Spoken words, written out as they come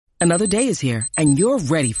Another day is here, and you're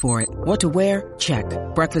ready for it. What to wear? Check.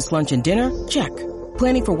 Breakfast, lunch, and dinner? Check.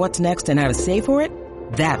 Planning for what's next and how to save for it?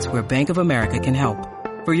 That's where Bank of America can help.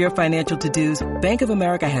 For your financial to-dos, Bank of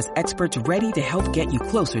America has experts ready to help get you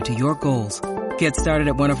closer to your goals. Get started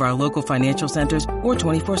at one of our local financial centers or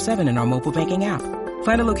 24/7 in our mobile banking app.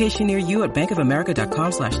 Find a location near you at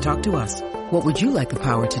bankofamerica.com/talktous. What would you like the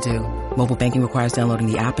power to do? Mobile banking requires downloading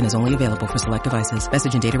the app and is only available for select devices.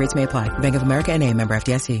 Message and data rates may apply. Bank of America NA, member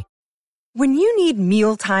FDIC. When you need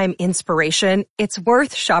mealtime inspiration, it's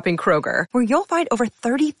worth shopping Kroger, where you'll find over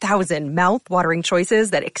 30,000 mouth-watering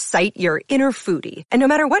choices that excite your inner foodie. And no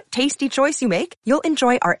matter what tasty choice you make, you'll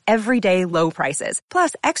enjoy our everyday low prices,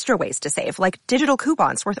 plus extra ways to save, like digital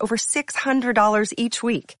coupons worth over $600 each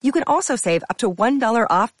week. You can also save up to $1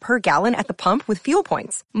 off per gallon at the pump with fuel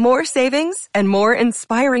points. More savings and more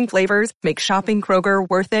inspiring flavors make shopping Kroger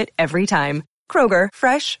worth it every time. Kroger,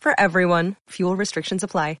 fresh for everyone. Fuel restrictions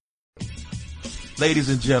apply. Ladies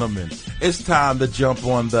and gentlemen, it's time to jump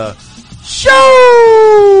on the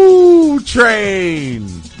show train.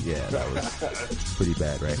 Yeah, that was pretty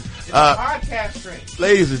bad, right? Podcast train.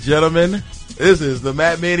 Ladies and gentlemen, this is the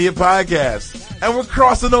Matt Mania podcast, and we're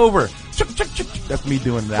crossing over. That's me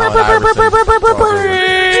doing the Allen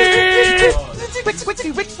Iverson.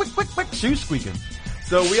 Shoe squeaking.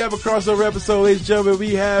 So we have a crossover episode, ladies and gentlemen.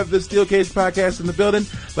 We have the Steel Cage podcast in the building,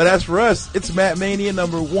 but as for us, it's Matt Mania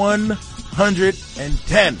number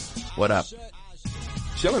 110. What up?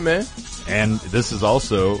 Chilling, man. And this is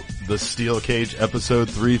also the Steel Cage episode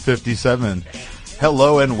 357.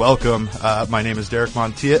 Hello and welcome. My name is Derek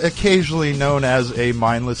Montilla, occasionally known as a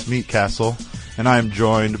mindless meat castle, and I am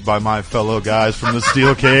joined by my fellow guys from the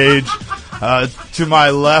Steel Cage. To my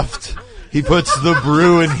left, he puts the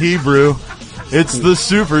brew in Hebrew. It's the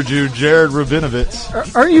super Jew, Jared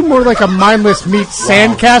Rabinovitz. Aren't you more like a mindless meat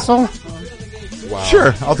sandcastle? Wow.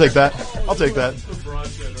 Sure, I'll take that.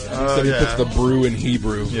 He puts the brew in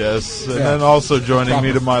Hebrew. Yes, and then also joining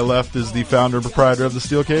me to my left is the founder and proprietor of the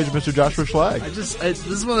Steel Cage, Mr. Joshua Schlag. This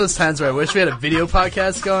is one of those times where I wish we had a video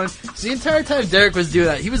podcast going. So the entire time Derek was doing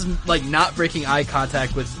that, he was like not breaking eye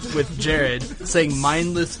contact with Jared, saying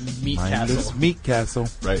mindless meat castle. Meat castle.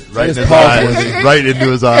 Right into his eyes. Right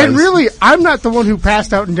into his eyes. And really, I'm not the one who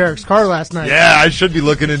passed out in Derek's car last night. Yeah, I should be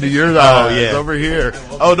looking into your eyes over here.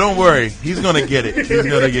 Oh, don't worry. He's going to get it.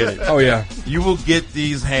 Oh, yeah. You will get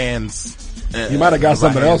these hands. You might have got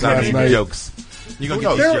something else last night. Jokes. You're going to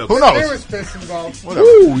get these jokes. Who knows? There was fish involved.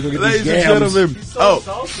 Woo, you get Ladies these and yams. gentlemen.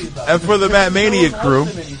 And for the Matt Mania crew,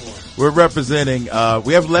 we're representing,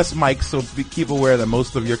 we have less mics, so keep aware that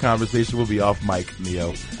most of your conversation will be off mic,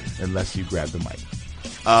 Neo, unless you grab the mic.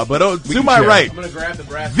 But to my right, I'm gonna grab the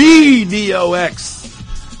brass. the Neo X.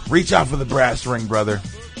 Reach out for the brass ring, brother.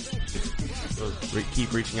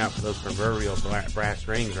 Keep reaching out for those proverbial brass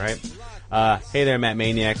rings, right? Hey there, Matt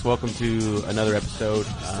Maniacs. Welcome to another episode.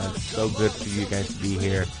 So good for you guys to be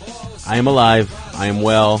here. I am alive. I am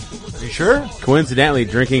well. Are you sure? Coincidentally,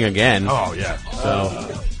 drinking again. Oh, yeah. So,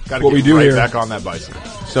 Gotta What get we do right here. back on that bicycle.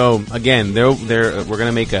 so again, we're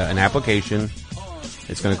gonna make an application.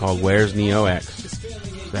 It's gonna call Where's Neo X. So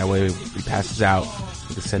that way, if he passes out,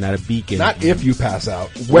 we can send out a beacon. Not if you pass out.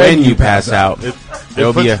 when you pass out.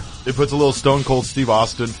 There'll be It puts a little Stone Cold Steve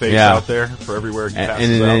Austin face Yeah. out there for everywhere he passes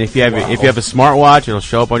and then out. if you have a smartwatch, it'll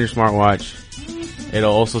show up on your smartwatch.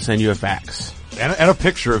 It'll also send you a fax. And a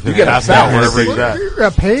picture of him get a passing out fax. wherever he's at.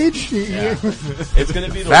 A page? It's gonna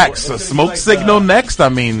be Facts. A smoke signal next. I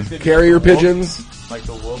mean, Carrier pigeons. like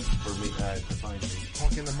the wolf for me to find me.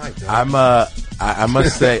 Talk in the mic, dude. I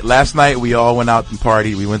must say, last night we all went out and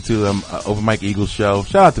partied. We went to Over Mike Eagles show.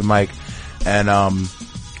 Shout out to Mike. And,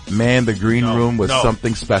 man, the green room was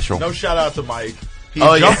something special. No shout out to Mike. He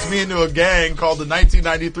Oh, yeah. jumped me into a gang called the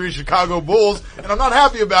 1993 Chicago Bulls, and I'm not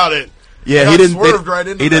happy about it. Yeah, I he got didn't. swerved right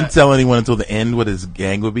into he didn't that. tell anyone until the end what his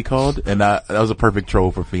gang would be called, and that was a perfect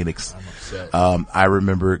troll for Phoenix. I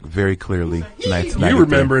remember it very clearly. You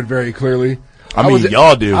remember it very clearly. I mean,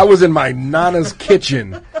 y'all do. I was in my Nana's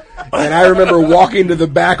kitchen, and I remember walking to the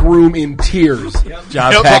back room in tears.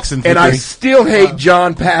 John Paxson, And I still hate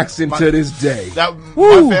John Paxson to this day.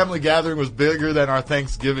 My family gathering was bigger than our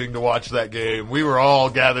Thanksgiving to watch that game. We were all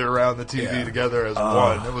gathered around the TV together as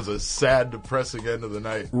one. It was a sad, depressing end of the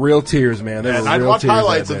night. Real tears, man. There And were I'd real watch tears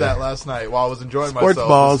highlights that of day. that last night while I was enjoying Sports myself.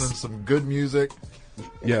 balls. Listening to some good music.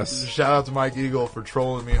 Yes. Shout out to Mike Eagle for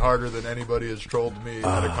trolling me harder than anybody has trolled me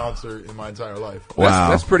at a concert in my entire life. Wow,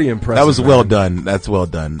 That's pretty impressive. That was man. well done. That's well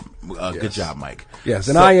done. Good job, Mike. Yes,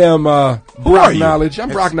 and I am are Brock you? Knowledge. I'm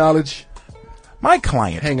Brock Knowledge, My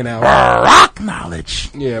client, hanging out. Rock Knowledge.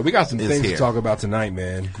 Yeah, we got some is things here. to talk about tonight,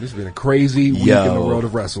 man. This has been a crazy week in the world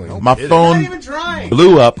of wrestling. My phone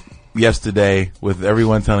blew up. yesterday with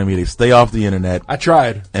everyone telling me to stay off the internet I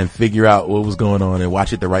tried. and figure out what was going on and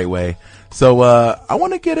watch it the right way. So I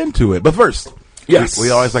want to get into it. But first, Yes. we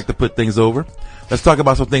always like to put things over. Let's talk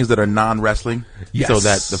about some things that are non-wrestling Yes. so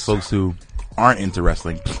that the folks who aren't into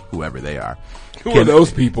wrestling, whoever they are, Who are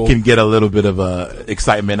those people? can get a little bit of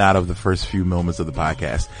excitement out of the first few moments of the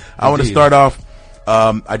podcast. I want to Indeed. start off.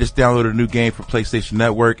 I just downloaded a new game for PlayStation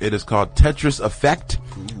Network. It is called Tetris Effect.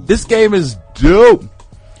 This game is dope.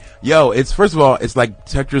 Yo, first of all, it's like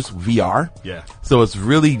Tetris VR. Yeah. So it's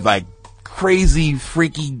really like crazy,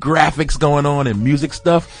 freaky graphics going on and music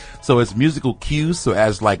stuff. So it's musical cues. So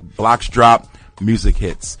as like blocks drop, music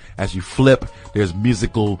hits. As you flip, there's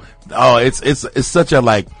musical. Oh, it's such a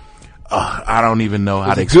like. I don't even know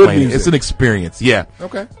how to It's good explain it. music. It's an experience. Yeah.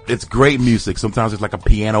 Okay. It's great music. Sometimes it's like a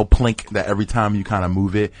piano plink that every time you kind of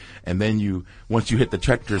move it, and then once you hit the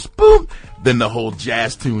Tetris, boom, then the whole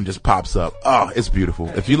jazz tune just pops up. Oh, it's beautiful.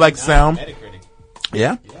 If you like sound,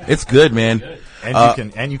 yeah, it's good, man.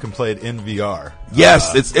 And you can play it in VR.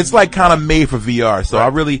 Yes, it's like kind of made for VR. So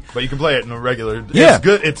Right. But you can play it in a regular. Yeah. It's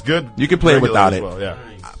good. It's good. You can play it regular without as it. well, yeah.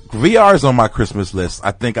 VR is on my Christmas list.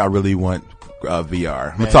 I think I really want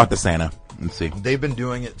VR. I'm gonna talk to Santa and see. They've been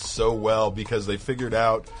doing it so well because they figured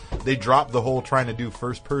out they dropped the whole trying to do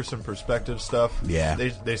first person perspective stuff. Yeah.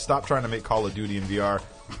 They stopped trying to make Call of Duty in VR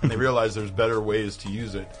and they realized there's better ways to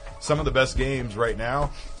use it. Some of the best games right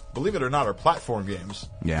now, believe it or not, are platform games.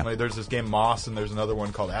 Yeah. Like there's this game Moss and there's another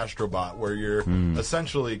one called Astrobot where you're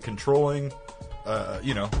essentially controlling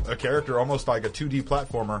a character almost like a 2D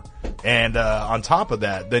platformer, and on top of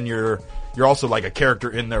that, then you're also like a character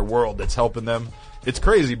in their world that's helping them. It's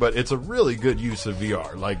crazy, but it's a really good use of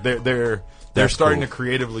VR. Like they're That's starting cool. to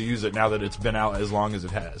creatively use it now that it's been out as long as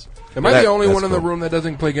it has. Am I That- the only that's one in the cool. room that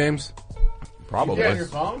doesn't play games? Probably.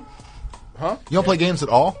 phone? You don't play games at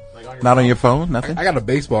all? Not on your phone, nothing. I got a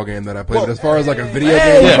baseball game that I play, but as far as like a video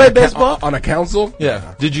Hey, game, you play baseball? on a console,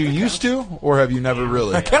 Yeah. Did you used to, or have you never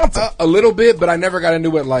really? a little bit, but I never got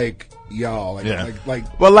into it like y'all. Like, Yeah.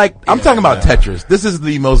 Well, like I'm talking about Tetris. This is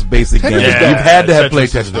the most basic game. Tetris is dope. You've had to have played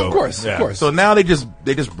Tetris is Tetris. dope. of course, Yeah. of course. So now they just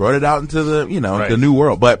brought it out into the Right. the new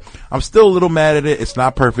world. But I'm still a little mad at it. It's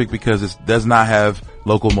not perfect because it does not have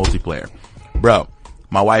local multiplayer. Bro,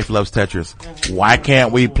 my wife loves Tetris. Why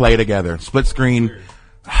can't we play together? Split screen.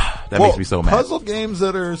 That makes me so mad. Puzzle games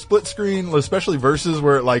that are split screen, especially versus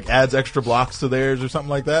where it like adds extra blocks to theirs or something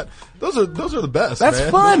like that. Those are the best. That's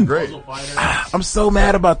man. fun. Those are great. I'm so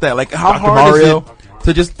mad about that. Like, how Dr. hard Mario. is it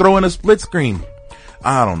to just throw in a split screen?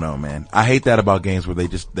 I don't know, man. I hate that about games where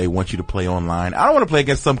they want you to play online. I don't want to play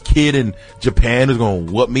against some kid in Japan who's going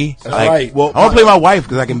to whoop me. Like, right. Well, I want to play my wife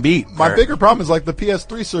because I can beat My her. bigger problem is like the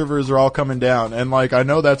PS3 servers are all coming down, and like I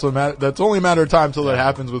know that's only a matter of time till that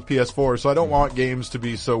happens with PS4. So I don't want games to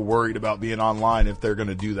be so worried about being online if they're going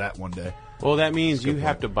to do that one day. Well, that means you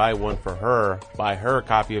have to buy one for her, buy her a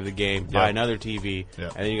copy of the game, buy another TV, Yeah.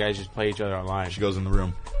 and then you guys just play each other online. She goes in the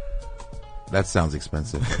room. That sounds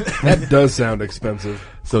expensive. That does sound expensive.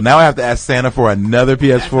 So now I have to ask Santa for another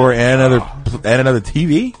PS4 and another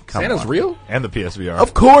TV? Come Santa's on. real? And the PSVR.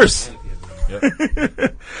 Of course.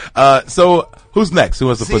 So who's next? Who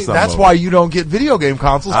wants to put something that's over? why you don't get video game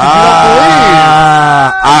consoles. 'Cause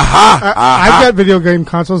I've got video game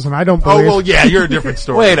consoles and I don't you don't believe. believe. Oh well, yeah, you're a different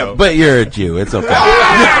story. Wait, though. but you're a Jew. It's okay.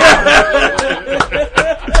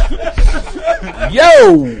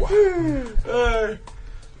 Yo!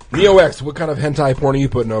 Neo X, what kind of hentai porn are you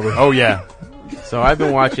putting over? Oh yeah, So I've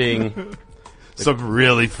been watching some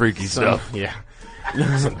really freaky stuff. Yeah.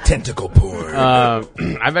 Some tentacle porn.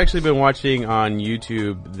 I've actually been watching on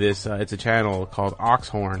YouTube this, it's a channel called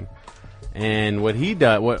Oxhorn. And what he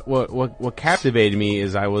does, what captivated me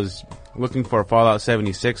is I was looking for Fallout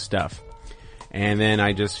 76 stuff. And then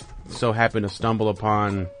I just so happened to stumble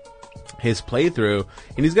upon his playthrough,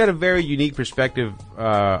 and he's got a very unique perspective,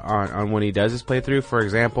 on when he does his playthrough. For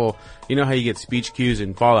example, you know how you get speech cues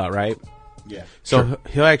in Fallout, right? Yeah. So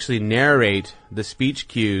he'll actually narrate the speech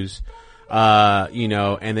cues,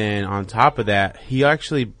 and then on top of that, he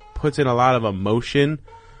actually puts in a lot of emotion.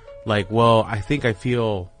 Like, well, I think I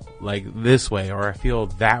feel like this way, or I feel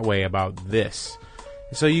that way about this.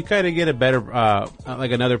 So you kind of get a better,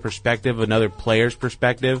 like another perspective, another player's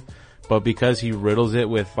perspective. But because he riddles it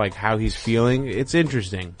with like how he's feeling, it's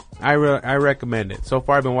interesting. I recommend it. So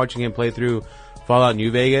far, I've been watching him play through Fallout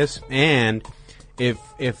New Vegas, and if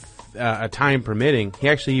a time permitting, he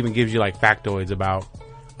actually even gives you like factoids about,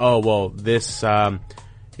 oh well, this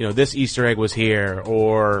this Easter egg was here,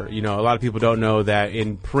 or a lot of people don't know that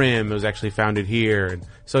in Prim it was actually founded here, and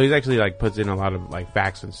so he's actually like puts in a lot of like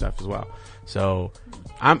facts and stuff as well. So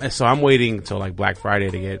I'm waiting until like Black Friday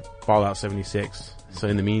to get Fallout 76. So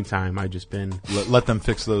in the meantime, I've just been Let them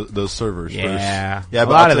fix those servers first. Yeah, Yeah, a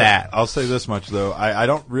but lot of that. I'll say this much though. I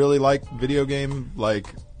don't really like video game like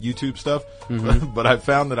YouTube stuff, but I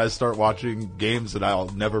found that I start watching games that I'll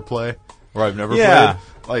never play or I've never played.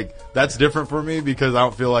 Like that's different for me because I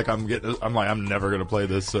don't feel like I'm never going to play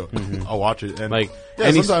this, so I'll watch it. And like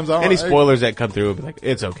sometimes any spoilers that come through, I'll be like,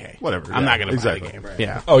 it's okay, whatever. I'm yeah, not going to exactly. play the game. Right.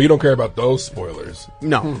 Yeah. Oh, you don't care about those spoilers?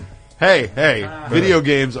 No. Hey, video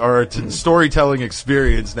games are a storytelling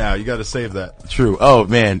experience now. You got to save that. True. Oh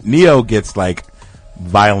man, Neo gets like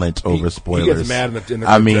violent over spoilers. He gets mad in the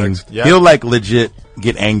I group mean, text. Yeah. he'll like legit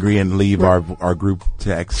get angry and leave our group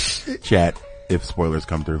text chat if spoilers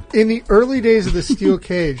come through. In the early days of the Steel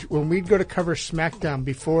Cage, when we'd go to cover SmackDown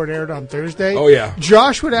before it aired on Thursday, Oh, yeah.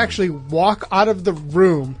 Josh would actually walk out of the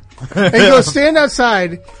room and go stand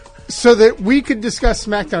outside so that we could discuss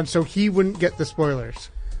SmackDown so he wouldn't get the spoilers.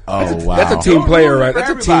 Oh wow, That's a team player, right? for That's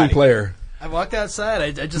a everybody. team player. I walked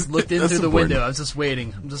outside. I just looked in That's through the important. window. I was just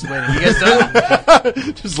waiting. I'm just waiting. You guys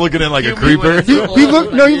done? Just looking in like a You mean creeper. when it's He all-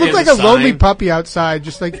 looked no, he looked Yeah, like the a lonely sign. puppy outside,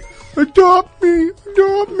 just like adopt me,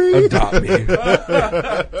 adopt me. Adopt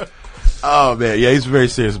me. Oh man, yeah, he's very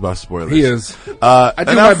serious about spoilers. He is. And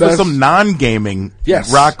do now my for best. some non-gaming,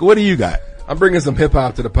 Yes. Rock, what do you got? I'm bringing some hip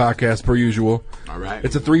hop to the podcast per usual. All right.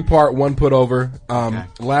 It's a 3-part, one put over.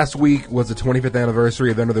 Last week was the 25th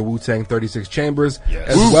anniversary of Enter the Wu-Tang 36 Chambers,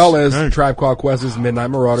 as well as Tribe Called Quest's Midnight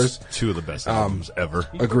Marauders. Two of the best albums ever.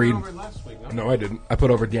 Agreed. No, I didn't. I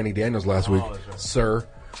put over Danny Daniels last week, sir.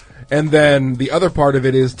 And then the other part of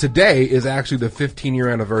it is today is actually the 15-year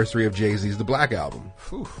anniversary of Jay-Z's The Black Album,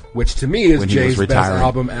 which to me is When he was Jay's best retiring.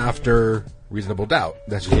 album after Reasonable Doubt.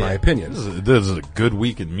 That's just my opinion. This is a good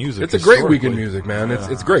week in music. It's a great week in historically. music, man.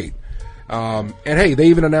 It's great. And hey, they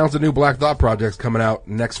even announced a new Black Thought project's coming out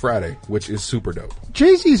next Friday, which is super dope.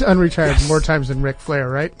 Jay-Z's unretired more times than Ric Flair,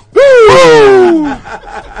 right?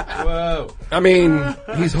 I mean,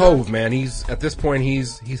 he's Hove, man. He's at this point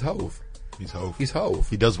he's Hove. He's Hove. He's Hove.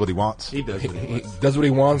 He does what he wants. He does. He does what he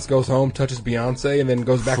wants, goes home, touches Beyonce, and then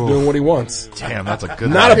goes back to doing what he wants. Damn, that's a good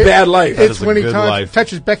Not a life. bad life. That It's is a when he good life.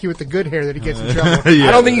 touches Becky with the good hair that he gets in trouble. Yeah.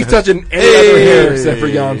 I don't think he's touching any other hair except for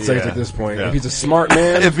Beyonce's at this point. Yeah. If he's a smart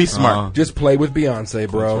man, If he's smart. just play with Beyonce,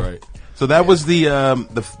 bro. That's right. So that was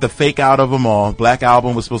the fake out of them all. Black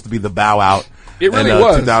Album was supposed to be the bow out. It really in,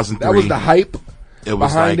 was. 2003. That was the hype It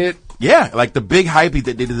was behind like, it. Yeah, like the big hype. They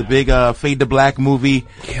did the big Fade to Black movie.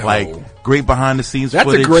 Yo. Like great behind the scenes That's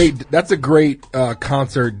footage. a great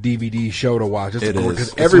concert DVD show to watch. It is. Because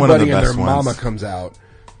It's one of everybody the and their best ones. mama comes out.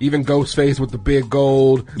 Even Ghostface with the big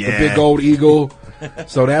gold, the Yeah. big gold eagle.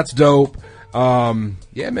 So that's dope.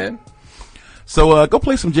 Yeah, man. So go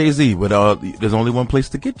play some Jay-Z. But there's only one place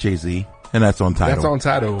to get Jay-Z, and that's on Tidal. That's on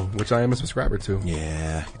Tidal, which I am a subscriber to.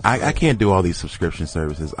 Yeah, I can't do all these subscription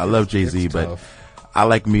services. I love Jay-Z, It's but tough. I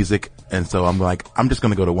like music, and so I'm just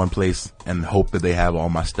gonna go to one place and hope that they have all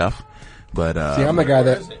my stuff. But See, I'm the guy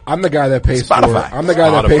that pays Spotify. for. I'm the guy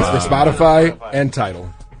that pays for Spotify and Tidal.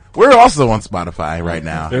 we're also on Spotify right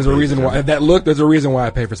now. There's a reason why There's a reason why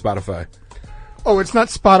I pay for Spotify. Oh, it's not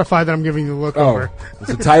Spotify that I'm giving you the look Oh, over. it's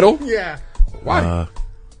a Tidal. Yeah. Why?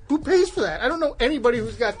 Who pays for that? I don't know anybody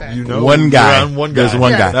who's got that. You know, One guy. you're on one guy. There's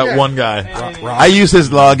one guy. That Yeah. one guy. I use his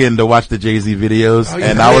login to watch the Jay-Z videos, Oh, yeah,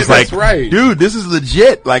 and I was that's like, right. dude, this is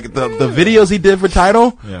legit. Like, the videos he did for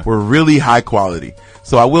Tidal Yeah. were really high quality.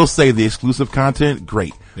 So I will say the exclusive content,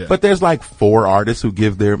 great. Yeah. But there's like 4 artists who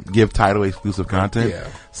give Tidal exclusive content. Yeah.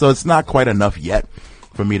 So it's not quite enough yet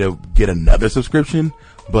for me to get another subscription.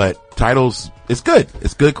 But Tidal's, it's good.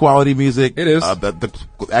 It's good quality music. It is. The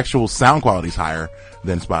actual sound quality is higher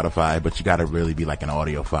than Spotify, but you gotta really be like an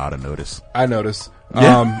audiophile to notice. I notice.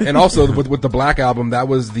 Yeah. And also with the Black Album, that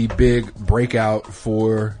was the big breakout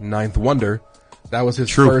for Ninth Wonder. That was his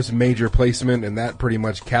True. first major placement, and that pretty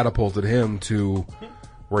much catapulted him to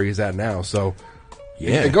where he's at now. So,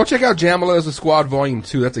 Yeah. and go check out Jamila as a Squad Volume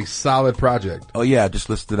 2. That's a solid project. Oh yeah, I just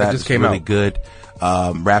listened to that. It just It's came really out. good.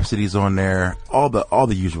 Rhapsody's on there. All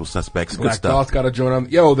the usual suspects. Good Black stuff. Thought's got a joint on.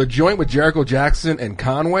 Yo, the joint with Jericho Jackson and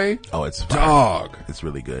Conway. Oh, it's fire. Dog. It's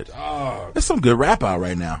really good. There's some good rap out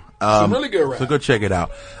right now. Some really good rap. So go check it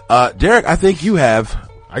out. Derek, I think you have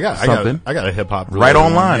I got something a hip hop right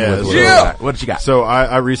online. Yeah, with so- Yeah. What did you got? So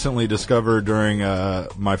I recently discovered during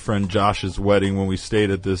my friend Josh's wedding when we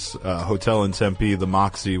stayed at this hotel in Tempe, the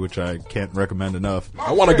Moxie, which I can't recommend enough.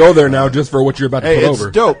 I want to go there now just for what you're about to Hey, put it's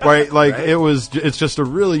over. dope, right? Like it's just a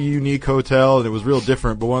really unique hotel, and it was real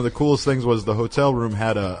different. But one of the coolest things was the hotel room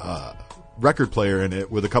had a record player in it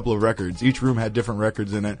with a couple of records. Each room had different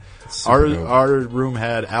records in it. Super dope. Our room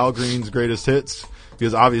had Al Green's greatest hits.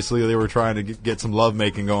 because obviously they were trying to get some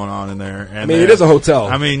lovemaking going on in there. And I mean, it is a hotel.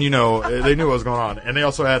 I mean, they knew what was going on. And they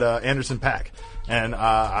also had Anderson .Paak. And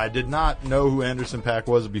I did not know who Anderson .Paak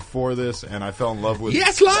was before this, and I fell in love with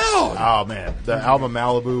Yes, Lord! Oh, man. The album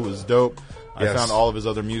Malibu was dope. I Yes. found all of his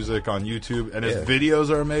other music on YouTube, and his videos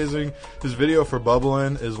are amazing. His video for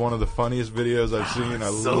Bubblin' is one of the funniest videos I've seen. I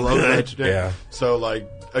love that shit. Yeah. So,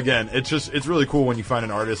 again, it's really cool when you find an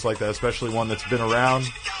artist like that, especially one that's been around.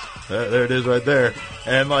 There it is right there.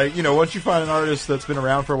 And, once you find an artist that's been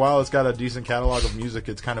around for a while, it's got a decent catalog of music,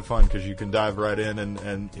 it's kind of fun because you can dive right in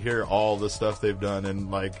and hear all the stuff they've done.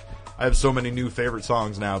 And, I have so many new favorite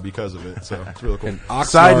songs now because of it. So it's really cool. Oxnard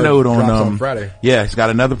Side note drops on Friday. Yeah, he's got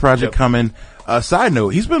another project Yep. coming. Side note,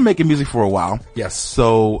 he's been making music for a while. Yes.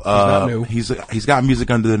 So not new. he's got music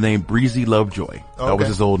under the name Breezy Lovejoy. That was Okay.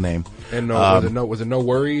 his old name. And was it No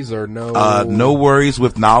Worries or No? No Worries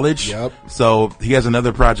with Knowledge. Yep. So he has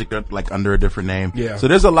another project under a different name. Yeah. So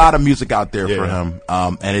there's a lot of music out there for Yeah. him.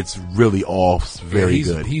 And it's really all very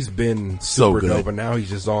good. He's been So super good. dope, and now he's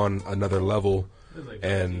just on another level.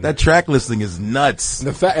 And That track listing is nuts.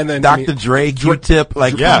 the fact, and then Dr. Dre, Q-Tip,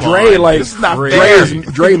 Yeah. come Dre, on. It's not Dre, fair.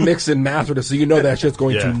 Dre mixed and mastered it, so you know that shit's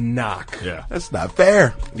going Yeah. to knock. Yeah. That's not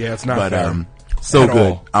fair. Yeah, it's not But fair. so At good.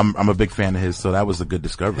 all. I'm a big fan of his. So that was a good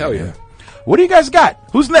discovery. Hell man. yeah. What do you guys got?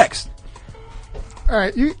 Who's next? All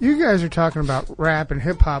right, you guys are talking about rap and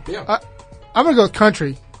hip hop. Yeah. I'm gonna go with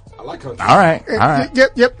country. I like country. All right. All right.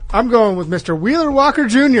 Yep. I'm going with Mr. Wheeler Walker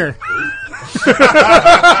Jr. Is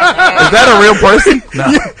that a real person?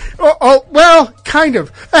 No. Well, kind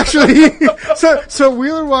of. Actually, so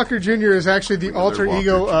Wheeler Walker Jr. is actually the alter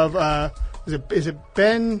ego of is it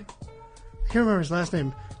Ben? I can't remember his last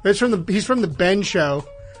name. But he's from the Ben Show.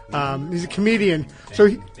 He's a comedian. So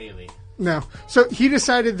he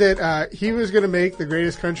decided that he was going to make the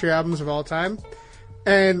greatest country albums of all time,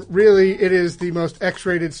 and really, it is the most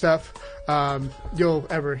X-rated stuff you'll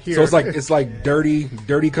ever hear. So it's like dirty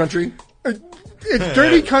country. It's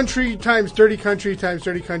dirty country times dirty country times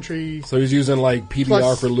dirty country. So he's using like PBR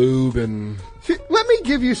Plus- for lube and. Let me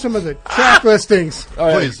give you some of the track listings.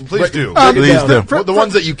 Please do. Please do. The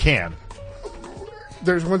ones that you can.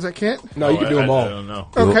 There's ones that can't. No, you can do them all. I don't know.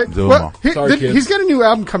 Okay. Do 'em Well, all. Sorry, kids. he's got a new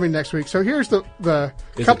album coming next week. So here's the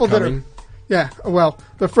Is couple it that are. coming? Yeah. Well,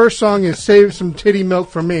 the first song is "Save Some Titty Milk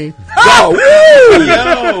for Me."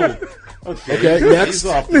 Yo. Okay, next.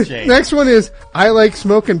 Off the chain. Next one is "I Like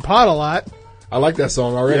Smoking Pot a Lot." I like that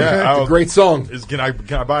song already. Yeah, It's a great song. Can I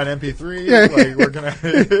buy an MP3? Yeah. Where can I?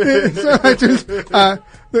 So I just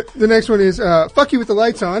the next one is "Fuck You with the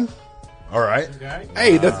Lights On." All right.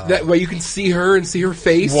 Hey, that way you can see her and see her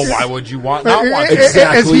face. Well, why would you not want As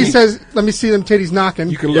Exactly. he says, "Let me see them titties knocking."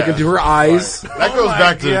 You can look Yeah. into her eyes That goes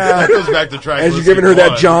back to track. as you're giving her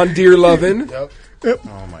that John Deere lovin'.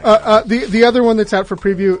 The other one that's out for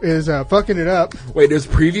preview is "Fucking It Up." Wait, there's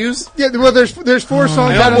previews? Yeah. Well, there's 4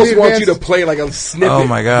 songs. I out of almost the want you to advance. play like a snippet. Oh,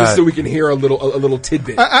 my God. Just so we can hear a little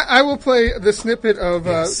tidbit. I will play the snippet of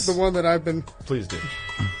Yes. the one that I've been. Please do.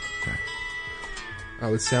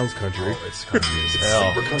 Oh, it sounds country. It's country as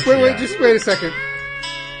hell. Wait, just wait a second.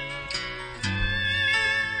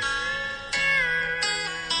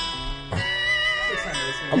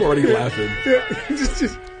 I'm already laughing. just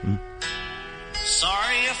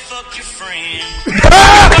Sorry I fucked your friend.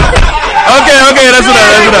 Okay, that's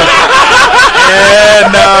enough.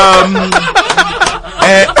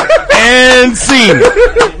 And scene.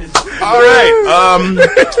 All right.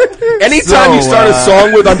 Anytime you start a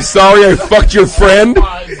song with "I'm sorry I fucked your friend,"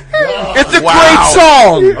 it's a great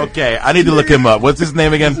song. Okay, I need to look him up. What's his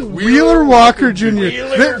name again? Wheeler Walker Jr.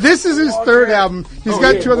 This is his third album. He's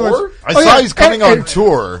got 2 other ones. I saw he's coming on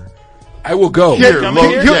tour. I will go. Here,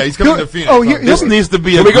 he's coming to Phoenix. Oh, This needs to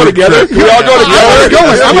be a Can we go group together? trip. Can we all go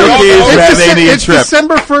together? I'm Steel going. Cage Rap Mania It's trip.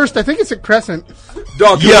 December 1st. I think it's at Crescent.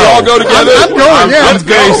 Dog, can Yo, we all go together? I'm going. Yeah, I'm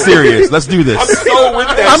very serious. Let's do this. so with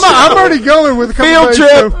that. I'm already going with a couple Field guys,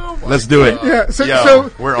 trip. so- Let's do it. Yeah. So, Yo,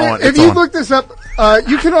 so we're on. If It's you on. look this up,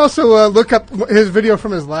 you can also look up his video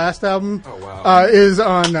from his last album. Oh, wow. Is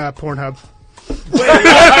on Pornhub.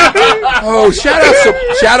 Oh,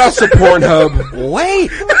 shout out to Pornhub.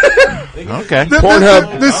 Wait. Okay.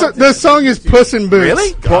 Pornhub. The song is "Puss in Boots."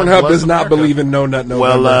 Really? Pornhub does not believe in no nut, no.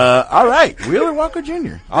 Well, all right. Wheeler Walker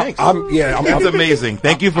Jr. Thanks. It's amazing.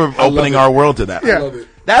 Thank you for opening it. our world to that. Yeah. love it.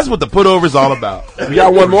 That's what the putover's all about. We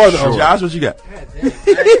got one more though. Josh, what you got?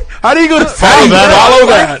 How do you go to Follow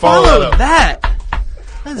that. Follow that up. That.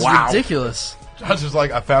 That's Wow. ridiculous. I was just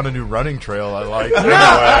like, I found a new running trail I like. Anyway.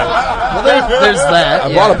 Well, there's that. I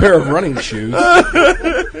yeah. bought a pair of running shoes.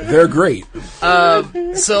 They're great.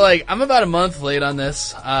 So, like, I'm about a month late on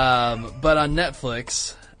this, but on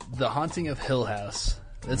Netflix, The Haunting of Hill House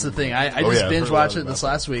That's the thing. I just binge watched it this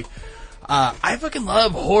last week. I fucking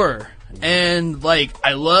love horror. And, like,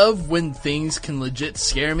 I love when things can legit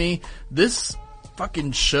scare me. This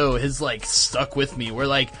fucking show has, like, stuck with me. Where,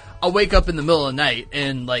 like, I'll wake up in the middle of the night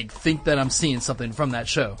and, like, think that I'm seeing something from that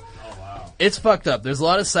show. Oh, wow. It's fucked up. There's a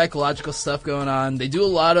lot of psychological stuff going on. They do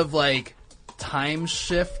a lot of, like, time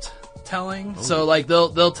shift telling. Ooh. So, like,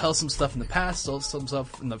 they'll tell some stuff in the past, tell some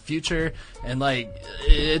stuff in the future, and, like,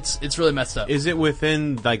 it's really messed up. Is it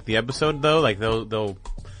within, like, the episode, though? Like, they'll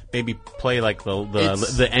maybe play, like,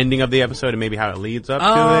 the ending of the episode and maybe how it leads up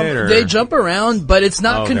to it? Or? They jump around, but it's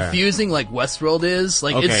not confusing like Westworld is.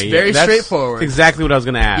 Like, it's very straightforward. That's exactly what I was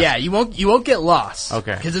gonna ask. Yeah, you won't get lost.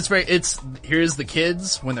 Okay. Because here's the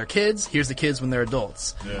kids when they're kids, here's the kids when they're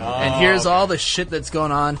adults. Yeah. And here's all the shit that's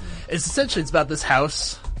going on. It's about this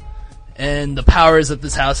house and the powers that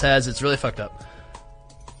this house has. It's really fucked up.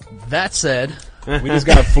 That said, we just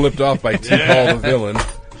got flipped off by T-Paul the villain.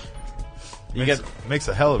 Makes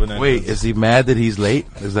a hell of an ending. Wait, is he mad that he's late?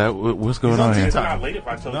 Is that what's going on here? He's not late. If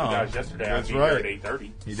I told you guys yesterday, I'd be here at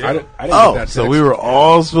 8:30. He did. I didn't get that so we were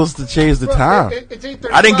all supposed to change the time. It's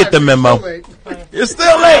 8:35. I didn't get the memo. You're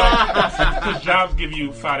still late. Because jobs give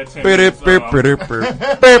you 5 to 10 minutes time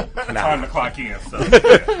to clock in. So,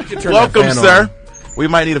 welcome, sir. We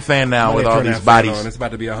might need a fan now with all these bodies. It's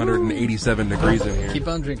about to be 187 degrees in here. Keep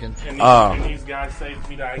on drinking. And these guys saved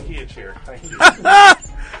me the IKEA chair. Thank you.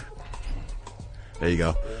 There you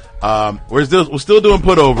go. We're still doing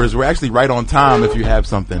putovers. We're actually right on time if you have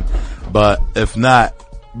something, but if not,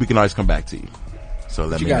 we can always come back to you. So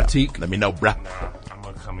let me know. Teak? Let me know, bruh. I'm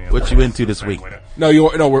gonna come in. What you into this week? No,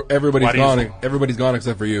 everybody's gone. Everybody's gone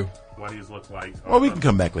except for you. What do you look like? Well, we can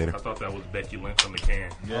come back later. I thought that was Becky Lynch from the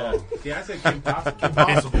can. Yeah. Yeah, I said Kim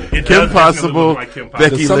Possible. Kim Possible. Becky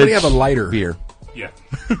Does somebody Lynch have a lighter? Beer. Yeah.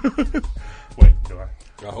 Wait, do I?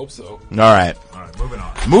 I hope so. All right.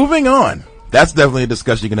 Moving on. That's definitely a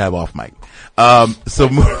discussion you can have off mic. So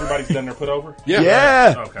everybody's done their put over?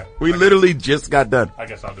 Yeah. Right. Okay. We literally just got done. I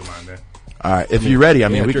guess I'll do mine then. All right. If you're ready,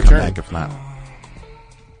 we can come back if not.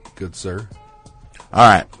 Good, sir. All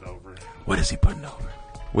right. What is he putting over?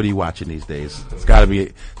 What are you watching these days? It's gotta be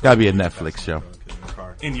a Netflix show.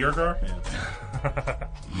 In your car?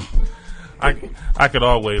 I could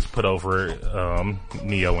always put over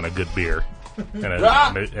Neo and a good beer and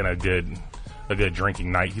a good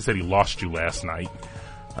drinking night. He said he lost you last night.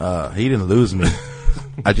 He didn't lose me.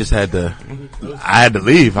 I just had to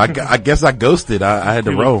leave. I guess I ghosted. I had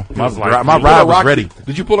to roll. My ride was ready.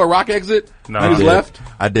 Did you pull a rock exit? No, I did. Left?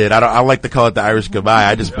 I did. I like to call it the Irish goodbye.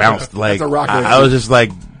 I just bounced. Like, I was just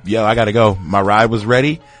like, yo, I gotta go. My ride was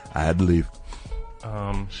ready. I had to leave.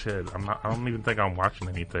 Shit. I don't even think I'm watching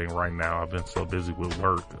anything right now. I've been so busy with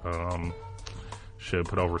work. Should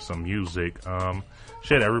put over some music.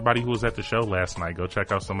 Shit, everybody who was at the show last night, go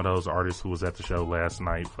check out some of those artists who was at the show last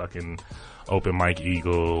night. Fucking Open Mike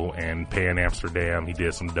Eagle and Pan Amsterdam. He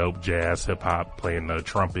did some dope jazz, hip hop, playing the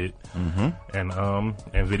trumpet, and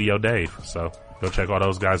Video Dave. So go check all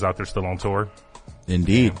those guys out there still on tour.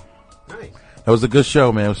 Indeed. Nice. That was a good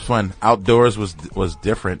show, man. It was fun. Outdoors was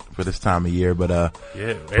different for this time of year, but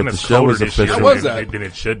and the show was official. How was that? Than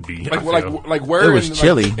it should be. Like where it was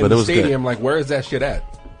chilly, but it was stadium. Good. Like where is that shit at?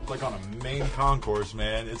 It's like on a main concourse,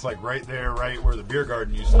 man. It's like right there, right where the beer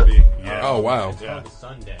garden used to be. Yeah. Oh wow. Yeah. The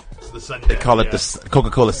sun deck. It's the sun They deck. call it the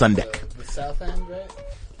Coca-Cola Sun Deck. The south end, right?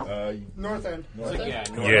 North end.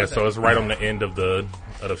 Yeah, so it's right on the end of the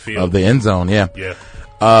field. Of the end zone, yeah.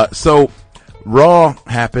 Yeah. So Raw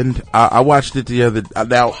happened. I watched it the other.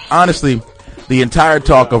 Now, honestly, the entire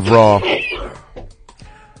talk of Raw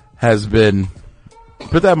has been.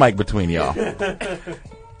 Put that mic between y'all.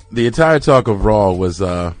 The entire talk of Raw was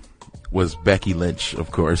Becky Lynch,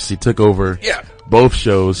 of course. She took over both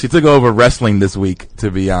shows. She took over wrestling this week,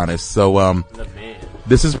 to be honest. So,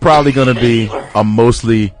 this is probably going to be a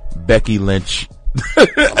mostly Becky Lynch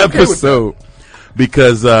episode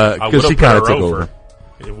because she kind of took over.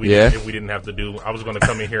 If we didn't have to do, I was going to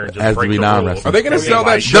come in here and just break the rules. Are they going to sell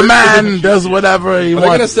that shirt? The man does whatever he wants.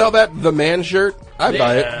 Are they going to sell the man shirt? I'd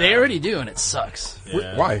buy it. They already do, and it sucks.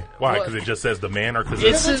 Yeah. Why? Why? Because it just says the man, or because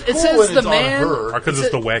it says the man, or because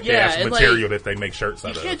it's the whack ass material that they make shirts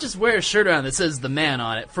out of. You can't just wear a shirt around that says the man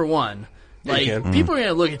on it. For one, like people are going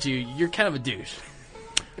to look at you. You're kind of a douche.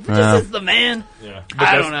 If it just says the man,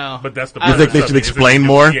 I don't know. But that's the. You think they should explain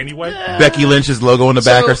more? Anyway? Becky Lynch's logo in the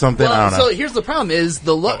back or something? I don't know. So here's the problem: is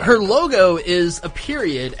her logo is a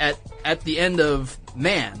period at the end of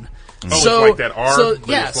man. Oh, so it's like that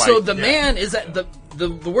R. So the man is at the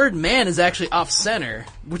the word man is actually off center,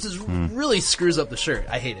 which is really screws up the shirt.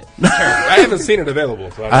 I hate it. I haven't seen it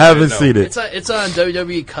available. So I haven't seen it. It's on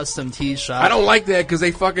WWE Custom Tees shop. I don't like that because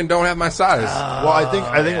they fucking don't have my size. Well,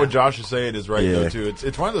 I think what Josh is saying is right though too.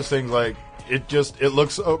 It's one of those things like it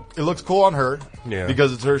looks cool on her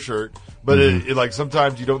because it's her shirt. But it like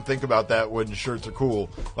sometimes you don't think about that when shirts are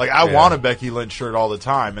cool. Like I want a Becky Lynch shirt all the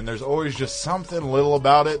time, and there's always just something little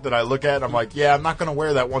about it that I look at and I'm like, yeah, I'm not going to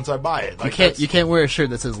wear that once I buy it. Like, you can't wear a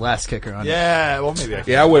shirt that says Last Kicker on it. Yeah, well maybe I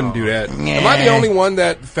can. Yeah, I wouldn't do that. Am I the only one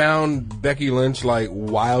that found Becky Lynch like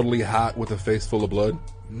wildly hot with a face full of blood?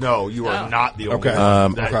 No, you are not the only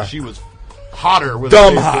one. She was hotter with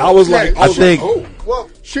dumb hot. I was like, well,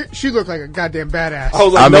 she looked like a goddamn badass. I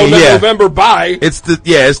was like, November, bye. It's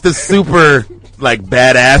the super like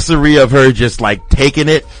badassery of her just like taking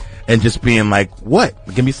it and just being like, what?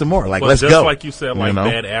 Give me some more. Like, let's just go. Like you said, like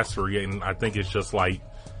badassery, and I think it's just like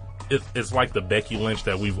it's like the Becky Lynch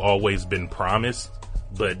that we've always been promised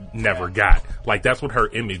but never got. Like that's what her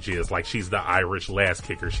image is. Like she's the Irish Last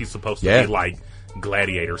Kicker. She's supposed to be like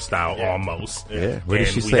Gladiator style almost. Yeah. What did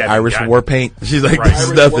she say? Irish war paint? She's like, this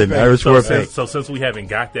is nothing. Irish war paint. So since we haven't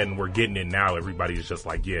got that and we're getting it now, everybody's just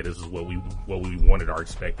like, yeah, this is what we wanted or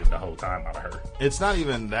expected the whole time out of her. It's not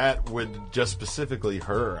even that with just specifically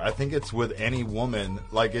her. I think it's with any woman.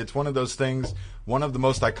 Like it's one of those things. One of the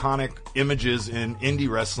most iconic images in indie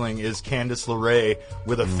wrestling is Candice LeRae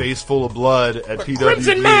with a face full of blood at PWG.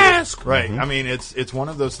 Crimson Mask! Right. I mean, it's one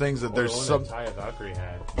of those things that there's some... Taya Valkyrie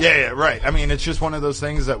had. Yeah, right. I mean, it's just one of those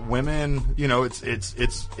things that women, you know, it's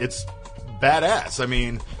badass. I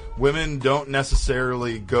mean, women don't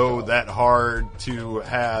necessarily go that hard to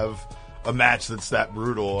have a match that's that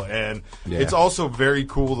brutal, and it's also very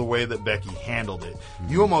cool the way that Becky handled it.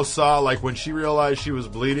 You almost saw, like, when she realized she was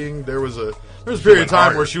bleeding, there was a period of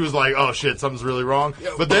time where she was like, oh shit, something's really wrong.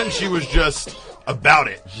 But then she was just about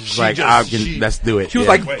it. She's like, let's do it. She was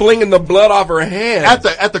like flinging the blood off her hand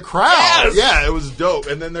at the crowd. Yes! Yeah, it was dope.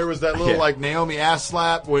 And then there was that little like Naomi ass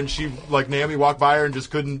slap when Naomi walked by her and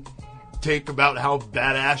just couldn't take about how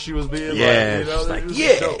badass she was being. Yeah, like,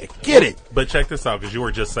 you know, like, get it. But check this out, because you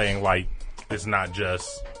were just saying like it's not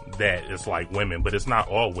just that, it's like women, but it's not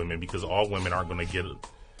all women, because all women aren't going to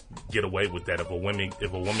get away with that. If a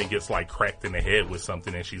woman gets like cracked in the head with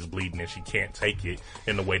something and she's bleeding and she can't take it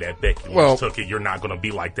in the way that Becky Lynch took it, you're not going to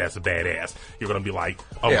be like, that's a badass. You're going to be like,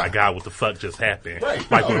 oh my god, what the fuck just happened?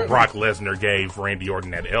 Right. Like when Brock Lesnar gave Randy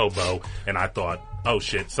Orton that elbow, and I thought, oh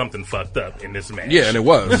shit, something fucked up in this match. Yeah, and it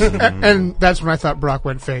was. And that's when I thought Brock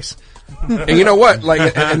went face. And you know what?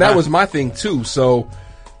 Like, and that was my thing too. So,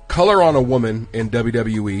 color on a woman in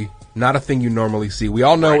WWE, not a thing you normally see. We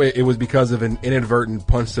all know it was because of an inadvertent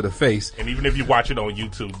punch to the face. And even if you watch it on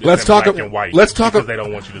YouTube, let's talk black and white. Let's talk. They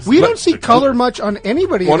don't want you to see. We don't see color much on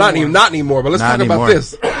anybody. Well, anymore. not anymore. But let's talk about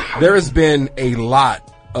this. There has been a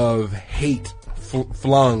lot of hate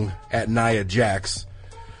flung at Nia Jax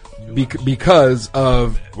because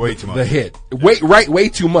of way too much. The hit. Way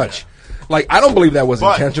too much. Like, I don't believe that was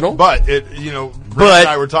intentional. But it, you know, Rick and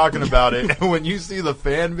I were talking about it, and when you see the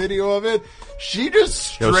fan video of it, she just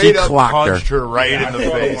straight up punched her right in the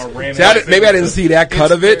face. Maybe I didn't see that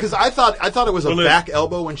cut of it, because I thought it was a back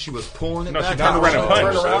elbow when she was pulling it back. She turned around and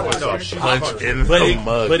punched. No, she punched in the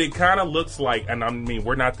mug. But it kind of looks like, and I mean,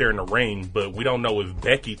 we're not there in the ring, but we don't know if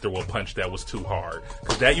Becky threw a punch that was too hard,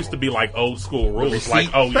 because that used to be like old school rules, like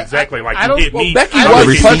exactly, like you hit me. Becky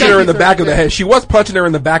was punching her in the back of the head. She was punching her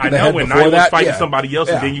in the back of the head before that. Was fighting somebody else,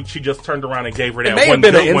 and then she just turned around and gave her that one. It may have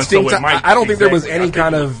been an instinct. I don't think there was any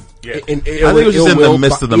kind of. I think it was just in the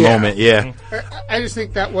midst of the moment. Yeah, I just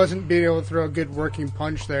think that wasn't being able to throw a good working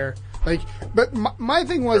punch there. Like, but my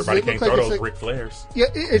thing was, everybody can't throw those Ric Flairs. Yeah,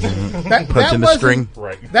 that punching the string.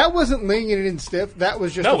 Right. That wasn't laying it in stiff. That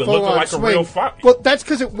was just a full on like swing. A real fight. Well, that's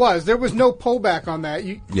because it was. There was no pullback on that.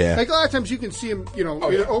 Like a lot of times you can see him,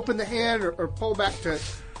 either open the hand or pull back to.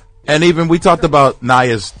 And even we talked about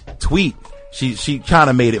Nia's tweet. She kind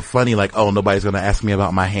of made it funny, like, oh, nobody's going to ask me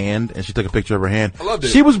about my hand, and she took a picture of her hand. I loved it.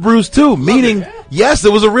 She was bruised too, meaning, yes,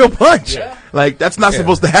 it was a real punch. Yeah. Like, that's not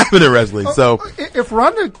supposed to happen in wrestling. So if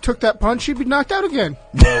Ronda took that punch, she'd be knocked out again.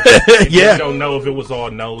 Well, we don't know if it was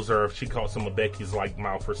all nose or if she caught some of Becky's like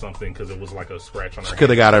mouth or something, because it was like a scratch on her. She could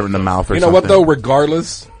have got her in the mouth or something. You know what though?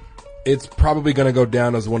 Regardless, it's probably going to go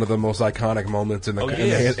down as one of the most iconic moments in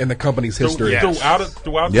the company's history.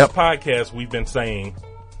 Throughout this podcast, we've been saying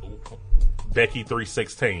Becky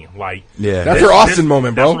 316, like that's her Austin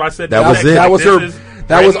moment, bro. That's what I said. That was it.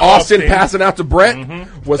 That was Austin passing out to Brett.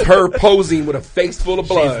 Mm-hmm. Was her posing with a face full of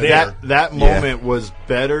blood. That moment was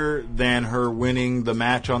better than her winning the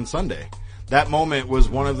match on Sunday. That moment was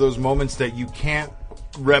one of those moments that you can't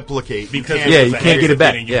replicate. Because you Yeah, you can't get it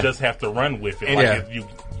back. And you Yeah. just have to run with it. And Like yeah. if you,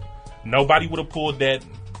 nobody would have pulled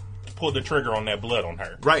the trigger on that blood on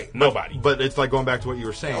her. Right. Nobody. But it's like going back to what you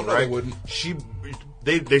were saying, no, right? they wouldn't.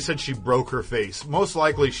 They said she broke her face. Most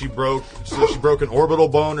likely she broke an orbital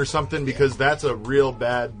bone or something, because that's a real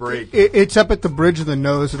bad break. It's up at the bridge of the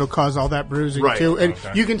nose. It'll cause all that bruising Right. too, and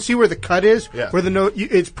Okay. you can see where the cut is. Yeah. Where the nose,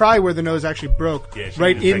 it's probably where the nose actually broke. Yeah, she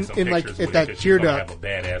right needs to take some in like pictures at with that it 'cause she's tear gonna duct. have a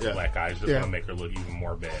badass Yeah. black eye. It's just Yeah. gonna make her look even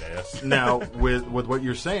more badass. Now, with what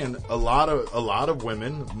you're saying, a lot of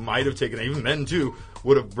women might have taken, even men too,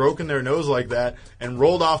 would have broken their nose like that and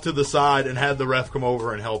rolled off to the side and had the ref come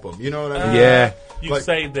over and help them. You know what I mean? Yeah. You Like-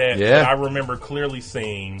 say that, Yeah. but I remember clearly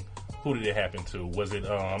seeing, who did it happen to? Was it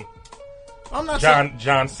I'm not saying.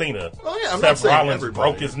 John Cena? Oh, yeah, I'm not Seth saying Rollins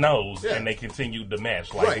everybody. broke his nose, Yeah. and they continued the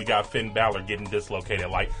match. Like Right. we got Finn Balor getting dislocated.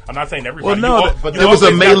 Like I'm not saying everybody. Well, no, You but you there was a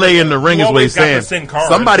always got melee in the ring you is what always he's got saying. the Sin Cara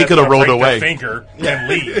Somebody that's could have gonna rolled break their away. finger and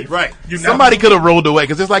leave. Right. You know? Somebody could have rolled away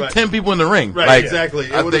because there's like Right. 10 people in the ring. Right, Like, exactly.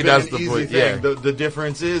 It I would think have that's been the an point. easy Yeah. thing. The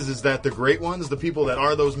difference is that the great ones, the people that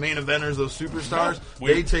are those main eventers, those superstars,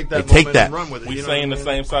 they take that They take moment that. and run with it. We you know saying what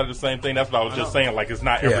the I mean? same side of the same thing. That's what I was just saying. Like it's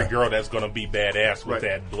not every Yeah. girl that's going to be badass with Right.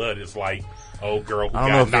 that blood. It's like, oh, girl who I don't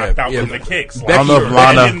know got if knocked that- out yeah, from the kicks. I don't know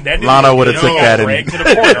if That Lana would have didn't took get that and dragged to the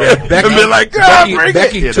corner. Becky, and been like, "God, break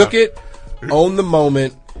Becky it." You took know? it, owned the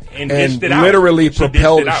moment, And and dished it out. literally She dished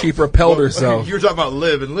propelled. it out. She propelled herself. You're talking about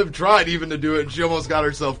Liv, and Liv tried even to do it, and she almost got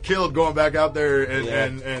herself killed going back out there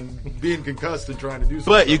and being concussed and trying to do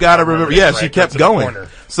something. But you got to remember, yeah, she Right, kept to the going. corner.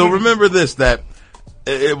 So remember this: that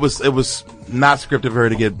it was not scripted for her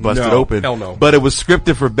to get busted No, open. hell no. But it was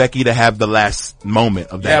scripted for Becky to have the last moment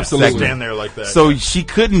of that Absolutely. segment. Stand there like that. So she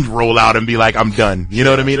couldn't roll out and be like, "I'm done." You know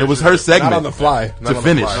what I mean? It was her segment Not on the fly. Not to on the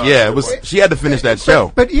finish. fly. Yeah, it was. She had to finish that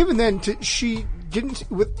show. But even then, she didn't.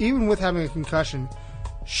 Even with having a concussion,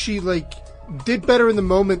 she did better in the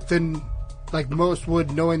moment than most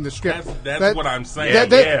would, knowing the script. That's what I'm saying.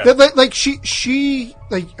 She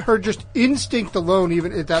her just instinct alone,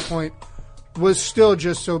 even at that point, was still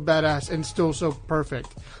just so badass and still so perfect.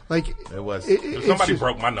 Like It was. If somebody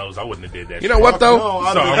broke my nose, I wouldn't have did that. You know shit. what though? No,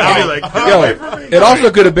 I'd So, be like, Yo, it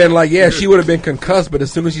also could have been like, yeah, she would have been concussed, but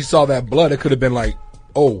as soon as she saw that blood, it could have been like,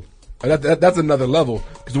 oh, that's another level.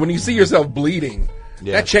 Because when you see yourself bleeding,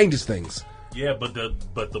 that changes things. Yeah, but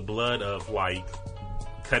the blood of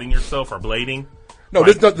cutting yourself or blading. No,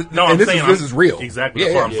 like, and this is real. Exactly.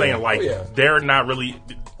 Yeah, That's what yeah, I'm saying. yeah. Oh, yeah. They're not really.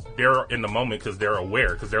 They're in the moment because they're aware.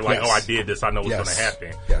 Because they're like, Yes. "Oh, I did this. I know what's Yes. going to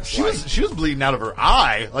happen." Yes. she was bleeding out of her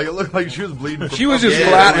eye. Like it looked like she was bleeding. From She was just yeah,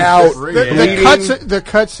 flat it was out just the bleeding. the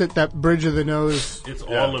cuts at that bridge of the nose. It's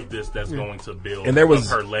all of this that's going to build And there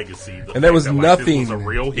was- up her legacy. The and there fact was that, nothing- This was a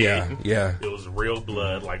real hit. Yeah. It was real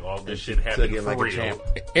blood. Like all this shit happened it for like a real. champ.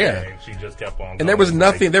 Yeah. And she just kept on. And there was going.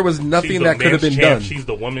 nothing- there was nothing she's the that could have men's been champ. done. She's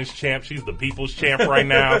the women's champ. She's the people's champ right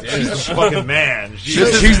now. She's the fucking man.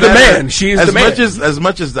 She's the man. She is as the man. as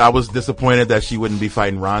much as I was disappointed that she wouldn't be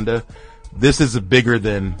fighting Ronda, this is bigger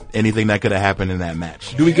than anything that could have happened in that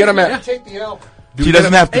match. Do we get him at? Take the L. She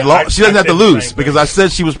doesn't have to. She doesn't have to I said the lose same because thing. I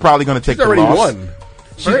said she was probably going to take She's the already loss. won.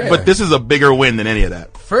 But this is a bigger win than any of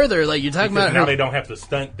that. Further, you're talking Because about now her. they don't have to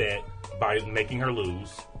stunt that by making her lose.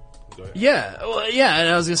 Go ahead. Yeah, and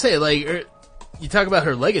I was gonna say, you talk about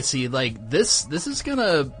her legacy, this is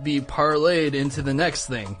gonna be parlayed into the next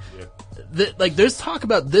thing. Yeah. There's talk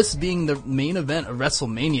about this being the main event of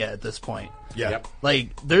WrestleMania at this point. Yeah.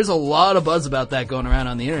 There's a lot of buzz about that going around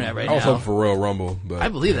on the internet right I was now. hoping for Royal Rumble, but I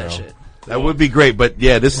believe you that know. shit. That would be great, but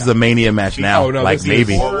yeah, this is a Mania match now. Oh, no, like this is-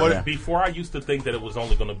 maybe. Before I used to think that it was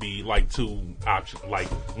only going to be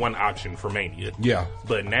one option for Mania. Yeah.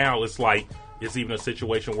 But now it's it's even a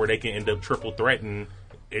situation where they can end up triple threatening.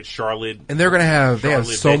 It's Charlotte. And they have Charlotte,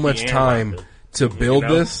 so Becky, much and time Ronda. to build You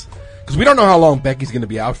know? this because we don't know how long Becky's going to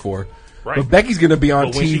be out for. Right. But Becky's going to be on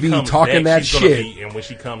But when she TV comes talking back, that she's gonna shit. and when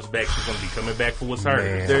she comes back, she's going to be coming back for what's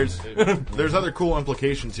hers. There's other cool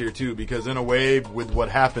implications here too, because in a way, with what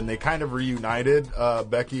happened, they kind of reunited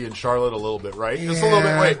Becky and Charlotte a little bit, right? Just a little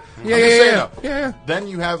bit. Wait, Yeah, I'm just saying, yeah. though. Yeah. Then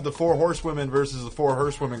you have the 4 horsewomen versus the 4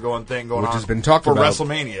 horsewomen going Which on has been talked for about.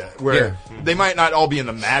 WrestleMania, where they might not all be in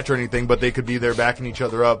the match or anything, but they could be there backing each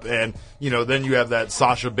other up, and then you have that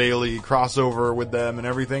Sasha Bailey crossover with them and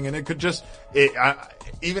everything, and it could just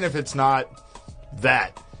even if it's not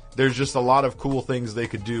that. There's just a lot of cool things they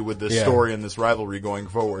could do with this story and this rivalry going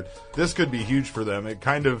forward. This could be huge for them. It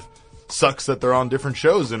kind of sucks that they're on different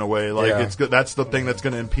shows in a way. It's good. That's the thing that's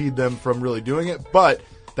going to impede them from really doing it. But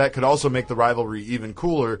that could also make the rivalry even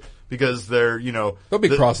cooler because they're, there'll be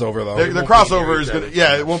crossover though. The crossover is going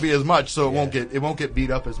to, it won't be as much, so it won't get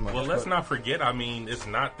beat up as much. Well, let's not forget, I mean, it's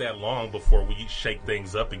not that long before we shake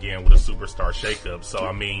things up again with a superstar shakeup. So,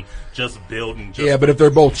 I mean, just building. But if they're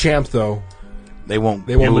both champs though, they won't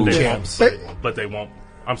move the champs. But they won't.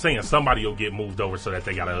 I'm saying somebody will get moved over so that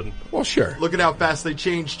they gotta. Well, sure. Look at how fast they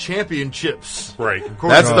change championships. Right.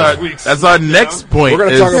 That's our next point. We're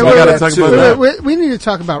going to talk about that too. We need to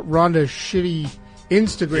talk about Ronda's shitty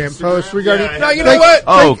Instagram post regarding. No, you know what?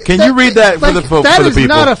 Oh, can you read that for the folks? That for the is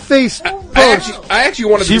people? not a face post. I actually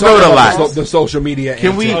wanted to She talk wrote a about lot. the social media.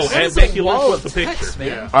 Can we? And Becky Lynch was the picture.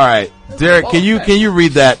 Man. All right, Derek, can you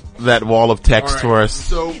read that wall of text for us?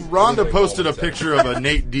 So Ronda posted a picture of a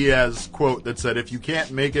Nate Diaz quote that said, "If you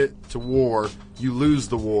can't make it to war, you lose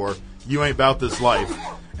the war. You ain't about this life."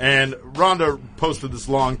 And Ronda posted this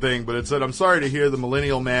long thing, but it said, "I'm sorry to hear the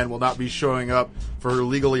millennial man will not be showing up for her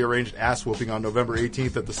legally arranged ass whooping on November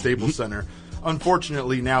 18th at the Staples Center.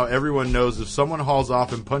 Unfortunately, now everyone knows if someone hauls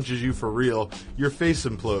off and punches you for real, your face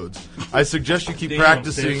implodes. I suggest you keep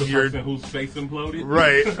practicing your whose face imploded.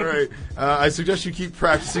 Right. I suggest you keep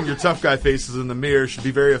practicing your tough guy faces in the mirror. Should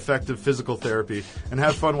be very effective physical therapy, and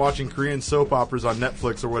have fun watching Korean soap operas on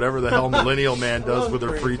Netflix or whatever the hell millennial man does with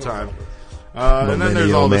her free time." And then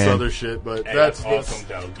there's all this other shit, but that's awesome,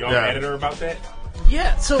 though. Y'all mad at her about that?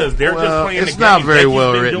 Yeah, so because they're just playing it's the not game. very Becky's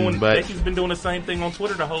well been written, but Becky's been doing the same thing on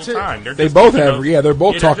Twitter the whole time. They both have, they're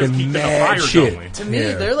both talking mad mad shit. Going. To me,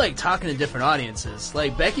 they're like talking to different audiences.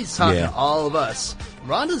 Like Becky's talking to all of us.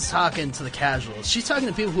 Ronda's talking to the casuals. She's talking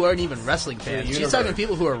to people who aren't even wrestling fans. She's talking to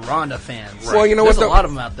people who are Ronda fans. Well, you know There's what? a lot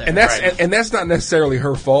of them out there, and that's not necessarily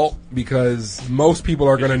her fault because most people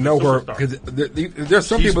are going to know her because there's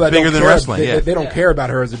some people that don't care. Wrestling, they don't care about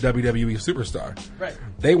her as a WWE superstar. Right.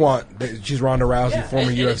 They want she's Ronda Rousey,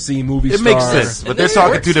 former UFC movie star. It makes sense, but they're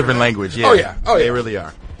talking two different languages. Yeah. Oh yeah, they really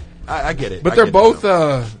are. I get it, but they're both.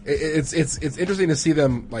 It's interesting to see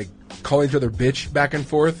them like call each other bitch back and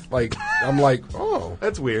forth. Like I'm like, oh,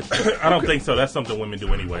 that's weird. I don't think so. That's something women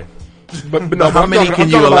do anyway. But no, how many can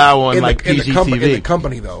you allow on like PGTV? In the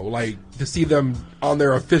company though, like to see them on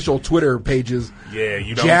their official Twitter pages,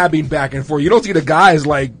 you don't, jabbing back and forth. You don't see the guys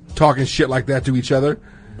like talking shit like that to each other.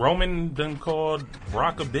 Roman done called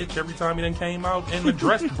Brock a bitch every time he done came out and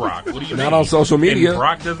addressed Brock. What do you mean? Not on social media. And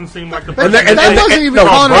Brock doesn't seem like the person. That wasn't even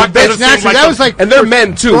calling him a bitch. Naturally, that was like, and they're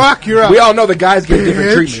men too. Brock, you're we all know the guys get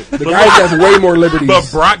different treatment. The guys have way more liberties. But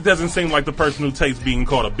Brock doesn't seem like the person who takes being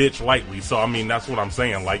called a bitch lightly. So I mean, that's what I'm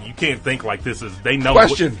saying. Like you can't think like this is. They know.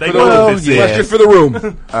 Question for the room.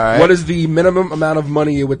 All right. What is the minimum amount of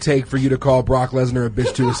money it would take for you to call Brock Lesnar a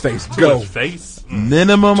bitch to his face? To his face.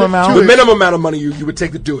 Minimum amount. The minimum amount of money you would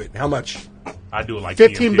take to do it. How much? I do it like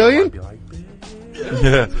 15 billion.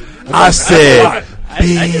 I said,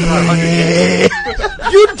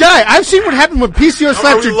 you die. I've seen what happened when PCO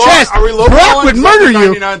slapped your chest. Brock would murder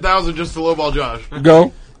you. 99,000 just to lowball Josh.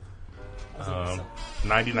 Go.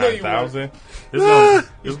 99,000.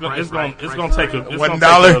 It's gonna take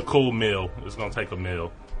a cool meal. It's gonna take a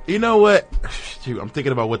meal. You know what? Shoot, I'm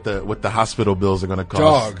thinking about what the hospital bills are going to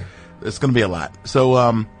cost. Dog. It's going to be a lot.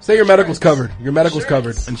 So, say your medical's covered. Your medical's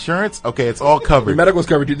covered. Insurance? Okay, it's all covered. Your medical's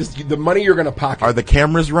covered. The money you're going to pocket. Are the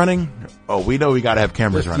cameras running? Oh, we know we got to have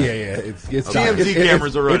cameras running. Yeah. It's TMZ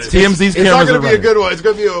cameras are running. TMZ's cameras are running. It's not going to be a good one. It's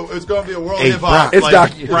going to be a world hip hop. It's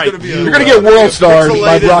right. You're going to get World Stars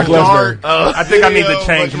by Brock Lesnar. I think I need to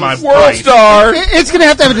change my World Star. It's going to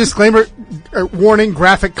have a disclaimer. Warning,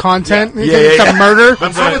 graphic content. It's a murder.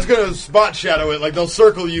 But someone's going to spot shadow it. Like they'll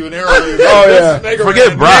circle you and arrow you.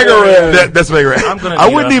 Forget Brock. That's Mega Ran. I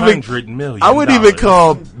wouldn't even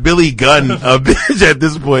call Billy Gunn a bitch at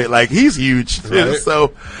this point. Like he's huge. Right.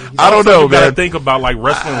 So I don't know, man. Gotta think about like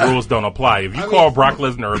wrestling rules don't apply. If you call Brock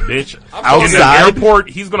Lesnar a bitch outside in the airport,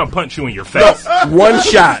 he's gonna punch you in your face. One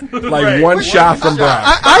shot, one shot from Brock.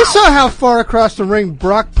 I saw how far across the ring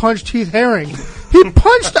Brock punched Heath Herring. He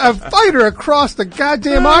punched a fighter across the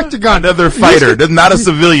goddamn octagon. Another fighter, not a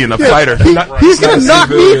civilian, a fighter. He's going to knock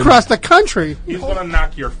me across the country. He's going to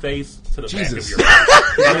knock your face to the back of your face.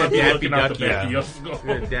 He's going to be looking out the back of your skull.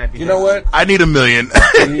 You know what? I need $1 million.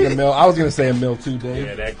 I need $1 million. I was going to say $1 million too, Dave.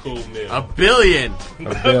 Yeah, that cool $1 million. $1 billion.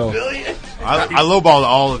 $1 billion. I lowballed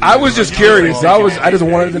all of you. I was just curious. I just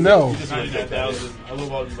wanted to know.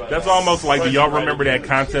 That's almost like, do y'all remember that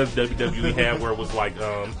contest WWE had where it was like,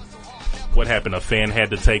 what happened? A fan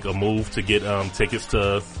had to take a move to get tickets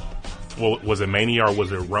to, well, was it Mania or was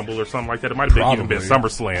it Rumble or something like that? It might have even been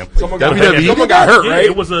SummerSlam. Someone got hurt, right?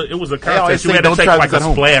 It was a contest. You had to take like a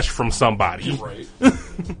splash from somebody. Right.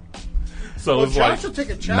 So it's like,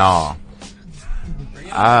 take a no.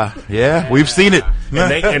 Yeah, we've seen it.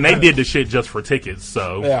 and they did the shit just for tickets.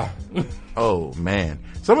 So Yeah. Oh man,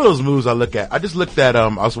 some of those moves I look at. I just looked at. I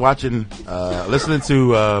was watching, listening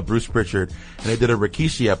to Bruce Pritchard, and they did a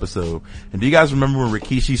Rikishi episode. And do you guys remember when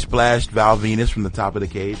Rikishi splashed Val Venus from the top of the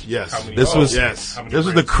cage? Yes. This was yes. this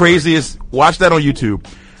was the craziest. Watch that on YouTube.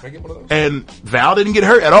 And Val didn't get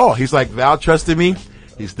hurt at all. He's like, Val trusted me.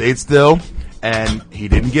 He stayed still. And he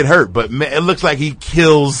didn't get hurt, but man, it looks like he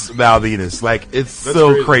kills Val Venus. Like, it's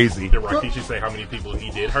so crazy. Did Rikishi say how many people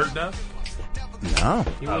he did hurt, though? No.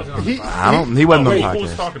 He He wasn't on the Who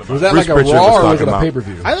was podcast. talking about? Was that Bruce like a Pritchard Raw was or was talking it a about-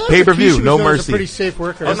 pay-per-view? I thought Pay-per-view, Rikishi no was always mercy. a pretty safe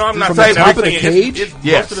worker. Oh, no, I'm not From saying the top of the it's- cage? it's-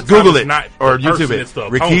 Yes, most of the time Google it's it not or the person, YouTube it's it. the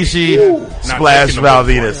opponent. Rikishi Not splash taking Val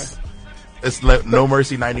the word for Venus. It's No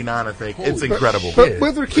Mercy 99, I think. It's incredible. But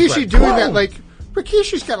with Rikishi doing that, like,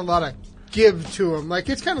 Rikishi's got a lot of give to him. Like,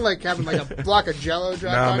 it's kind of like having like a block of Jello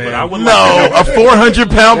dropped on man. you. I would No, like a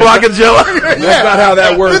 400-pound block of Jello. That's not how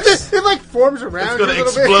that works. It like forms around gonna you a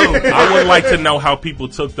little explode. bit. I would like to know how people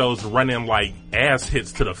took those running like ass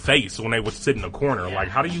hits to the face when they would sit in the corner. Like,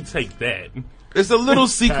 how do you take that? It's a little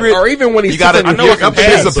secret. Or even when he you got sits to on your up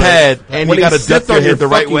against a pad, and when you he got to sits duck your on your head the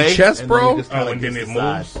right fucking way. chest, and bro. then you just kinda And then gets it the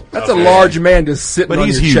moves. side. That's a Okay. large man just sitting But on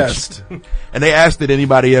he's your huge. chest. And they asked, did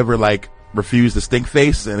anybody ever like refuse the stink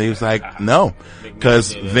face? And he was like, no,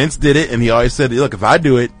 because Vince did it, and he always said, look, if I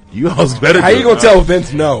do it, you always better. How do you it. gonna tell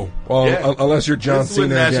Vince no? Well, Yeah. unless you're John Vince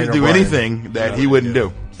wouldn't Cena and ask you Daniel to do Bryan. anything that he wouldn't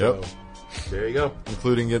do. Yep. There you go.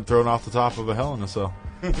 Including getting thrown off the top of a Hell in a Cell.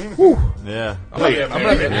 Yeah.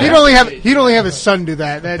 He'd only have his son do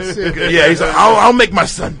that. That's Yeah, he's like, I'll make my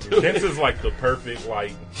son do it. Vince is like the perfect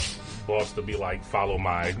like boss to be like, follow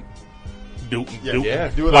my do do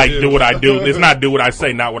what what like I do. do what I do. It's not do what I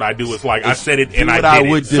say, not what I do. It's like I said it and what I did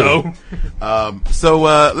I would it. do. So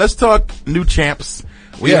So let's talk new champs.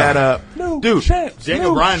 We Yeah. had dude,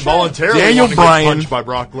 Daniel Bryan voluntarily Daniel wanted to Bryan- get punched by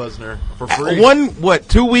Brock Lesnar for free.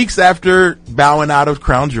 2 weeks after bowing out of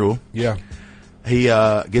Crown Jewel, Yeah, he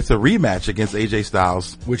gets a rematch against AJ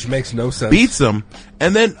Styles, which makes no sense. beats him,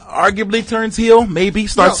 and then arguably turns heel. Maybe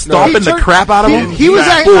starts No, stomping he the turned- crap out of him. He was.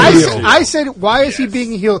 Full I heel. said, why is he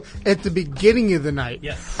being heel at the beginning of the night?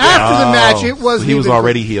 Yes. After the match, it was. So he was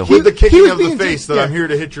already heel. With the kicking was of the being- face, that yeah. I'm here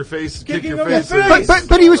to hit your face, kick your of face. the face.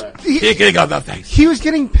 But he was. Kicking on the face. He was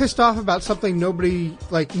getting pissed off about something nobody,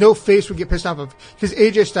 like, no face would get pissed off of. Because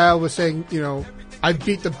AJ Styles was saying, I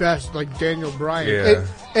beat the best, like Daniel Bryan. Yeah.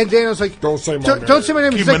 And Daniel's like, Don't say my name. Don't say my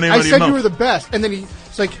name. Keep He's my like, name I out of your said you mouth. were the best. And then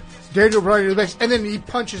he's like, Daniel Bryan, you're the best. And then he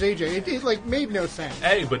punches AJ. It like, made no sense.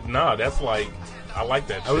 hey, but no, that's like I like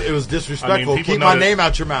that. Shit. It was disrespectful. people Keep know my that- name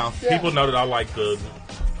out your mouth. People know that I like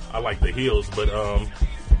the heels, but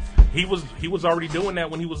he was already doing that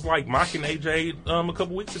when he was like mocking AJ a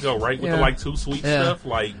couple weeks ago, right? With Yeah. the like too sweet Yeah. stuff,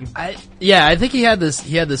 like I think he had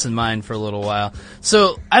this in mind for a little while.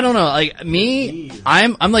 So I don't know, like me,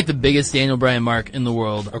 I'm like the biggest Daniel Bryan mark in the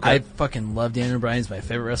world. I fucking love Daniel Bryan. He's my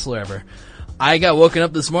favorite wrestler ever. I got woken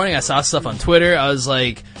up this morning. I saw stuff on Twitter. I was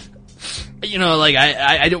like,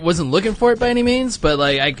 I wasn't looking for it by any means, but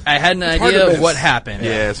like I had an hard idea to of miss. what happened.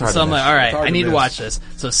 Yeah, it's hard So to I'm miss. like, all right, hard I to need to miss. watch this.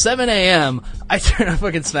 So 7 a.m. I turn on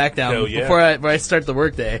fucking SmackDown Hell yeah. before I start the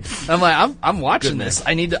workday. I'm like, I'm watching this.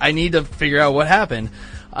 I need to figure out what happened.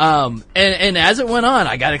 And as it went on,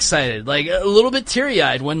 I got excited, like a little bit teary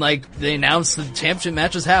eyed when like they announced the championship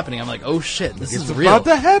match was happening. I'm like, oh shit, this is real. about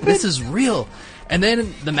to happen. This is real. And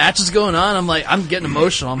then the match is going on. I'm getting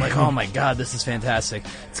emotional. I'm like, oh my god, this is fantastic.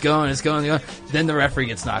 It's going. Then the referee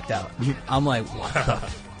gets knocked out. I'm like, what the?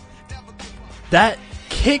 That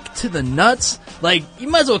kick to the nuts. Like, you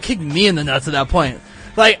might as well kick me in the nuts at that point.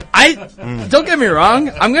 Like, don't get me wrong.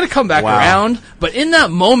 I'm gonna come back Wow. around. But in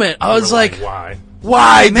that moment, I was like, why?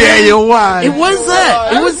 Why, Man, Daniel? Why? it was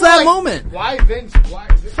that. It was that moment. Why Vince? Why?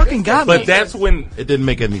 Fucking got me. But that's when It didn't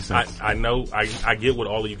make any sense. I know I get what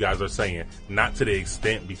all of you guys are saying. Not to the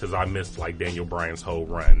extent because I missed like Daniel Bryan's whole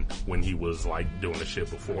run when he was like doing the shit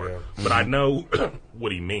before. But I know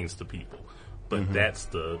what he means to people. But that's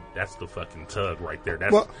the fucking tug right there.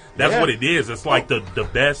 That's what it is. It's like the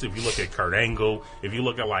best. If you look at Kurt Angle, if you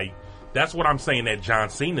look at like. That's what I'm saying that John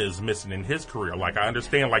Cena is missing in his career. Like, I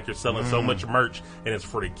understand, like, you're selling so much merch and it's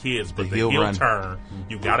for the kids, but the heel run. turn,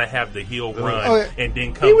 you gotta have the heel run Oh, yeah. and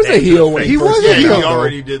then come He was back a to heel the when face. he was first a came heel. out, He though.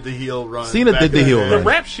 already did the heel run. Cena back did the in heel day. The run.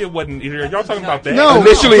 rap shit wasn't. Y'all talking about that? No.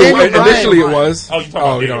 Initially, Daniel Bryan. it was. Oh, you talking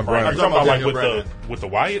about you Daniel Bryan? I'm talking about like Daniel with the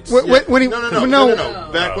Wyatts. When he No.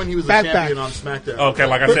 Back when he was a Back. champion on SmackDown. Okay,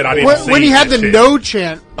 like I said, I didn't see when he had the that shit. no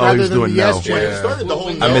chant Oh, he rather was than the doing yes no. chant. When it started the whole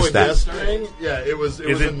I no missed and that. yes thing, it was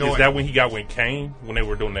Is annoying. that when he got with Kane when they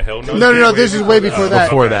were doing the Hell No? No. This is way before that.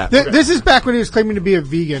 Before that. This is back when he was claiming to be a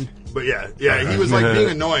vegan. But he was like being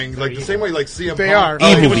annoying, like the same way like CM They Punk.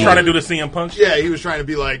 are. He was trying to do the CM Punk shit? Yeah, he was trying to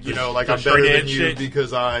be like, you know, like I'm better than you shit.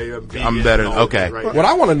 because I am vegan. I'm better. and all Okay. that, right? What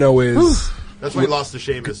I want to know is That's why he lost to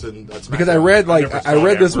Sheamus, and that's because I read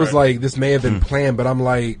this was Brett. like this may have been planned, but I'm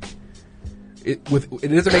like. It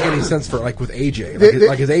doesn't make any sense for like with AJ.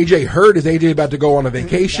 Like is AJ hurt? Is AJ about to go on a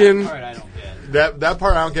vacation? That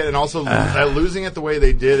part I don't get, and also losing it the way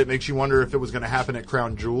they did, it makes you wonder if it was going to happen at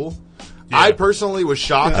Crown Jewel. Yeah. I personally was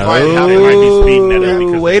shocked by it They might be happening. speeding that up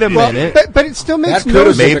because Wait a minute. But it still makes That no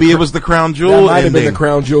could've sense. been Maybe it was the crown That jewel might have been the ending.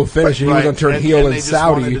 Crown Jewel finish. and He was going to turn and heel they in just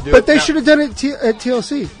wanted Saudi. to do But it. they Now- should have done it at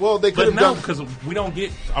TLC. Well, they could But have no, done. because we don't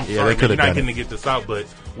get. I'm Yeah, sorry, they could've you're not done getting it. to get this out, but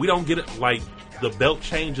we don't get it like the belt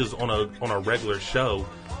changes on a regular show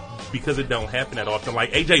because it don't happen that often.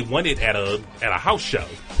 Like AJ won it at a house show,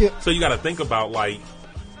 Yeah. so you got to think about like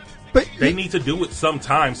But they need to do it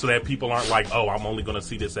sometime so that people aren't like, oh, I'm only going to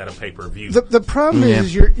see this at a pay per view. the problem Yeah.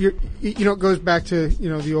 is it goes back to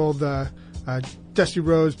the old Dusty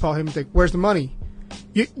Rhodes, Paul Heyman thing. Where's the money?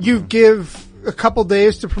 You give a couple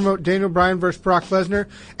days to promote Daniel Bryan versus Brock Lesnar,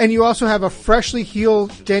 and you also have a freshly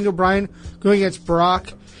healed Daniel Bryan going against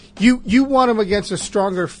Brock. You want him against a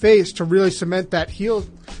stronger face to really cement that heel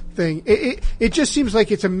thing. It just seems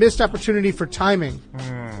like it's a missed opportunity for timing.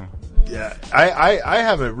 Yeah, I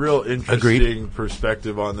have a real interesting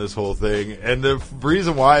perspective on this whole thing. And the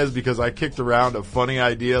reason why is because I kicked around a funny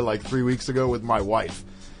idea like 3 weeks ago with my wife.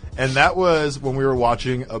 And that was when we were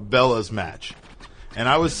watching a Bella's match. And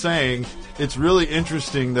I was saying it's really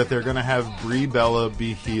interesting that they're going to have Brie Bella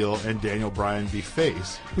be heel and Daniel Bryan be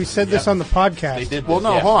face. We said this on the podcast. Well,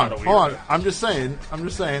 no, Yeah, hold it's on. weird. I'm just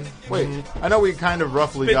saying. Wait, I know we kind of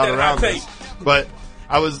roughly Spit got that around hot this, but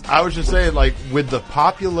I was just saying, like, with the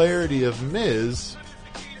popularity of Miz,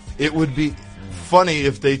 it would be funny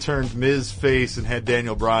if they turned Miz face and had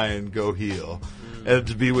Daniel Bryan go heel. And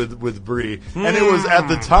to be with Brie, and it was at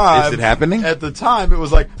the time. Is it happening? At the time, it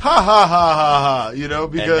was like ha ha ha ha ha,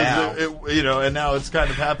 because now? and now it's kind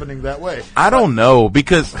of happening that way. I don't know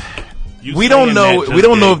because You we don't saying know. that just We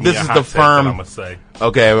don't know gave if me this a is hot the take that I'm firm. gonna say.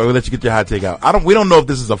 Okay, we'll let you get your hot take out. We don't know if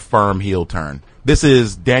this is a firm heel turn. This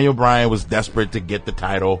is Daniel Bryan was desperate to get the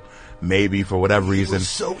title, maybe for whatever reason,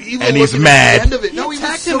 So evil, and he's looking mad. At the end of it. No, he was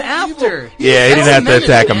attacked so him after. evil. Yeah, he didn't have to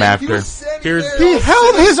attack him He after. was sitting Here's- there He all held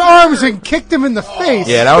sitting his arms and kicked him in the face.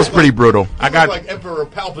 Yeah, that was pretty brutal. I I got. like Emperor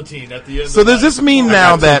Palpatine at the end. So of does that. this mean I now got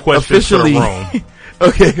some that questions for the officially? room.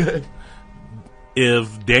 Okay, good.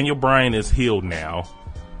 If Daniel Bryan is healed now,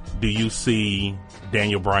 do you see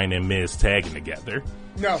Daniel Bryan and Miz tagging together?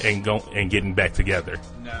 No. And getting back together?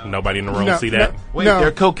 No. Nobody in the room No, see that? no. Wait,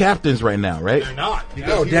 they're co-captains right now, right? They're not. because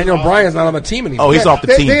No, he Daniel was Bryan's not on the team anymore. Oh, he's off the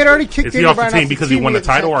they, team. They had already kicked Is he Daniel off the Bryan team because he won the at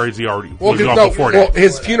same title, time. or is he already? Well, was he off no, before well, that?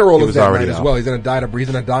 his funeral He is was that already night as out. well. He's going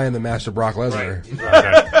to die in the match of Brock Lesnar.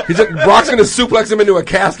 Okay. Brock's going to suplex him into a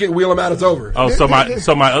casket, wheel him out. It's over. Oh, so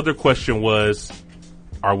my other question was,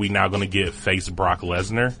 are we now going to get face Brock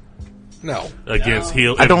Lesnar No. against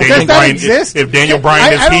heel? I don't if think Daniel Does that Bryan, exist? if Daniel Bryan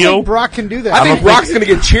I is don't heel, think Brock can do that. I think Brock's going to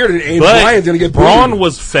get cheered and Bryan's going to get Braun booed.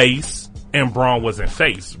 was face and Braun wasn't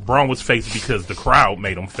face. Braun was face because the crowd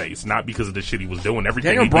made him face, not because of the shit he was doing. Everything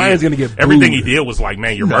Daniel he Bryan's did, gonna get everything he booed. did was like,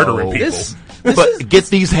 man, you're No. murdering people. This But is get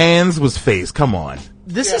these hands was face. Come on,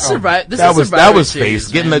 this is Survivor. This that is was Survivor face. Series,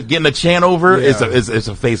 Getting man. the chant over Yeah. is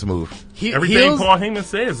a face move. Everything Heels- Paul Heyman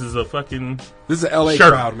says is a fucking. This is an LA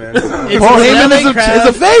Sure. crowd, man. it's Paul an Heyman LA is a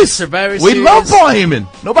crowd, face. Survivor We Series. love Paul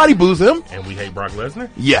Heyman. Nobody boos him. And we hate Brock Lesnar.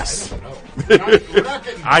 Yes.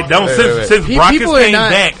 I don't. Wait, Since wait. since Brock has People are came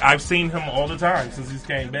not- back, I've seen him all the time since he's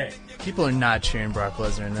came back. People are not cheering Brock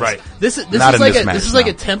Lesnar in this. Right. This is Not in like this a match, this is like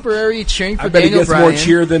no. a temporary cheering for I bet he Daniel gets Bryan. more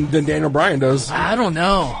cheer than Daniel Bryan does. I don't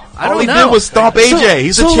know. I All don't he know. did was stomp AJ.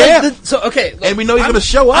 He's a like, champ. okay, And we know he's I'm- gonna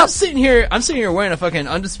show up. I'm sitting here wearing a fucking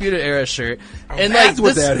Undisputed Era shirt, and like that's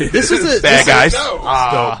what this, that is. this was a Bad this- guys. Still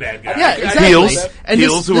bad guy. Yeah, exactly. Heels. And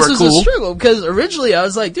Heels who this are was cool. a struggle because originally I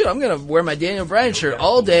was like, dude, I'm gonna wear my Daniel Bryan shirt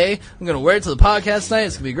all day. I'm gonna wear it to the podcast tonight.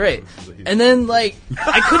 It's gonna be great. And then like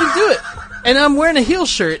I couldn't do it, and I'm wearing a heel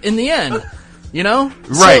shirt in the end. You know,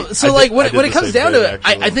 Right. So I like did- when I it did the comes same down thing, to it,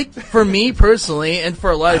 actually. I think for me personally, and for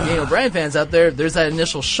a lot of Daniel Bryan fans out there, there's that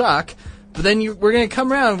initial shock. But then we're gonna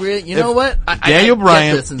come around. You know what? Daniel I get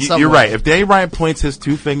Bryan, this in some you're way. right. If Daniel Bryan points his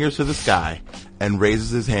two fingers to the sky and raises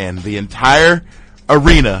his hand, the entire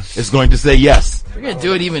arena is going to say yes. We're gonna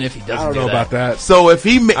do it even if he doesn't. I don't know about that. So if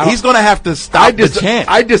he's going to have to stop the chant.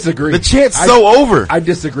 I disagree. The chant's I- so over. I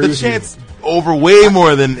disagree The with you. chant's over way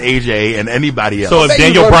more than AJ and anybody else. So if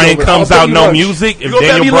Daniel Bryan comes out no music, I'll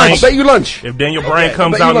bet you lunch. If Daniel Bryan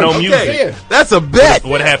comes out no music, that's a bet.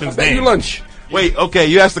 What happens then? You lunch. Wait, okay,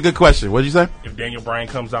 you asked a good question. What did you say? If Daniel Bryan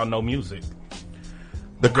comes out no music,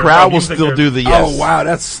 the crowd will still do the yes. Oh wow,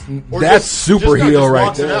 that's just super heel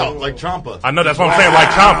right there. Out, like Ciampa. I know that's what I'm saying. Like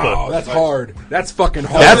Ciampa. Oh, that's hard. That's fucking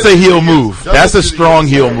hard. That's a heel move. That's a strong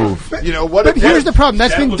heel move. But, but here's the problem.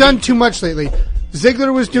 That's been done too much lately.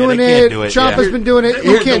 Ziggler was doing it. Ciampa's been doing it.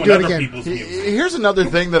 He can't do it again. Here's another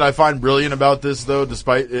thing that I find brilliant about this, though.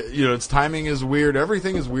 Despite its timing is weird,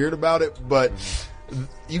 everything is weird about it. But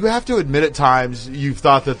you have to admit, at times you've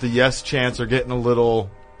thought that the yes chants are getting a little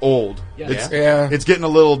old. It's getting a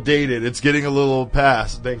little dated. It's getting a little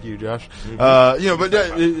past. Thank you, Josh.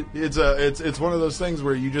 Mm-hmm. It's one of those things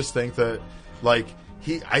where you just think that like.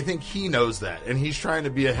 I think he knows that, and he's trying to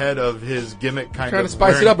be ahead of his gimmick kind trying of to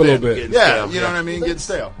spice it up a little bit. Yeah, you know what I mean? Get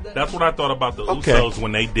stale. That's what I thought about the Usos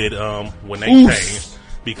when they did when they changed.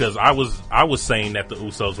 Because I was saying that the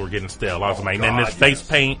Usos were getting stale. I was like, man, this face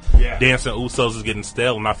paint dancing Usos is getting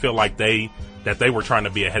stale, and I feel like they were trying to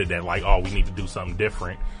be ahead of that. Like, oh, we need to do something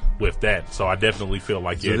different with that. So I definitely feel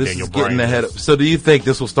like this Daniel is Bryan getting ahead. So do you think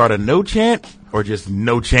this will start a no chant or just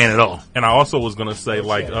no chant at all? And I also was gonna say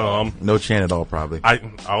no chant at all, probably.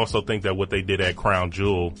 I also think that what they did at Crown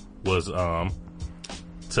Jewel was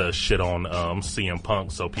to shit on CM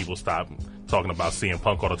Punk, so people stop talking about CM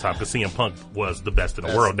Punk all the time, because CM Punk was the best in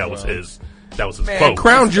the world. That was his quote.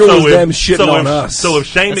 Crown Jewel is them shitting on us. So if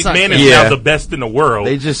Shane McMahon is now the best in the world,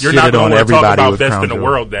 you're not going to talk about best in the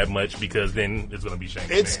world that much, because then it's going to be Shane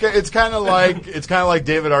McMahon. It's kind of like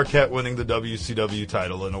David Arquette winning the WCW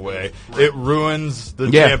title in a way. It ruins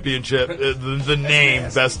the championship, the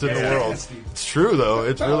name best in the world. It's true though.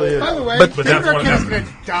 It's really. By the way, but David Arquette's going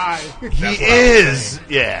to die. He is.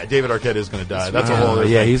 Yeah, David Arquette is going to die. That's a whole other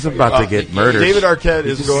thing. He's about to get murdered. David Arquette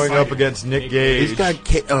is going up against Nick Gage. He's got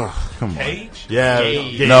come on. Yeah.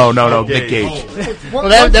 Gage. No, Nick Gage. Well,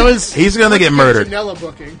 that was. He's gonna get murdered.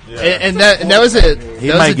 Booking. And that was it. He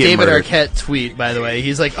that was might a get David murdered. Arquette tweet, by the way.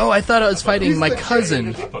 He's like, "Oh, I thought I was fighting my cousin.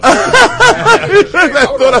 I thought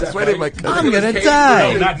I was fighting my cousin. I'm gonna No,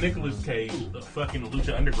 die." not Nicolas Cage, the fucking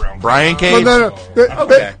Lucha Underground. Brian Cage. Well,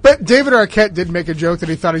 no. But David Arquette did make a joke that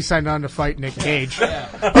he thought he signed on to fight Nick Cage.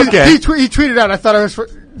 Okay. He tweeted out, "I thought I was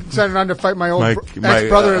signed on to fight my old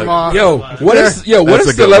ex-brother-in-law." What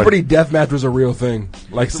if celebrity deathmatch was a real thing?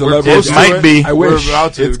 Like celebrity, It might be. I wish.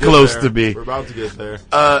 It's close to be. We're about to get there.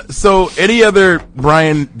 So, any other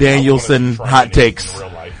Bryan Danielson hot takes?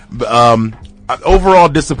 Overall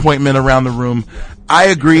disappointment around the room. I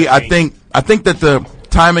agree. I think that the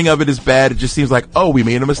timing of it is bad. It just seems like, oh, we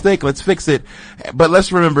made a mistake. Let's fix it. But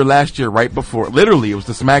let's remember last year, right before, literally, it was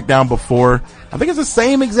the SmackDown before. I think it's the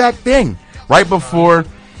same exact thing. Right before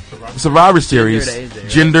Survivor Series,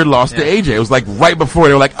 Jinder lost to AJ. It was like right before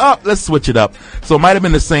they were like, oh, let's switch it up. So it might have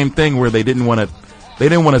been the same thing where they didn't want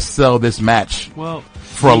to sell this match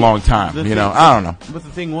for a long time. I don't know. But the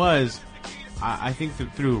thing was, I think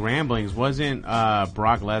that through ramblings, wasn't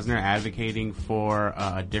Brock Lesnar advocating for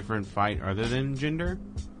a different fight other than Jinder?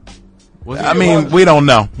 We don't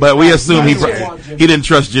know, but we assume he didn't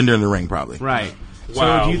trust Jinder in the ring, probably. Right.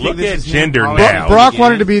 Wow, so do you look think at this is Jinder now. Brock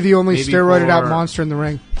wanted to be the only steroided out monster in the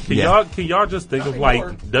ring. Can y'all just think of like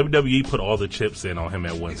WWE put all the chips in on him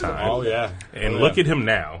at one time? Oh yeah, and look at him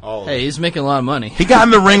now. Hey, he's making a lot of money. He got in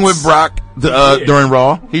the ring with Brock during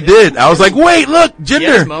Raw. He did. I was like, wait, look,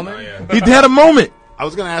 Jinder. He had a moment. I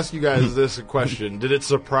was going to ask you guys this question: did it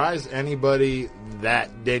surprise anybody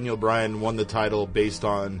that Daniel Bryan won the title based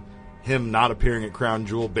on him not appearing at Crown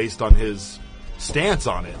Jewel, based on his stance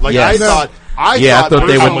on it? Like yes. I thought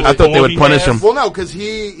they would punish him. Well, no, because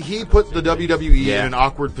he put the WWE in an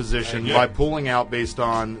awkward position by pulling out based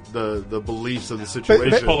on the beliefs of the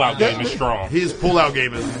situation. His pullout game is strong. His pullout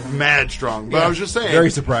game is mad strong. But I was just saying, very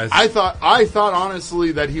surprised. I thought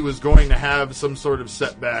honestly that he was going to have some sort of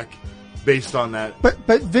setback based on that.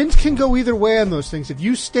 But Vince can go either way on those things. If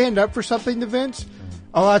you stand up for something to Vince,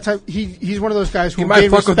 a lot of times he's one of those guys who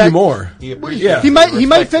might fuck with you more. He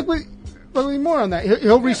might fuck with you more on that.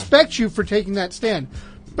 He'll respect you for taking that stand.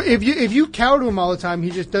 But if you cower to him all the time, he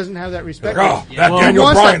just doesn't have that respect.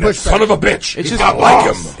 Daniel Bryan, that son of a bitch. It's just not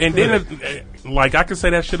like him. And then, like, I can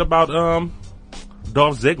say that shit about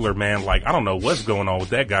Dolph Ziggler, man. Like, I don't know what's going on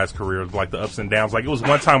with that guy's career, like the ups and downs. Like, it was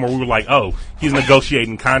one time where we were like, oh, he's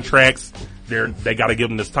negotiating contracts. They got to give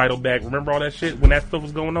him this title back. Remember all that shit when that stuff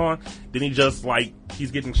was going on? Then he just, like,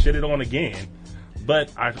 he's getting shitted on again.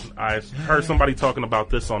 But I heard somebody talking about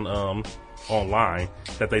this on online,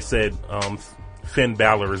 that they said Finn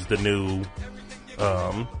Balor is the new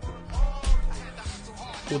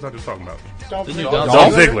Who was I just talking about? Dolph The new Ziggler.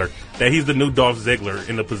 Dolph Ziggler. That he's the new Dolph Ziggler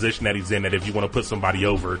in the position that he's in. That if you want to put somebody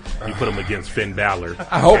over, you put him against Finn Balor.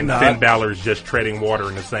 I hope and not. Finn Balor is just treading water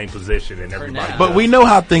in the same position, and everybody. now. But we know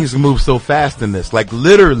how things move so fast in this. Like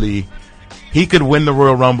literally, he could win the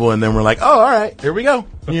Royal Rumble, and then we're like, oh, all right, here we go.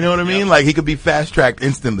 You know what I mean? Like he could be fast tracked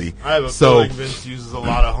instantly. I have a feeling Vince uses a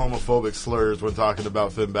lot of homophobic slurs when talking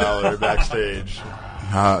about Finn Balor backstage.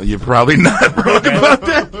 You're probably not wrong about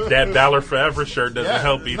that. That Balor Forever shirt doesn't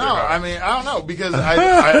help either. No, huh? I mean, I don't know, because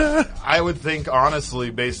I would think, honestly,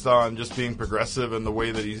 based on just being progressive and the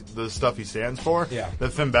way that the stuff he stands for,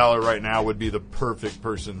 that Finn Balor right now would be the perfect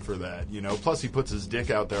person for that, you know? Plus, he puts his dick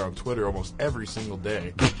out there on Twitter almost every single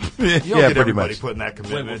day. You don't get pretty everybody much. putting that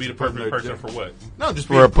commitment. Would be the to putting perfect their person dick- for what? No, just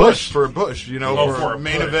For being a push. For a push, you know, Oh, for for a a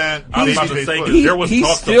main push. event. I was about to babyface say, push. 'cause there was He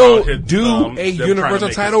talks still about his, do them a trying to Universal make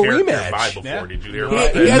his title character rematch. vie before. Did you hear He,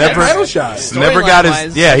 about he that? had Never- the title shot. Never got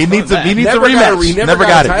his. Yeah, he needs a rematch. He never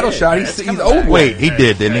got a title shot. He's old. Wait, he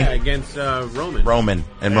did, didn't he? against Roman.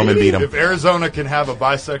 Roman beat him. If Arizona can have a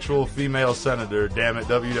bisexual female senator, damn it,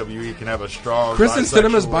 WWE can have a strong. Kristen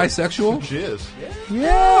Sinema's bisexual. bisexual. She is.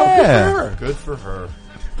 Yeah, Good for her.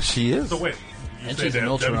 she is. So wait, you And said she's that an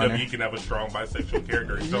ultra runner. WWE can have a strong bisexual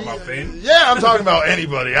character. You talking about Finn? Yeah, I'm talking about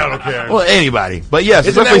anybody. I don't care. Well, anybody, but yes,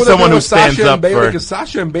 Isn't that especially what they're someone doing who with Sasha stands and up Bailey? for. Because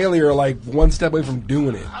Sasha and Bailey are like one step away from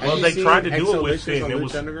doing it. Well, you they seen tried to do it Exo with Licious Finn. on It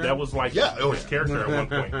was Lucha Underground? that was like his character at one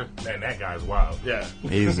point. Man, that guy's wild. Yeah.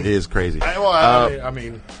 He is crazy. I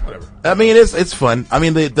mean, whatever. I mean, it's fun. I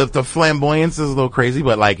mean, the flamboyance is a little crazy,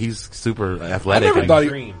 but like he's super I athletic. never and thought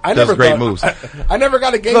does never great thought- moves. I never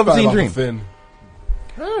got a game Love vibe Team off Dream. of Finn.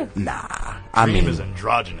 Nah, I Dream mean, is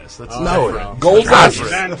androgynous. That's no, Gold Dust.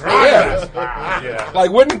 Androgynous. Yeah. Yeah.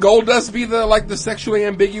 Like, wouldn't Gold Dust be the sexually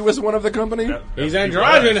ambiguous one of the company? He's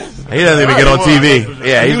androgynous. he doesn't even get on TV.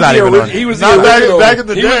 Yeah, he's not even on. He was the Not back- original. back in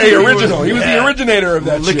the he was day, the he was- original. He was the yeah. originator of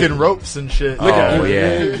that licking shit. ropes and shit. Oh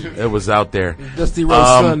yeah, it was out there. Dusty Rose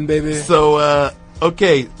Sun, baby. So,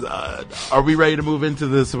 okay, are we ready to move into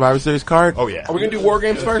the Survivor Series card? Oh yeah. Are we gonna do War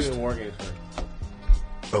Games first?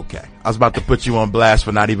 Okay. I was about to put you on blast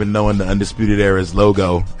for not even knowing the Undisputed Era's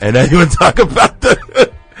logo, and then even talk about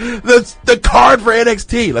the card for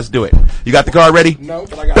NXT. Let's do it. You got the card ready? No,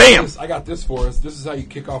 but I got Bam! this. I got this for us. This is how you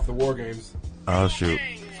kick off the War Games. Oh shoot.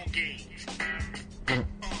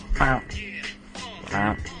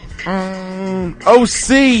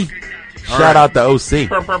 OC. Shout out to OC.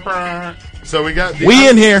 So we got We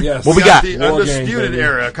in here. Yes. What we got? the War Games, Undisputed baby.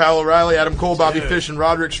 Era. Kyle O'Reilly, Adam Cole, Bobby Fish, and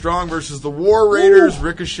Roderick Strong versus the War Raiders,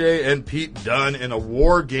 Ricochet, and Pete Dunne in a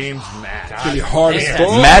War Games match. It's gonna be hard as Fantastic.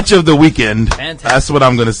 fuck. Match of the weekend. Fantastic. That's what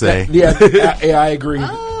I'm gonna say. Yeah, I agree.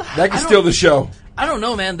 That can steal the show. I don't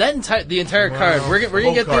know, man. The entire card. We're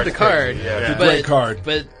gonna get through the card. Yeah. But, Great card.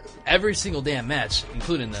 But every single damn match,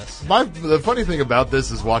 including this. The funny thing about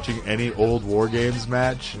this is watching any old War Games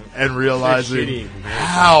match and realizing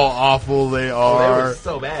how awful they are.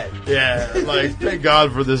 so bad. Yeah, like thank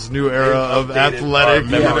God for this new era of athletic,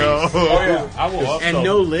 you know. I will also, And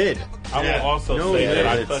no lid. I will also No, say that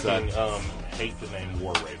I it fucking hate the name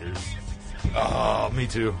War Raiders. Oh, me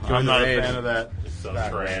too. I'm not a fan of that. It's so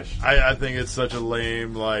trash. I think it's such a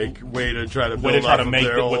lame way to try to build Way to try off to of make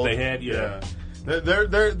their it what old- they had, yeah.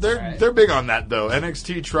 They're big on that though.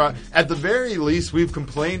 NXT try at the very least we've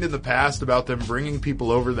complained in the past about them bringing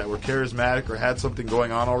people over that were charismatic or had something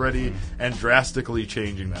going on already and drastically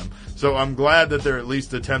changing them. So I'm glad that they're at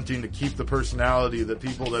least attempting to keep the personality that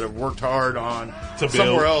people that have worked hard on To build.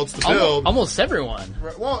 somewhere else to build. Almost everyone.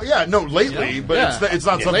 Well, yeah, no, lately, You know? but Yeah. it's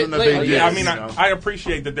not something that Lately, they did. Yeah, I mean, you know? I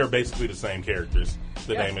appreciate that they're basically the same characters.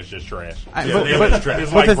 The name is just trash. But- It's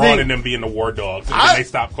but like the Braun thing- and them being the War Dogs, and I- then they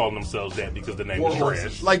stopped calling themselves that because the name was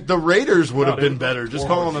trash. like the Raiders would have been better. Just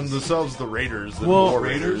calling themselves the Raiders, the War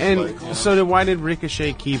Raiders. and like, so then why did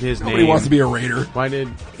Ricochet keep his Nobody name? wants to be a Raider. Why did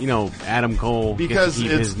Adam Cole Because get to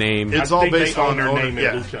keep it's- his name? it's I all think based they own on their owner- name in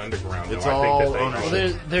yeah. Lucha Underground. Though. It's I think all that they ownership. own Well,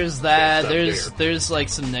 it. there's that. Stuff There's like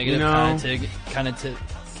some negative You know?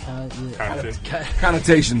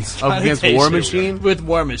 Connotations. Oh, against War Machine? with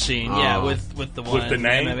War Machine. Yeah, Oh. with the one the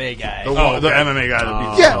name? MMA guy. the MMA guy that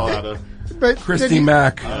beats the Yeah. hell out of. But Christy then-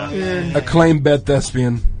 Mack, acclaimed Beth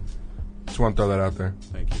Thespian. Just want to throw that out there.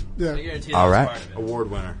 Thank you. Yeah. I guarantee All that's right. part of it.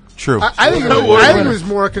 Award winner. True. I think it was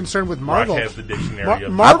more concerned with Rock Marvel. has the dictionary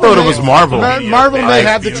of I thought it was Marvel. Marvel may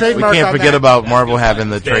have the We trademark can't on forget that. about Marvel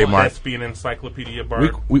having the trademark. Thespian Encyclopedia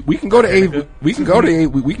Bar. We can go to we can go to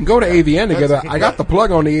AVN together. I got the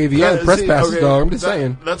plug on the AVN press See, passes, okay, dog. I'm just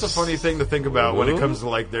saying. That's a funny thing to think about when it comes to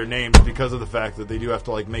like their names because of the fact that they do have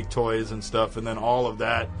to like make toys and stuff, and then all of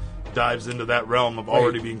that dives into that realm of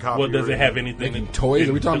already being Well, copyrighted. does it have anything? Making toys?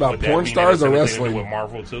 Are we talking about would that porn mean stars that or it has anything to wrestling? do With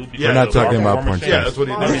Marvel too? Because We're not the talking War about porn Machine- stars. Yeah, that's what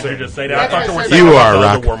he Did was you saying. just say that? I thought you were saying You about are, the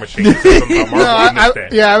Rock. War Machine. You said something about Marvel. No, I missed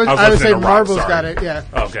that. I would listening say to Rock, Marvel's sorry. got it. Yeah.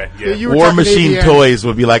 Okay, yeah. You were War talking Machine AVN. toys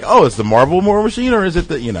would be like, oh, it's the Marvel War Machine, or is it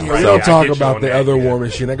the We Right. don't Yeah, I talk get you about on the that, other yeah. War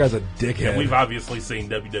Machine. That guy's a dickhead. Yeah, we've obviously seen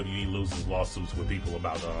WWE lose his lawsuits with people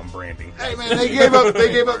about branding. Hey man, they gave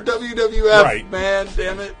up WWF, Right. man,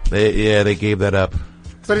 damn it. They gave that up.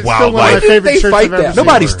 But it's Wildlife. still one of my Why favorite didn't they shirts fight I've ever that? seen.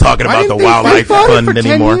 Nobody's talking Why about the didn't they Wildlife fight for Fund 10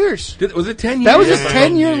 anymore. years? Was it 10 years? That was a Yeah.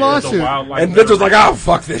 10-year Yeah, lawsuit. the Wildlife And Vince was Fund. like, oh,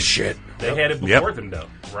 fuck this shit. They had it before them, though,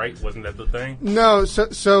 right? Wasn't that the thing? No,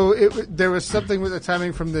 so there was something with the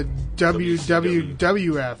timing from the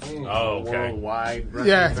WWF. Oh, okay. Worldwide Wrestling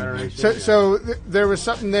Yeah, Federation. so there was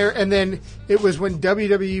something there, and then it was when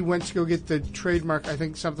WWE went to go get the trademark. I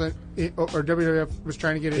think something, or WWF was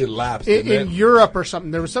trying to get it. It lapsed, in didn't it? Europe or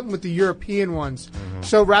something. There was something with the European ones.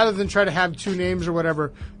 So rather than try to have two names or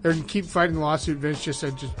whatever, and keep fighting the lawsuit, Vince just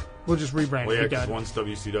said, we'll just rebrand. Well, yeah, Be because done. once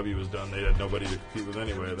WCW was done, they had nobody to compete with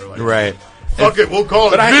anyway. They're like, Right. fuck it, we'll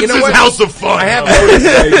call it But you know Vince's what? House of Fun. I have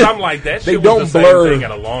noticed Something like that. they shit don't was the blur. Same thing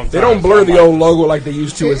at a long time, They don't so blur I'm the like, old logo like they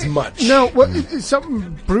used to as much. No, what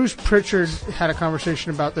something Bruce Pritchard had a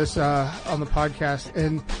conversation about this on the podcast,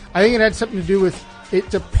 and I think it had something to do with it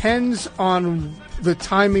depends on the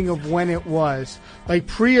timing of when it was. Like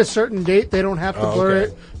pre a certain date, they don't have to blur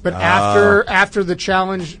okay. it, but after the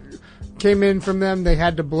challenge came in from them, they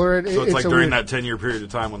had to blur it. So it's like a during weird- that 10-year period of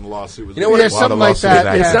time when the lawsuit was. You know what? Yeah, It, something like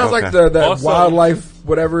that. it Yeah. sounds Okay. like the Also- wildlife,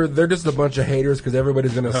 whatever. They're just a bunch of haters because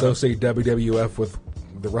everybody's going to associate WWF with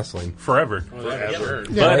the wrestling. forever. Yeah.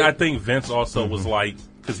 But I think Vince also was like,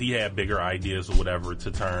 because he had bigger ideas or whatever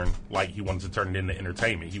to turn, like he wanted to turn it into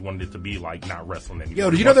entertainment. He wanted it to be like not wrestling anymore. Yo,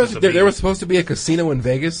 did He you know wanted it to be- there was supposed to be a casino in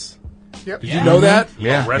Vegas? Yep. Did you know that?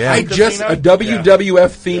 Yeah, wrestling yeah. I just casino? a WWF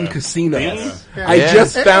themed casino. Yeah. I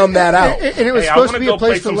just found that out. And it was Hey, I supposed wanna to be go a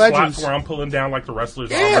place play for some legends. slots where I'm pulling down like the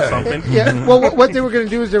wrestlers' arm Yeah. or something. Yeah. Well, what they were going to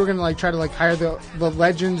do is they were going to like try to like hire the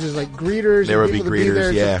legends as like greeters. There and would be people to greeters,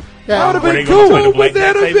 there. yeah. Yeah. Would've Were been they going to play cool, the black but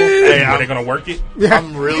that'd cat have table? been- Hey, are they going to work it? Yeah.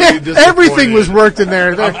 I'm really disappointed. Everything was worked in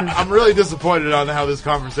there. I'm really disappointed on how this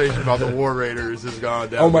conversation about the War Raiders has gone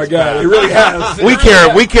down. Oh my this god, path. it really has. We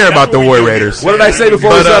care about the what we War do Raiders. What did I say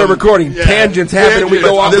before we But, started recording? yeah. Tangents happen and we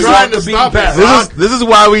go off I'm the trying to beaten stop it. path. This is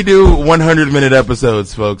why we do 100-minute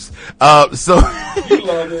episodes, folks. So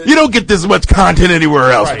you don't get this much content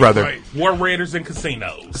anywhere else, Right, brother. right. War Raiders and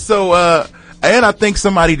casinos. So, and I think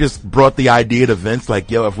somebody just brought the idea to Vince,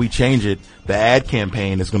 like, yo, if we change it, the ad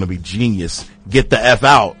campaign is going to be genius. Get the F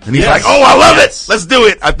out. And he's like, oh, I love it. Let's do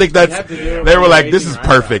it. I think that's, they were like, this is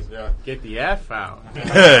perfect. Get the F out.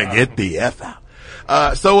 Get the F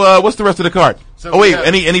out. So what's the rest of the card? So oh, wait, we have-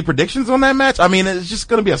 any predictions on that match? I mean, it's just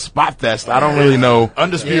going to be a spot fest. I don't really know.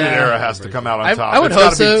 Undisputed Era has to come out on top. I would It's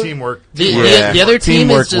hope gotta be so. teamwork. The other team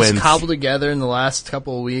Teamwork is just wins. cobbled together in the last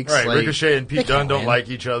couple of weeks. Right, Like, Ricochet and they Pete can't Dunne don't win. like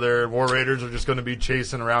each other. War Raiders are just going to be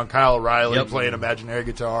chasing around Kyle O'Reilly Yep. playing imaginary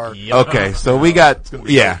guitar. Okay, so we got,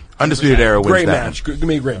 Undisputed Era wins Great that match. Give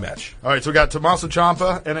me a great match. All right, so we got Tommaso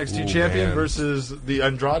Ciampa, NXT champion, versus the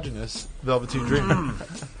androgynous Velveteen Dream.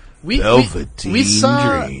 We Velveteen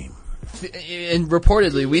saw, Dream. and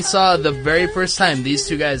reportedly, we saw the very first time these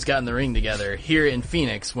two guys got in the ring together here in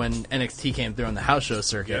Phoenix when NXT came through on the house show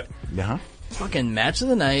circuit. Yeah. Fucking match of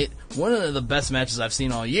the night, one of the best matches I've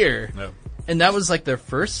seen all year, No. and that was like their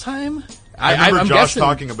first time. I remember I'm Josh guessing,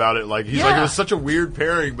 talking about it. Like he's like, Yeah. it was such a weird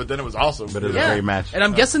pairing, but then it was awesome. But it was Yeah. a great match. And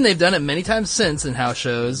I'm guessing they've done it many times since in house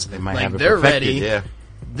shows. They might like have it they're perfected, ready. yeah.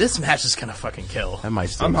 This match is gonna fucking kill. That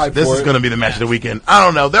might I'm hyped This for is it. going to be the match of the weekend. I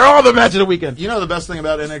don't know. They're all the match of the weekend. You know the best thing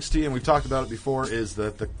about NXT, and we've talked about it before, is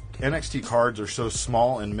that the NXT cards are so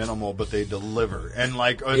small and minimal, but they deliver. And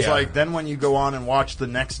like it's Yeah. like then when you go on and watch the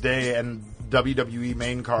next day and WWE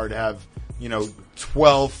main card have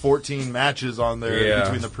 12, 14 matches on there Yeah.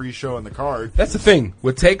 between the pre-show and the card. That's the thing.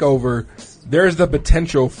 With TakeOver, there's the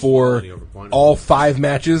potential for all 5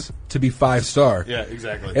 matches to be 5-star. Yeah,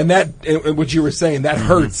 exactly. And that, and what you were saying, that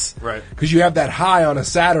hurts. Right. Because you have that high on a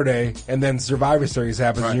Saturday, and then Survivor Series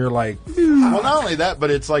happens, and you're like, Well, not only that,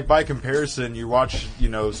 but it's like by comparison, you watch,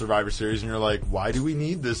 Survivor Series, and you're like, why do we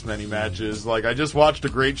need this many matches? Like, I just watched a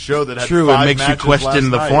great show that had True, 5 it makes you matches question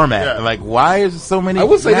last the night. format. Yeah. Like, why is so many I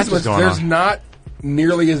will say this matches much, going there's on? not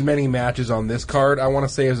nearly as many matches on this card, I want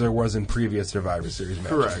to say, as there was in previous Survivor Series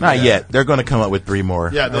matches. Correct. Not yet. They're going to come up with 3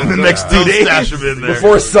 more. Yeah, in the next 2 they'll days. stash them in there.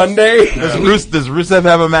 Before Sunday? Does Rusev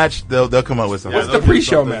have a match? They'll come up with something. What's the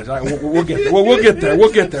pre-show match? All right, we'll get there. We'll get there.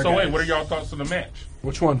 We'll get there. So guys. wait, what are y'all thoughts on the match?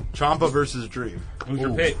 Which one? Ciampa versus Dream. Who's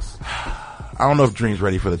your picks? I don't know if Dream's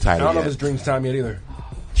ready for the I title don't know if yet. it's Dream's time yet either.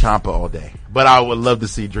 Ciampa all day. But I would love to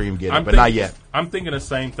see Dream get it, but not yet. I'm thinking the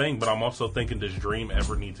same thing, but I'm also thinking, does Dream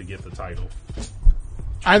ever need to get the title?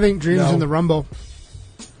 I think Dream's in the Rumble.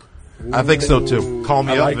 I think so too. Call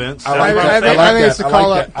me up, Vince. I think it's the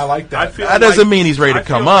call up. I like that. That doesn't mean he's ready to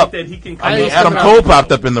come up. That he can I mean, come Adam up. Cole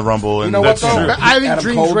popped up in the Rumble, and You know what, that's though? true. I think Adam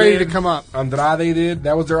Dream's Cole ready did, to come up. Andrade did.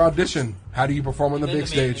 That was their audition. How do you perform on the big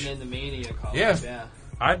stage? And then the Mania call. Yeah. Yeah.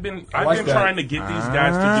 I've been like that. trying to get these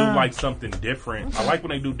guys to do like something different. I like when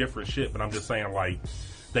they do different shit, but I'm just saying like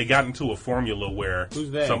they got into a formula where Who's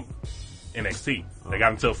they? NXT. They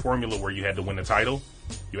got into a formula where you had to win the title,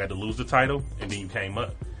 you had to lose the title, and then you came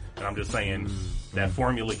up. And I'm just saying that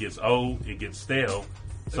formula gets old, it gets stale.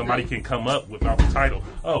 Somebody can come up without the title.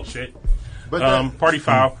 Oh shit. But party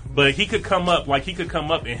foul. But he could come up,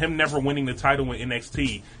 and him never winning the title in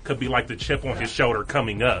NXT could be like the chip on his shoulder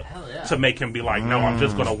coming up to make him be like, no, I'm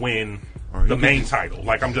just going to win the main title.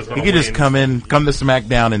 Like, I'm just going He to could win. just come to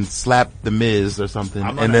SmackDown and slap the Miz or something, I'm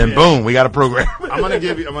and gonna- then boom, we got a program. I'm gonna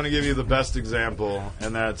give you the best example,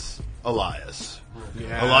 and that's Elias.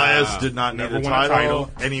 Elias did not need Never a won a title,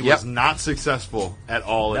 title. and he Yep. was not successful at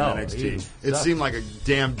all in NXT. It seemed like a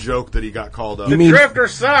damn joke that he got called up. You mean Drifter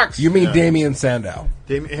sucks. You mean Damian Sandow?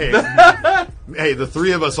 Hey, the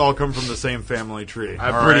three of us all come from the same family tree.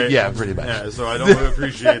 all right? Pretty much. Yeah, so I don't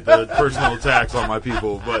appreciate the personal attacks on my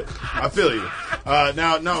people, but I feel you.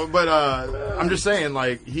 I'm just saying,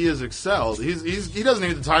 like, he has excelled. He doesn't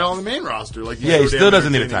need the title on the main roster. Like, Yeah, he still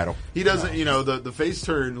doesn't need a title. He doesn't. You know, the face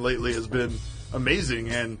turn lately has been amazing,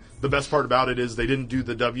 and the best part about it is they didn't do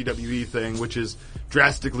the WWE thing, which is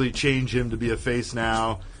drastically change him to be a face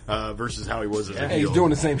now versus how he was as a Hey, heel. he's doing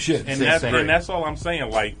the same shit. And that's all I'm saying.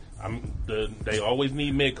 Like, they always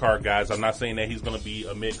need mid-card guys. I'm not saying that he's going to be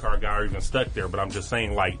a mid-card guy or even stuck there, but I'm just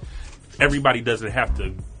saying, like, everybody doesn't have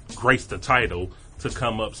to grace the title to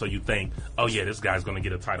come up so you think, oh yeah, this guy's going to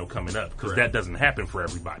get a title coming up, because that doesn't happen for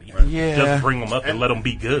everybody. Yeah. Just bring them up and let them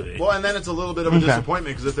be good. Well, and then it's a little bit of a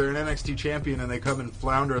disappointment, because if they're an NXT champion and they come and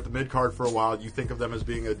flounder at the mid card for a while, you think of them as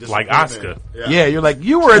being a Like disappointment. Asuka. Yeah, you're like,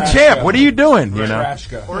 you were a champ. What are you doing? You know.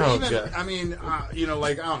 Trashka. Or even, I mean,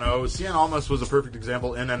 like, I don't know, Cien Almas was a perfect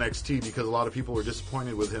example in NXT because a lot of people were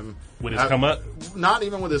disappointed with him. With his come up? Not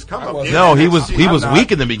even with his come up. in No, he NXT. was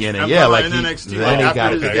weak in the beginning. Yeah, like in NXT, then like he after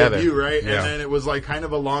got it his together. debut, right? Yeah. And then it was like kind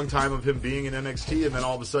of a long time of him being in NXT, and then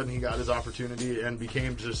all of a sudden he got his opportunity and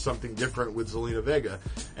became just something different with Zelina Vega,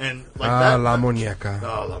 and like that. La Muñeca.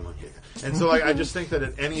 Oh, La Muñeca. And so, like, I just think that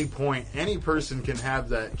at any point, any person can have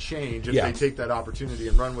that change if they take that opportunity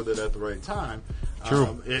and run with it at the right time.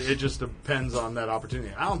 True. It just depends on that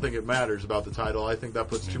opportunity. I don't think it matters about the title. I think that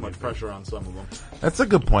puts too much pressure on some of them. That's a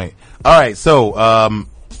good point. All right, so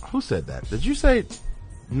who said that? Did you say?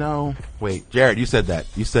 No, wait, Jared, you said that.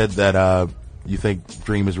 You said that you think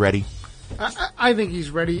Dream is ready. I think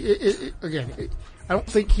he's ready. I don't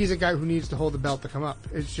think he's a guy who needs to hold the belt to come up.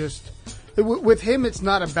 It's just with him, it's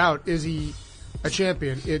not about is he a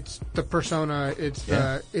champion. It's the persona. It's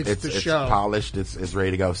the show. It's polished. It's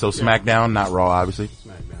ready to go. So SmackDown, not Raw, obviously.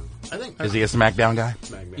 SmackDown. I think Is he a SmackDown guy?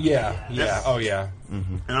 SmackDown. Yeah. Oh, yeah.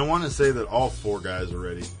 Mm-hmm. And I want to say that all four guys are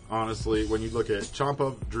ready. Honestly, when you look at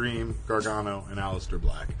Ciampa, Dream, Gargano, and Aleister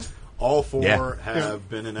Black, all four have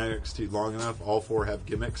been in NXT long enough. All four have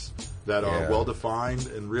gimmicks that are well defined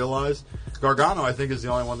and realized. Gargano, I think, is the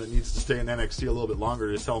only one that needs to stay in NXT a little bit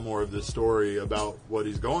longer to tell more of this story about what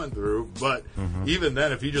he's going through. But even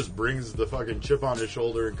then, if he just brings the fucking chip on his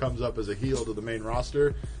shoulder and comes up as a heel to the main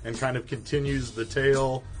roster and kind of continues the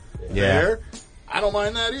tale there, I don't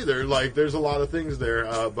mind that either. Like, there's a lot of things there.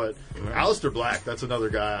 But Aleister Black, that's another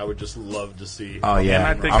guy I would just love to see. Oh, yeah. And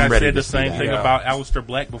I think I said the same thing about Aleister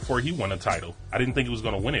Black before he won a title. I didn't think he was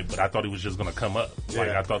going to win it, but I thought he was just going to come up. Like,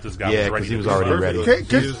 I thought this guy was ready. because he was to already do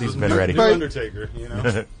it. ready. He's been ready. New Undertaker, you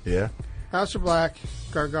know? Yeah. Aleister Black,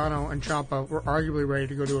 Gargano, and Ciampa were arguably ready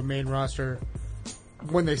to go to a main roster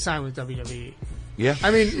when they signed with WWE. Yeah.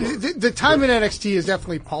 I mean, the time in NXT has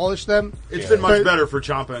definitely polished them. It's been much better for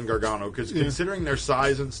Ciampa and Gargano because considering their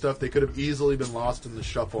size and stuff, they could have easily been lost in the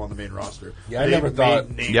shuffle on the main roster. Yeah, I They never thought-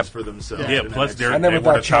 made names for themselves. Yeah, in plus NXT. they I never were the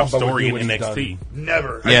thought top Ciampa would story do in what he's NXT.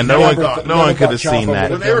 Never. Yeah, I no never one thought- could have seen Ciampa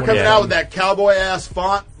that. When they were coming Yeah. out with that cowboy ass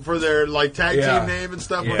font for their like tag team name and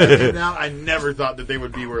stuff when they came out, I never thought that they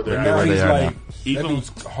would be where they're And now where at. they he's are like, now. that Even-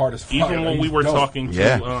 dude's hard as fuck. Even when we He's were dope. talking to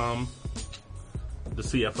Yeah. the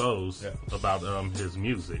CFOs about his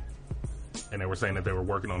music, and they were saying that they were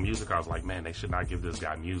working on music, I was like, man, they should not give this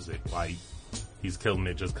guy music. Like, he's killing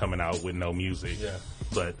it just coming out with no music. Yeah.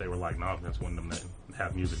 But they were like, no, that's when them that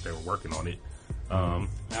have music, they were working on it. I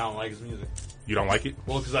don't like his music. You don't like it?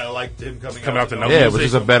 Well, because I liked him coming Coming out to no Yeah, music. which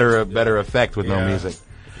is a better effect with no Yeah. music.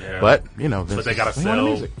 But you know, but they gotta they want sell.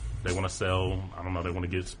 music. They want to sell. I don't know. They want to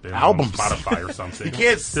get spin Albums. on Spotify or something. You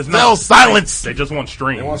can't There's sell silence. They just want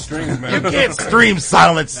streams. They want streams, man. You can't stream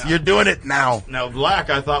silence. You're doing it now. Now,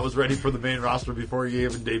 Black, I thought, was ready for the main roster before he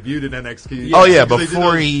even debuted in NXT. Oh, yeah, Because they did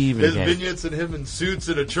before those- he even his came. vignettes and him in suits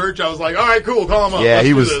in a church. I was like, all right, cool, call him up. Yeah, Let's he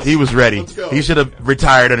do was this. he was ready. Let's go. He should have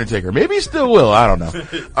retired Undertaker. Maybe he still will. I don't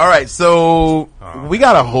know. All right, so we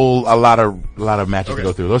got a lot of matches to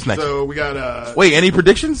go through. What's next? So we got Wait, any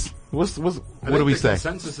predictions? What do we say?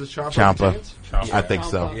 Consensus is Ciampa. Ciampa. retains. I think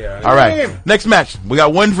so. Yeah. All right, next match. We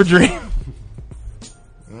got 1 for Dream,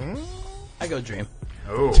 I go Dream.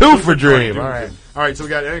 Oh. 2 for Dream. All right. All right, so we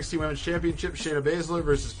got NXT Women's Championship, Shayna Baszler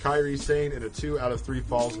versus Kairi Sane in a 2 out of 3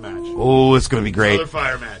 falls match. Oh, it's gonna be great. Another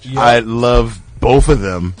fire match. I love both of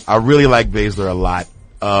them. I really like Baszler a lot.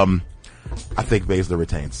 I think Baszler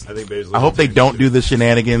retains. I think Baszler I hope they retains, don't too. do the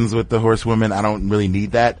shenanigans with the horsewomen. I don't really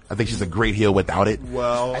need that. I think she's a great heel without it.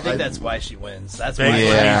 Well, I think that's why she wins. That's why.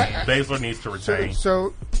 Yeah. Baszler needs to retain.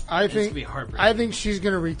 So I It's gonna think be heartbreaking. I think she's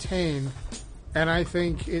going to retain, and I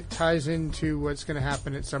think it ties into what's going to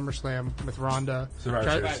happen at SummerSlam with Ronda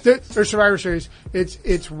Survivor or Survivor Series.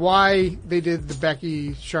 It's why they did the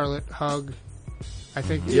Becky Charlotte hug. I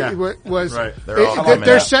think Yeah. it was. Right. They're all They're coming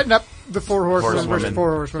out. setting up the 4 horsemen versus Horsewomen.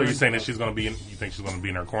 4 So horsemen. you're saying that she's going to be in? You think she's going to be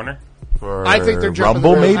in her corner? For I think they're jumping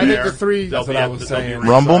Rumble, the gun. maybe I think the 3. That's what I was saying.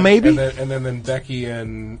 Rumble, maybe. And then Becky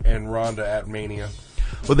and Ronda at Mania.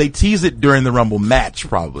 Well, they tease it during the Rumble match.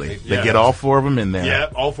 Probably they Yeah. get all 4 of them in there. yeah,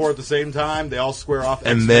 all 4 at the same time. They all square off,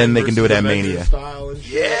 And X-Men then they can do it versus at Avengers Mania. Style and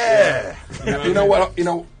shit. Yeah. You know what? You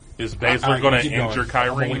know, Is All Baszler right, going to keep going. injure I'm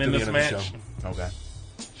gonna wait Kyrie till in the this end of the match? show. Okay.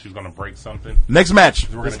 She's going to break something. Next match.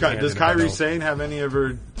 we're Does, gonna does hand it in my Kairi notes. Sane have any of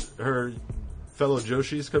her fellow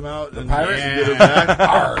Joshis come out and pirate? get her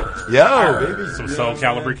back? Yo. Some Soul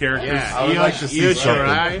Caliber characters. I would like to see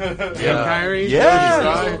something. Kyrie.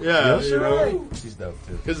 Yeah. Yeah, you know, She's dope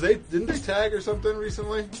too. because didn't they tag or something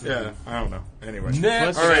recently? Yeah, I don't know. Anyway,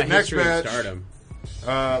 Next. all right, next history of match. Stardom.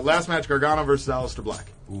 Last match: Gargano versus Aleister Black.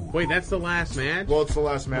 Wait, that's the last match? Well, it's the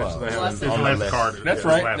last match that I have. His last card. That's his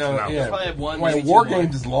right. last No, announcement. yeah. Probably have one, Wait, maybe War 2 more.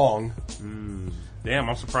 Games is long. Damn,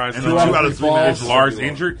 I'm surprised. And Two then out 2 of out of 3 falls. matches. Is Lars will be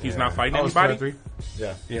long. injured? He's not fighting Oh, it's 2 out of anybody? 3?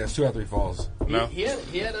 Yeah. Yeah, it's 2 out of 3 falls. No. He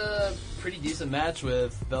had a pretty decent match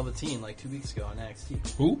with Velveteen like 2 weeks ago on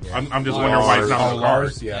NXT. Who? I'm just wondering why he's not on the card.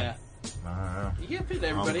 Lars, yeah. You can't fit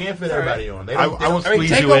everybody. Can't fit It's all right. everybody on. They I don't was I mean,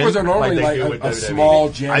 squeeze you takeovers in are normally they like do a with WWE. small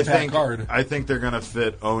I jam-packed think card. I think they're gonna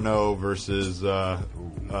fit Ono versus. Nah,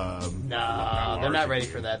 they're not ready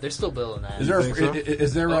for that. They're still building that. Is there think so?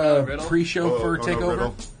 is there Oh, no, a Riddle? pre-show for Ono Takeover?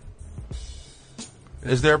 Riddle.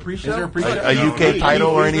 Is there a pre-show? Is there a pre-show? A UK title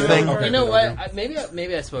or anything? Okay. You know what?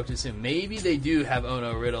 Maybe I spoke too soon. Maybe they do have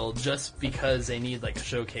Ono Riddle just because they need like a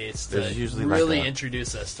showcase to There's usually really like a-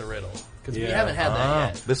 introduce us to Riddle because we Yeah. haven't had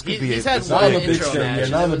that yet. This could be He's a- had it's Not one on the big intro stage. match. Yeah,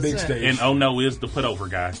 and not on that the big was it. stage. And Ono is the put over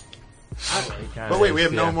guy. But wait, we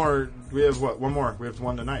have no more. We have what? One more. We have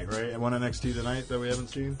one tonight, right? One NXT tonight that we haven't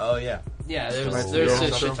seen. Oh yeah. Yeah, there's Might there's still-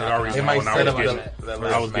 just shit I talking already It know, might and set I up was the getting,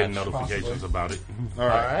 last I was getting match, notifications about it. All All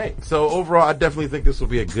right. right. So overall, I definitely think this will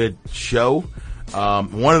be a good show.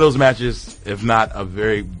 One of those matches, if not a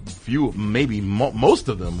very few, maybe most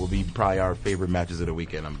of them, will be probably our favorite matches of the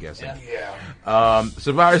weekend. I'm guessing. Yeah.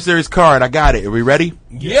 Survivor Series card. I got it. Are we ready?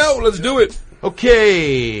 Yo, let's do it.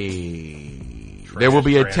 Okay. There will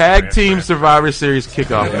be a tag team Survivor Series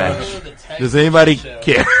kickoff match. Does anybody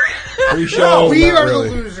care? Pre-show. We not are really.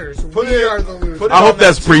 the losers. We are the losers. Put it I hope on that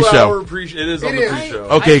that's pre-show. 2-hour It is on It the is. pre-show.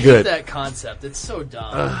 Okay, I hate good. that concept. It's so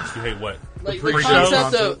dumb. You hate what? Like the pre-show concept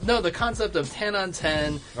concept? of the concept of 10 on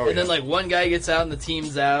 10, Oh, and then yeah. like one guy gets out and the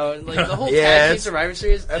team's out, and like the whole Yeah, tag team it's- Survivor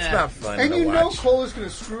Series. That's not fun. And to you know watch. Cole is going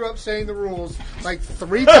to screw up saying the rules like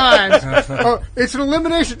 3 times. Oh, it's an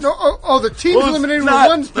elimination. No, the team's Well, it's eliminated not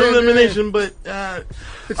with one spin. elimination, but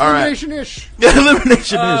It's all right. elimination-ish.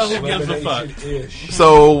 elimination is. Who gives a fuck? Ish.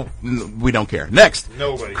 So we don't care. Next,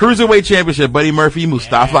 Nobody. Cruiserweight Championship: Buddy Murphy,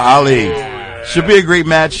 Mustafa Ali. Should be a great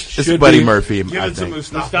match. It's Should Buddy be. Murphy. Give I it to think.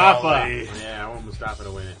 Mustafa. Yeah, I want Mustafa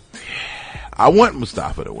to win it. I want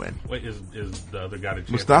Mustafa to win. Wait, is the other guy the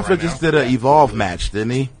champion Mustafa right just now? did an Evolve match,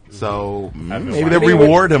 didn't he? So been maybe watching. they'll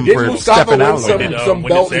reward him Did for Mustafa stepping win out. some, When did, some when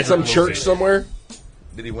belt did in some Cedric church lose it? somewhere?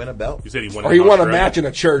 Did he win a belt? You said he won. Or he in won a Australia. match in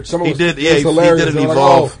a church. Someone He was, did, yeah, it was he hilarious. did an They were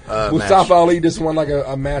Evolve, like, match. Mustafa Ali just won like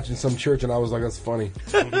a match in some church, and I was like, that's funny.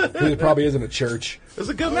 It probably isn't a church. It was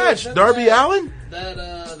a good match. Darby Allin?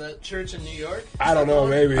 That church in New York? I don't know,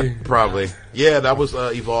 maybe. Probably. Yeah, that was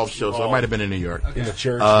Evolve show, so it might have been in New York. In the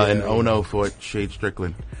church. And Ono for Shade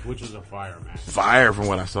Strickland. Which was a fire match. Fire from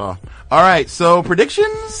what I saw. All right, so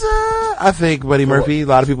predictions. I think Buddy Murphy. A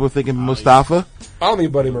lot of people are thinking Mustafa. I don't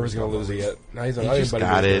think Buddy Murphy's going to lose it yet. No, he's not. I think Buddy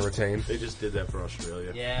Murphy's going to retain. They just did that for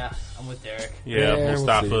Australia. Yeah, I'm with Derek. Yeah,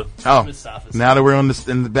 Mustafa. Oh, Mustafa's now that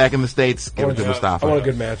we're back in the States, give it to Mustafa. I want a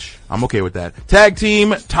good match. I'm okay with that. Tag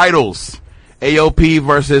team titles. AOP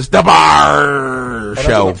versus The Bar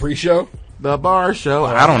Show. The pre-show? The Bar Show.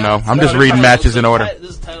 I don't know. I'm just reading matches in order.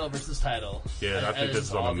 This is title versus title. Yeah, I think this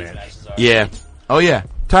is on a match. Yeah. Oh, yeah.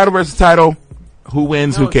 Title versus title. Who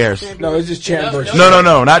wins? Who cares? No, it's just champ versus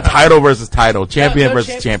No. Not title versus title. Champion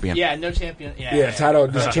versus champion. Yeah, no champion. Yeah, title,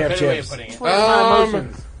 just champs.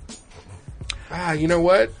 You know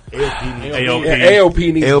what?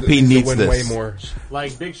 AOP needs this. Way more.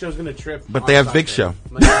 Like, Big Show's going to trip. But they have Big Show.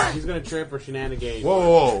 Like, he's going to trip or shenanigans.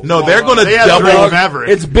 Whoa. No, they're going to double Drake Maverick.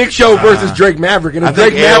 It's Big Show versus Drake Maverick. And if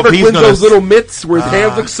Drake Maverick wins those little mitts where his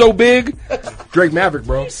hands look so big, Drake Maverick,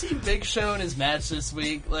 bro. You see Big Show in his match this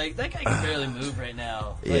week? Like, that guy can barely move right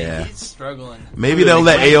now. Like, yeah. He's struggling. Maybe they'll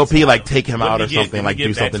let AOP, like, take him out or something, like,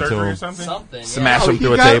 do something to him. Something. Smash him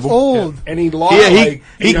through a table. Old. And he lost. Yeah,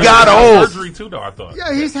 he got old. Surgery too, though, I thought.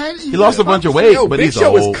 Yeah, he lost a bunch of weight, but Big he's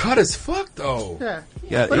Show old. is cut as fuck, though. Yeah.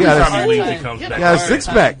 He got a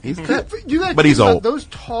six-pack. He's cut. But he's old. Those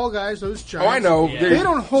tall guys, those giants. Oh, I know. Yeah. They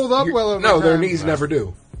don't hold up well over No, time. their knees never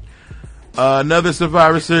do. Another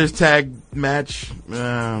Survivor Series tag match.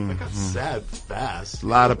 Sad fast. A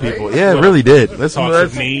lot of people. Yeah, it really did. Let's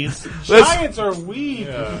Giants are weak.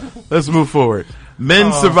 Let's move forward.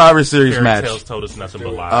 Men's Survivor Series match. Tales told us nothing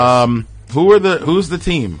but lies. Who's the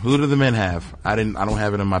team? Who do the men have? I don't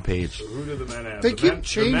have it on my page. Who do the men have? They keep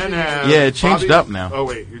changing. The men have yeah, it changed up now. Oh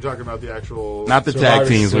wait, you're talking about the actual. Not the tag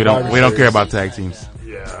teams. We don't care about tag teams.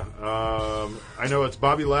 Yeah. I know it's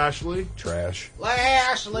Bobby Lashley. Trash.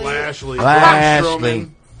 Lashley. Lashley. Strowman,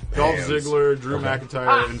 Dolph Ziggler, Drew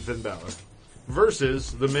McIntyre, and Finn Balor.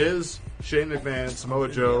 Versus The Miz, Shane McMahon, Samoa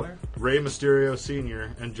Joe, Rey Mysterio Sr.,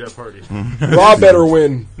 and Jeff Hardy. Raw better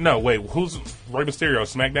win. No, wait. Who's Rey Mysterio?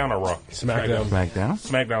 SmackDown or Raw? SmackDown.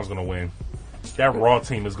 SmackDown's going to win. That Raw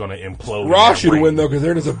team is going to implode. Raw should win, though, because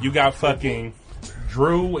they're just a... You got fucking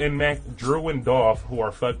Drew and Dolph, who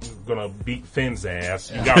are fucking going to beat Finn's ass.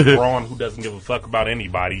 You got Braun, who doesn't give a fuck about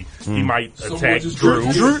anybody. He might attack Drew.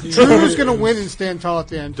 Drew's going to win and stand tall at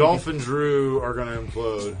the end. Dolph and Drew are going to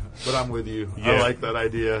implode, but I'm with you. Yeah. I like that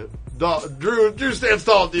idea. Drew stands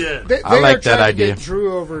tall at the end. They I like that idea. To get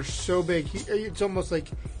Drew over so big, it's almost like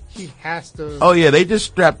he has to. Oh yeah, they just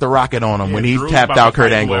strapped the rocket on him when he tapped out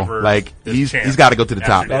Kurt Angle. Like he's got to go to the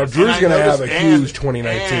top. Now Drew's going to have a huge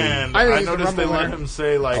 2019. And I noticed they let him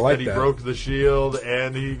say that he broke the Shield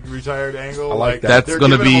and he retired Angle. I like that. That's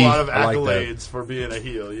going to be a lot of accolades for being a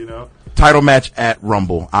heel. You know, title match at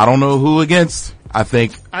Rumble. I don't know who against. I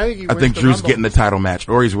think Drew's Rumble. getting the title match,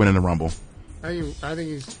 or he's winning the Rumble. I think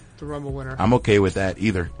he's the Rumble winner. I'm okay with that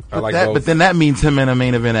either. But then that means him in a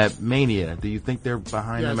main event at Mania. Do you think they're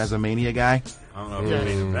behind him as a Mania guy? I don't know if it's a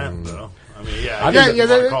main event though. I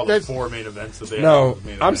mean, that's 4 main events that they No,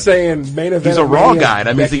 have. I'm saying main event. He's a Raw Mania, guy.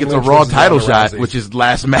 That means he Becky gets a Lynch Raw versus title Ronda shot, Rousey. which is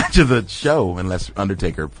last match of the show, unless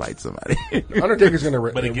Undertaker fights somebody. Undertaker's going to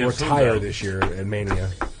against who, retire though? this year at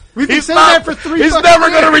Mania. We've been saying that for 3 He's fucking never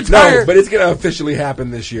going to years. retire. No, but it's going to officially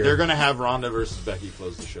happen this year. They're going to have Ronda versus Becky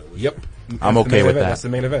close the show. Yep. I'm That's the okay main with event. that. That's the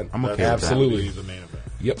main event. I'm okay with that. Absolutely. The main event.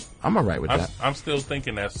 Yep. I'm all right with that. I'm still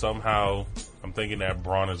thinking that somehow I'm thinking that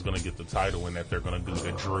Braun is going to get the title and that they're going to do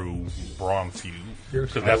the Drew Braun feud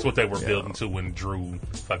because that's what they were building to when Drew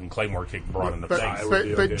fucking Claymore kicked Braun in the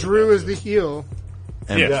face. But Drew is the heel.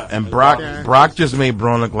 And Brock just made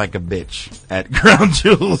Braun look like a bitch at Crown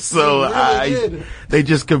Jewel, so they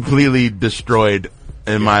just completely destroyed,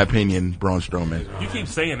 in my opinion, Braun Strowman. You keep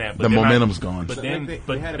saying that, but the momentum's gone. But then, they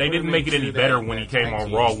didn't make it any better when he came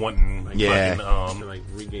on Raw wanting to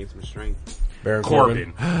regain some strength. Baron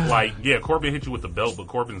Corbin. Corbin hit you with the belt, but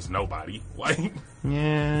Corbin's nobody. Like,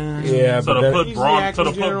 yeah. So to put Braun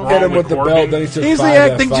hit him with the Corbin, belt, then he took he's the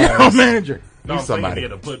 5 acting F5s. general manager. No, He's somebody. not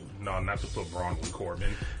to put Braun with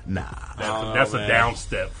Corbin. Nah, that's a down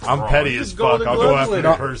step. For I'm Braun. petty as fuck. I'll go after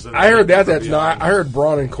the person. I heard I heard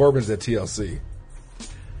Braun and Corbin's at TLC.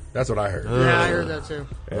 That's what I heard. Yeah, I heard that too.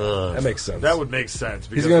 That makes sense. That would make sense.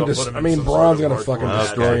 He's going to. Braun's going to fucking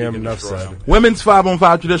destroy him. Enough said. Women's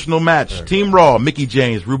 5-on-5 traditional match. Team Raw, Mickie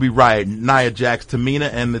James, Ruby Riott, Nia Jax, Tamina,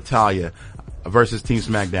 and Natalya versus Team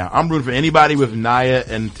SmackDown. I'm rooting for anybody with Nia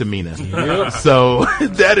and Tamina. Yep. So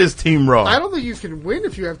that is Team Raw. I don't think you can win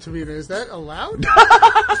if you have Tamina. Is that allowed?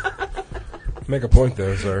 Make a point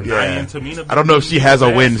there, sir. Yeah. and Tamina I don't know if she has a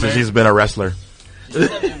beat win ass, since man. she's been a wrestler.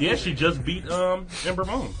 Yeah, she just beat Ember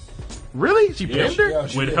Moon. Really? She Yeah, pinned her? Yeah,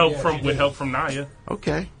 she with did, help yeah, from she with did. help from Nia.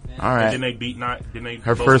 Okay. All And right. then they beat Nia. Then they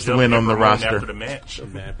Her both first jumped win on Ember the Moon roster. after the match.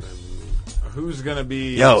 Who's going to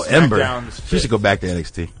be Yo, Ember. SmackDown's She should go back to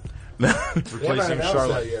NXT. They haven't replacing announced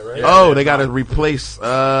Charlotte? that yet, right? Oh, they got to replace.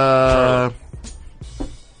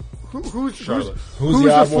 Who's Charlotte. Who's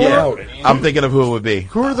the odd the one four? out? I'm thinking of who it would be.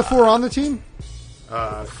 Who are the 4 on the team?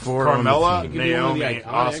 Four on the Carmella, team. Naomi,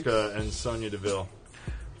 Iconics. Asuka, and Sonya Deville.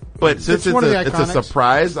 But since It's one of the it's a Iconics.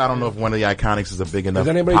 surprise, I don't know if one of the Iconics is a big enough. Does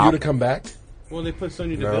anybody pop. due to come back? Well, they put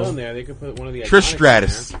Sonya Deville in there. They could put one of the Trish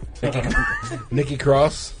Iconics in there. Stratus. Nikki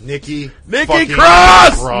Cross? Nikki Nikki fucking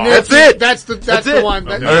Cross! That's it! That's the That's the it. one.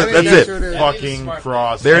 Okay. That's That's who it. is. fucking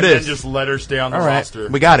Cross. There it and is. Then just let her stay on the All right. roster.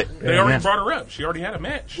 We got it. They already Yeah. brought her up. She already had a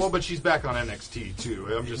match. Well, but she's back on NXT too.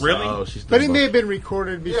 I'm just Really? Oh, she's But it doing may both. have been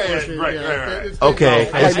recorded before. Yeah, she, right. It's- Okay.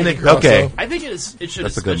 I like It's Nikki Nick, Cross, okay. though. I think it should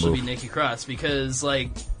That's a good especially be move. Nikki Cross because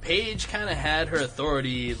like Paige kind of had her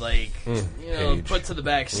authority Paige. put to the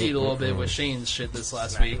back seat a little bit with Shane's shit this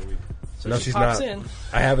last week. So No, she she's pops not. in.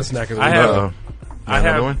 I have a snack of the I week. have. Uh-oh. I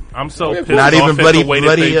Another have. one? I'm so Not pissed Not off even at bloody, the way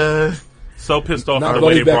bloody, that they, so pissed off Not at the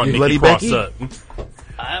way they bloody brought Becky. Nikki Bloody Cross Becky?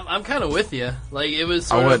 up. I'm kind of with you. Like it was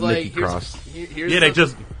I sort want of like Nikki Cross. here's Yeah, the, they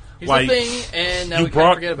just here's like the thing, and now you we can't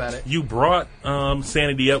brought forget about it. you brought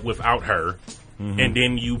Sanity up without her, and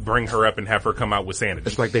then you bring her up and have her come out with Sanity,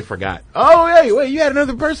 It's like they forgot. Oh, hey, wait, you had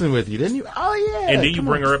another person with you, didn't you? Oh, yeah. and then you come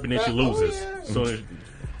bring on. her up and then she loses. yeah. So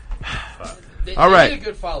They, All they right. did a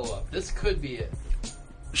good follow up. This could be it.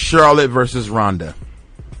 Charlotte versus Ronda.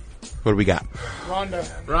 What do we got? Ronda.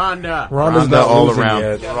 Ronda's Ronda not all losing around.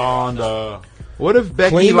 yet. Ronda. What if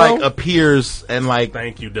Becky, Clean, like, though? appears and, like,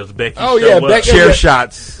 thank you. Does Becky? Oh, show yeah, up? Becky- chair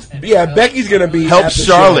shots? Yeah, Becky's gonna be Help at the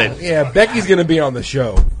Charlotte. show. Yeah, Becky's gonna be on the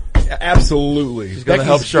show. Absolutely, She's going to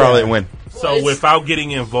help Charlotte win. So without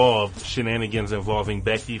getting involved, shenanigans involving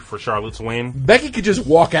Becky for Charlotte's win. Becky could just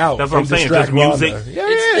walk out. That's what I'm and saying, distract just music. Ronda.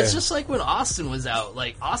 Yeah, It's just like when Austin was out.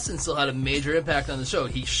 Like Austin still had a major impact on the show.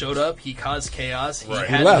 He showed up. He caused chaos. He Right.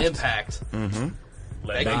 had He left. an impact.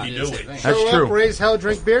 Let Becky Becky did do the same it. thing. That's Show true. up, raise hell,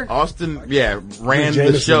 drink beer. Austin, ran the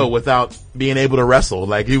Jameson. show without being able to wrestle.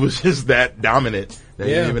 Like, he was just that dominant that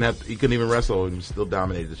Yeah. he couldn't even wrestle and still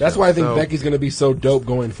dominated the show. That's why I think So, Becky's going to be so dope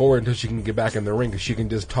going forward until she can get back in the ring because she can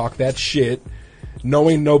just talk that shit,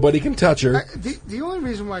 knowing nobody can touch her. The only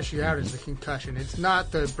reason why she's out is the concussion. It's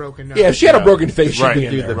not the broken nose. Yeah, if she had a broken face, she'd Right, be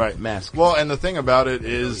in do there. the mask. Well, and the thing about it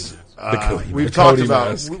is, Cody- we've the talked Cody about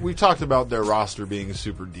mask. we've talked about their roster being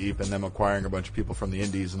super deep and them acquiring a bunch of people from the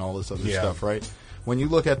Indies and all this other Yeah. stuff, right? When you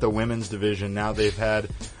look at the women's division, now they've had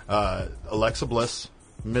Alexa Bliss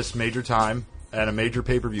miss major time at a major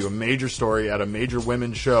pay-per-view, a major story at a major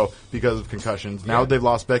women's show because of concussions. Now they've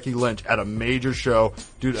lost Becky Lynch at a major show,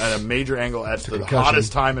 at a major angle at the concussion.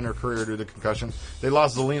 hottest time in her career due to concussion. They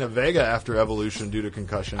lost Zelina Vega after Evolution due to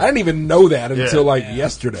concussion. I didn't even know that until Yeah. like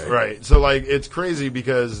yesterday. Right. So like it's crazy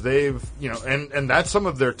because they've and that's some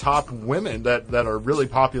of their top women that are really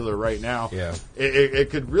popular right now. Yeah. It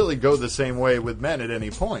could really go the same way with men at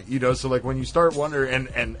any point. So like when you start wondering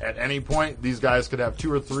and at any point these guys could have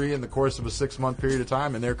 2 or 3 in the course of a 6-month period of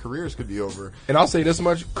time and their careers could be over. And I'll say this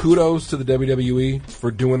much: kudos to the WWE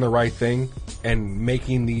for doing the right thing and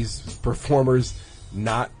making these performers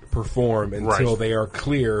not perform until Right. they are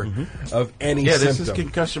clear of any Yeah, symptom. this is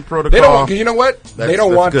concussion They protocol. don't. Cause you know what? They That's- don't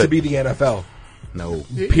that's want to good. be the NFL. No.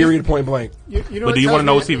 Period. Point blank. You know But do you want to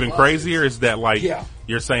know what's even crazier is that like Yeah.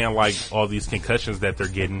 you're saying like all these concussions that they're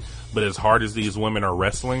getting, but as hard as these women are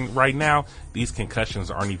wrestling right now, these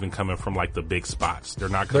concussions aren't even coming from like the big spots. They're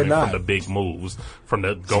not coming They're not. from the big moves, from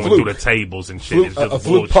the going fluke. through the tables and shit. Fluke- It's just a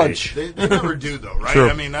fluke bullshit. punch. They never do though, right? True.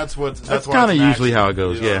 I mean that's why That's it's kinda an usually action, how it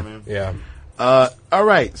goes, you know yeah. what I mean? Yeah. All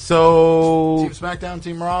right, so Team SmackDown,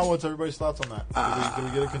 Team Raw. What's everybody's thoughts on that? Did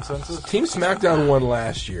we get a consensus? Team SmackDown won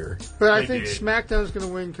last year. But I They think did. SmackDown's going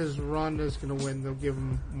to win because Ronda's going to win. They'll give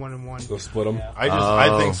them 1-1. They'll split them.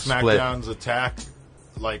 I think split. SmackDown's attack,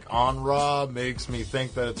 like on Raw, makes me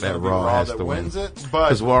think that it's That going to be Raw Raw has that to win. wins it. But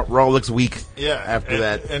because Raw looks weak. yeah, after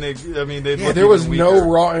that. and I mean, they Yeah, there was no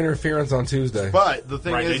Raw interference on Tuesday. But the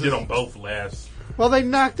thing Right, is, they did them both last. Well, they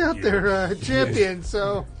knocked out their champion,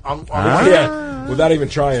 so on Yeah, without even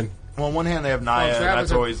trying. on one hand, they have Nia, Well, and that that's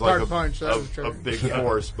was a always like hard punch. That was a true. big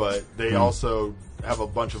force, but they also have a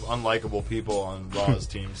bunch of unlikable people on Raw's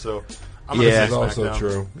team. So Yeah. That's also SmackDown.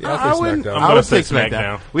 true. Yeah, I would gonna say say SmackDown.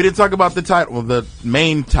 SmackDown. We didn't talk about the title, well, the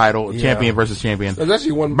main title, Yeah. champion versus champion. There's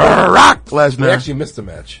actually one. Brock We Lesnar actually missed a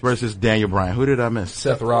match. versus Daniel Bryan. Who did I miss?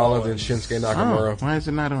 Seth Rollins and Shinsuke Oh, Nakamura. why is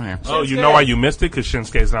it not on here? Oh, you know why you missed it? Because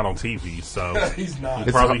Shinsuke's not on TV, so He's not.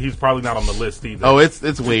 he's probably not on the list either. Oh,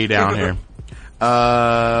 it's way down here.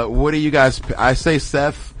 What do you guys? I say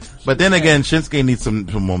Seth, but then again, Shinsuke needs some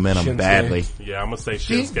momentum Shinsuke. badly. Yeah, I'm gonna say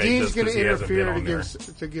Dean, Shinsuke Dean's just going because to he hasn't been interfere on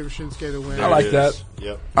there. to give Shinsuke the win. I like that.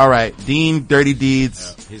 Yep. All right, Dean, Dirty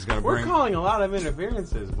Deeds, He's gonna We're bring. calling a lot of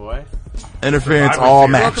interferences, boy. interference, Survivor all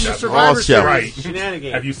Series. match, Welcome to all Survivor show. Right.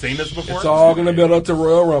 Shenanigans. Have you seen this before? It's all going to build up to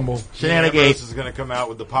Royal Rumble. Shenanigans. Ambrose is gonna come out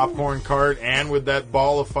with the popcorn cart and with that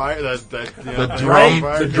ball of fire. The drum,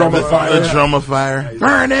 The drum of fire. the drum of fire.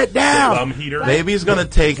 Burn it down. Thumb heater. Maybe he's gonna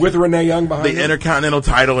take With Renee Young behind the him. Intercontinental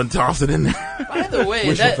title and toss it in there. By the way,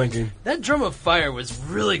 Wishful that, thinking. that drum of fire was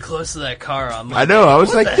really close to that car on Monday. I know. I was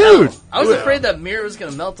What like, the hell? dude, I was afraid that mirror was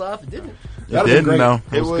going to melt off. It didn't. it That'd be didn't great. know.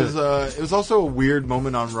 It was also a weird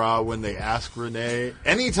moment on Raw when they asked Renee.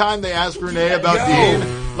 Anytime they ask Renee about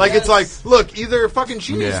Dean, like it's like, look, either fucking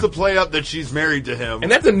she needs Yeah. to play up that she's married to him,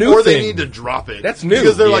 And that's a new or they thing. need to drop it. That's new.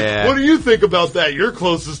 because they're Yeah. like, what do you think about that? You're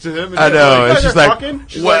closest to him. And I she's know. Like, It's just like, fucking.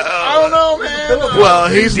 She's well, like, I don't know, man. well,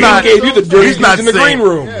 he's Dean not. gave you the dirty he's not in the saying- green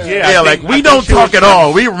room. Yeah, I like think- we I don't think she talk was at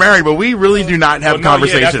all. We're married, but we really do not have Well, no,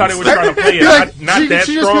 conversations. Yeah, that's how they were trying to play it. Like, not she that just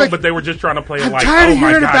be strong, like, but they were just trying to play it I'm like, tired oh of my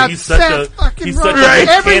hearing god, about he's such Seth a fucking he's such Rollins.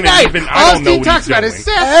 a Every kid, night. and even All I don't know Dean what talks he's about doing. is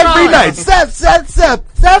Seth Every Rollins. night, Seth,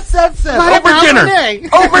 What over about dinner, Renee?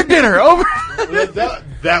 over dinner, over.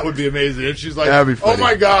 That would be amazing. And she's like, That'd be oh funny.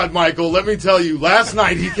 my God, Michael, let me tell you, last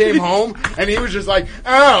night he came home and he was just like,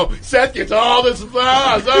 oh, Seth gets all this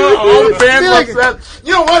applause. Oh, all the fans love Seth.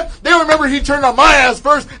 You know what? They don't remember he turned on my ass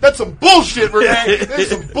first. That's some bullshit, Renee. That's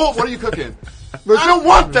some bull. What are you cooking? I don't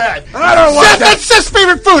want that. I don't want Seth, that. that's Seth's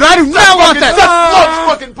favorite food. I do not want Seth that.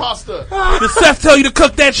 loves fucking pasta. Did Seth tell you to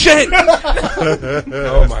cook that shit?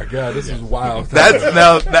 Oh my god, this is wild. That's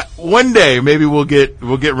now. That one day, maybe we'll get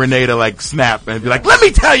Renee to like snap and be like, "Let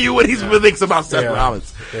me tell you what he thinks about Seth Yeah.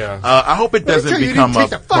 Rollins." Yeah. I hope it doesn't You become didn't a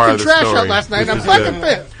take the part fucking of the trash story. out last night. which I'm is fucking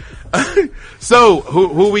good. pissed. So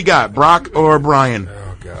who we got? Brock or Bryan?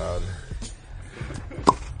 Oh god.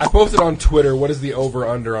 I posted on Twitter, what is the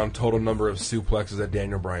over-under on total number of suplexes that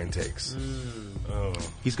Daniel Bryan takes?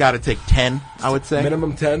 He's got to take 10, I would say.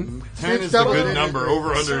 Minimum 10? 10 is a good number.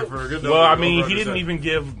 Over under for a good number. Well, I mean, Over he under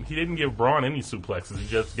didn't give Braun any suplexes. He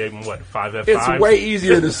just gave him what 5F5. It's way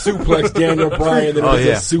easier to suplex Daniel Bryan than Oh it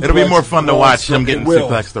yeah, is to suplex it'll be more fun to Braun watch him getting Will.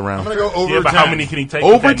 suplexed I'm around. gonna go over Yeah, but 10. how many can he take?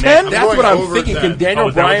 Over with that 10? neck? That's going what I'm over thinking. 10. Can Daniel Oh,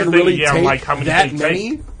 is that what Bryan you're thinking? really Yeah, take like, how many that can he take?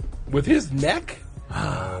 many with his neck?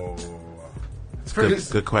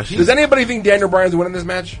 Good question. Does anybody think Daniel Bryan's winning this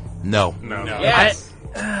match? No. No. Yes.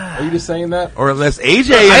 Are you just saying that? Or unless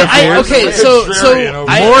AJ interferes. Okay, so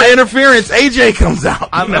More interference, AJ comes out.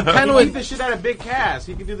 I'm kind of Beat with the shit out of Big Cass.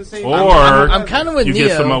 He can do the same. Or I'm kind of with you Neo.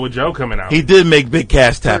 get Samoa Joe coming out. He did make Big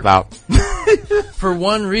Cass tap out. For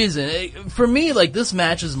one reason. For me, like, this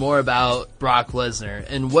match is more about Brock Lesnar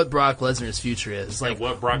and what Brock Lesnar's future is. Like,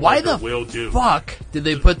 what Brock why Lesnar the will do. fuck did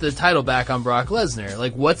they put the title back on Brock Lesnar?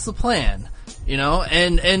 Like, what's the plan? You know,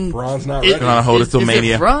 and Braun's not is- ready. Gonna hold it till is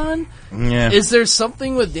Mania. It Braun? Yeah. Is there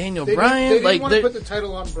something with Daniel They Bryan? didn't Like, want to there- put the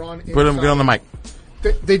title on Braun. Put him, get on the mic.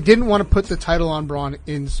 They didn't want to put the title on Braun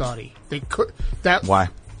in Saudi. They could that Why?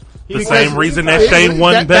 The same reason that It- Shane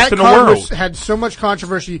won Best in the card World. had so much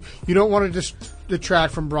controversy. You don't want to just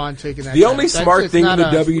detract from Braun taking that. The title. only That's- smart it's thing not the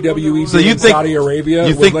a- WWE So did you in think- Saudi Arabia you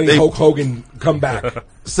was think letting they- Hulk Hogan come back.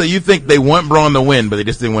 So you think they want Braun to win, but they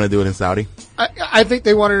just didn't want to do it in Saudi? I think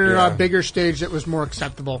they wanted it Yeah. on a bigger stage that was more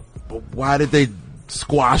acceptable. But why did they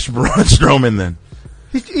squash Braun Strowman then?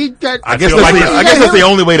 He got, I guess feel that's like the, I guess that's the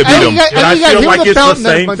only way to beat him. And I feel like it's the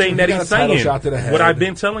same belt thing that He got he's a title saying. shot to the head. What I've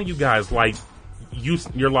been telling you guys, like,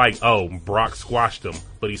 you're like, oh, Brock squashed him,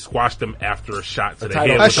 but he squashed him after a shot to the title.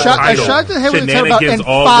 head. A with the shot- a title. shot to the head with the title Shenanigans and 5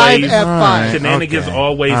 always, F5. shenanigans Okay.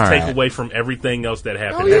 always All take right. away from everything else that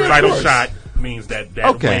happened. Oh, yeah, that of title course. shot means that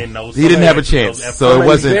Okay. win. Those He didn't have a those chance, F5. so it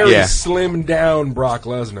wasn't. Very Yeah. slimmed down Brock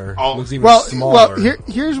Lesnar. Oh. Looks even well, smaller.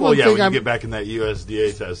 here's Well, one yeah, thing when you I'm. get back in that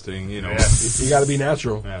USDA testing, you know. You got to be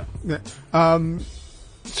natural. Yeah.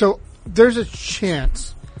 So there's a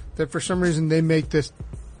chance that for some reason they make this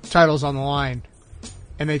titles on the line,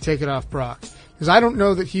 and they take it off Brock because I don't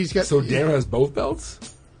know that he's got. So Daniel has both belts?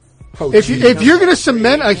 Oh, if geez. you're going to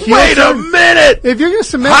cement a heel, Wait a turn- minute! if you're going to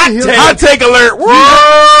cement Hot a heel, take, hot take alert!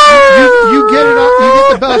 you get it on, you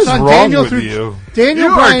get the belts on wrong Daniel with through you? Daniel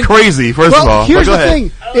You Bryan. are crazy. First Well, of all, here's But go the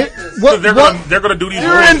ahead. thing. So they're gonna do these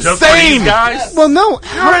You're rules just for insane. these guys. Well, no.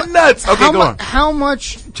 You're nuts. Okay, go on. How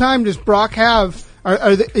much time does Brock have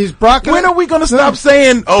Is Brock? When are we going to stop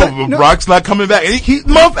saying, no. Brock's not coming back? He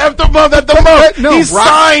month after month after month. no, He's Brock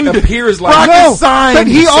signed. appears like- Brock No, is signed. but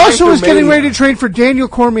he He's also signed is to getting Mania. ready to train for Daniel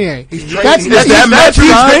Cormier. That's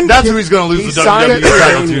That's who he's going to lose He's the signed WWE to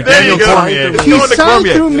title to. Mania. Daniel There you go. Cormier. He's He's going to signed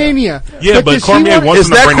Cormier. through Mania. Yeah, but does he Cormier want- wants Is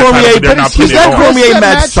him to that bring the title, Cormier? but they're not Is putting it that on. Cormier That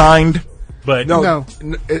match match- signed? But No.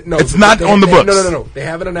 It's not on the books. No. They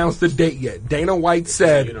haven't announced the date yet. Dana White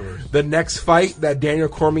said the next fight that Daniel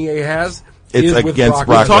Cormier has It's is with against Brock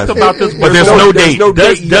Brock we talked Lesnar. about this, But there's no date.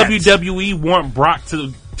 Does yet. WWE want Brock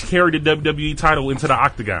to carry the WWE title into the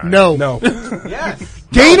octagon? No. not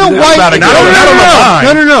Dana a White. good- not on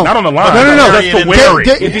the line. No. Not on the line. No. Just to wear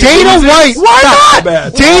it. Dana White. Why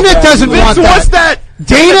not? Dana doesn't want Vince wants that.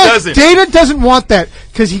 that. Dana doesn't want that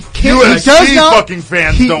because he can't. He does UFC not. fucking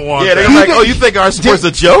fans don't want Yeah, that. they're like, oh, you think our sport's a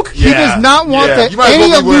joke? He does not want Yeah. that. You might as Any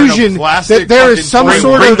well be wearing a illusion plastic that there is fucking some bring-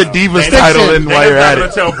 sort Bring of the Divas fiction. title in while you're at Dana's it.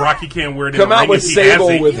 not gonna tell Brock he can't wear it in Come the out ring with if he has Sable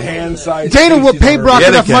it. with hand size. Dana will pay Brock Yeah,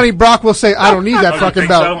 they enough can. money. Brock will say, "I don't need that Oh, you fucking think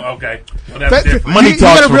belt." so? Okay. Well, But- that's different. Money you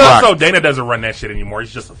talks gotta for realize- Brock. Also, Dana doesn't run that shit anymore.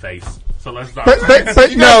 He's just a face. So let's not. But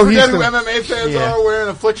You no, guys he's forget who the, MMA fans are wearing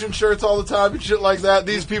affliction shirts all the time and shit like that.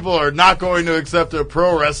 These people are not going to accept a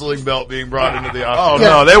pro wrestling belt being brought into the Oh, octagon.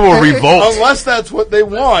 no, they will revolt. Unless that's what they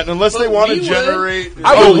want. Unless they want to we would. generate.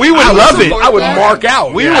 We would love it. I would mark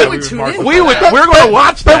out. We Yeah, would. tune in. We're going to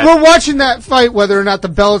watch But that. we're watching that fight whether or not the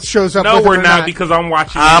belt shows up. No, with it we're or not because I'm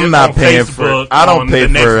watching. I'm it not on paying Facebook for. I don't on pay the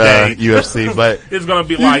next for day. UFC, but It's gonna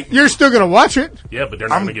be like, You're still gonna watch it. yeah, but they're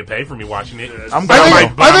not gonna get paid for me watching it. I'm Are gonna. they, might- are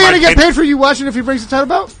but I they might gonna get pay- paid for you watching if he brings the title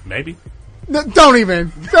belt? Maybe. No, don't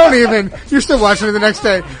even. You're still watching it the next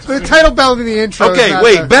day. The title belt in the intro. is Okay, not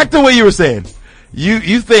wait. the- Back to what you were saying.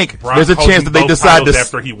 You think Brock there's a holding chance that they both decide to titles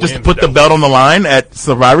after he just wins, put the though. belt on the line at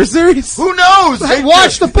Survivor Series? Who knows? Hey,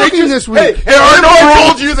 watch the booking this week. Hey, I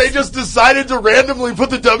told you they just decided to randomly put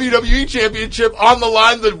the WWE Championship on the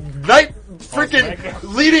line the night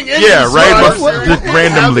freaking leading into Yeah, right. Survivor Just Series.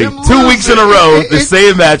 randomly, Have him 2 lose weeks in a it. row, the It-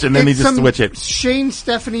 same match, and then he It's just some switch it. Shane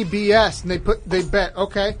Stephanie BS, and they bet.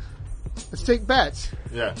 Okay, let's take bets.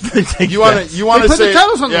 Yeah. You want to They put say the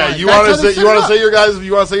titles on the yeah, line. you That's want how to they say set you want it to up. say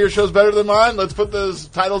you want to say your show's better than mine? Let's put those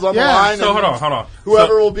titles on the Yeah. line. So and hold on. Whoever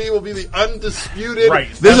So- will be the undisputed Right.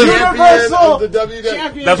 This is- champion of the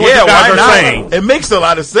WWE. That's what Yeah, you guys why are not? saying. It makes a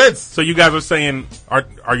lot of sense. So you guys are saying, are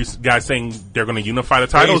you guys saying they're going to unify the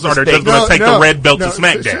titles, Raise or the they're just going to stakes. take the red belt to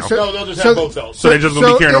SmackDown? So, No, they'll just have both belts. they're just going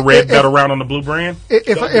to be carrying a red if- belt around on the blue brand? If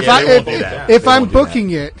they won't do that. if They I'm won't do booking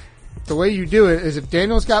it, the way you do it is if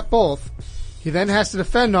Daniel's got both, he then has to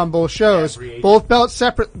defend on both shows, both belts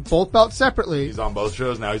separately. He's on both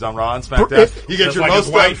shows now. He's on Raw and SmackDown. If- You get Just your like his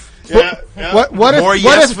most wife. Yeah. What if More what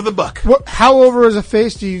yes if, for the buck. How over as a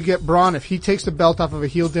face do you get Braun if he takes the belt off of a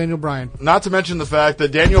heel Daniel Bryan? Not to mention the fact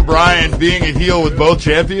that Daniel Bryan being a heel with both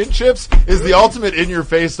championships is the ultimate in your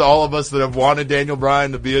face to all of us that have wanted Daniel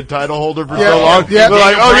Bryan to be a title holder for so long. Yeah. We're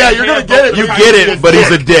like, Daniel oh yeah, Bryan you're gonna had get it. both You the get titles it, but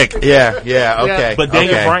he's a dick. Yeah, okay. But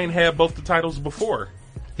Daniel okay. Bryan had both the titles before.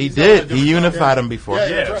 He did. He unified them before.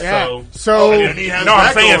 Yeah. So and he has No, I'm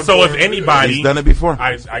that saying, going so for if him. anybody, He's done it before.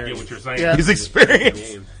 I get what you're saying. Yeah. He's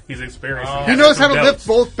experienced. He's experienced. he knows how to lift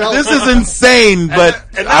both belts. This is insane, but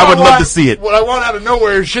And now I would love want- to see it. What I want out of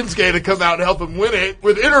nowhere is Shinsuke to come out and help him win it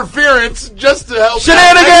with interference, just to help.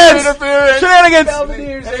 Shenanigans! Interference! Shenanigans!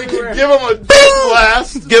 And we can give him a big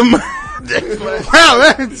blast. Give him.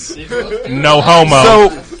 wow, that's No homo.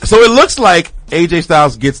 So it looks like AJ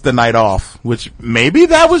Styles gets the night off, which maybe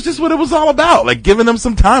that was just what it was all about, like giving him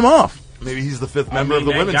some time off. Maybe he's the fifth member of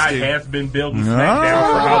the that women's guy team. has been building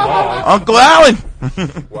SmackDown for how long? Uncle Allen.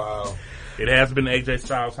 Wow. It has been AJ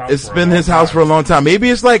Styles' house. It's for a been long his house time. for a long time. Maybe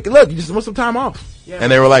it's like, look, you just want some time off. And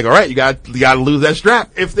they were like, all right, you got to lose that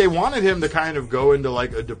strap. If they wanted him to kind of go into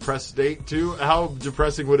like a depressed state too, how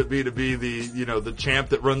depressing would it be to be the champ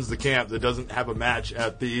that runs the camp that doesn't have a match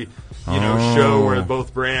at the show where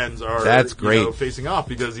both brands are That's great. facing off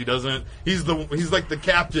because he's like the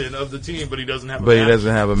captain of the team but he doesn't have a But match. he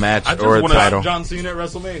doesn't have a match I just or a wanna- title. John Cena at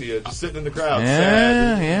WrestleMania just sitting in the crowd Yeah,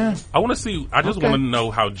 sad. yeah. I want to see. I just want to know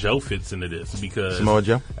how Joe fits into this because Samoa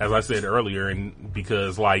Joe? as I said earlier, and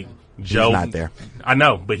because like Joe, not there. I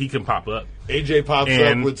know, but he can pop up. AJ pops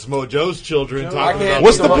And- up with Samoa Joe's children talking about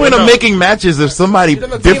What's the point of making matches if somebody He's on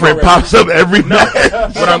the team different already. pops up every match?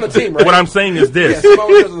 He's on the team, right? What I'm saying is this: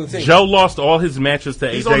 Samoa's on the team. Joe lost all his matches to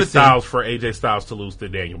He's on the AJ Styles for AJ Styles to lose to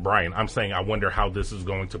Daniel Bryan. I'm saying I wonder how this is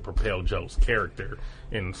going to propel Joe's character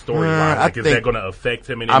in storyline. I Like, is think- that going to affect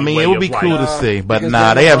him in I any mean, way it would of, be like- cool to see, but Because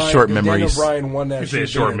nah, they Daniel have short Bryan- memories. Daniel Bryan won that You said shit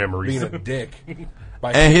short being memories. a dick.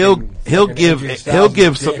 by And kicking he'll fucking give AJ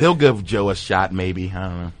Styles' dick. he'll give Joe a shot, maybe.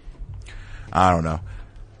 I don't know.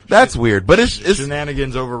 That's weird, but it's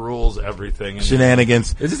shenanigans overrules everything.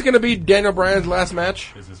 Shenanigans. Is this going to be Daniel Bryan's last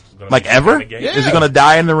match? Like ever? Yeah. Is he going to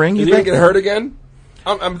die in the ring? Is he going to get hurt again?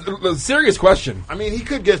 I'm serious question. I mean, he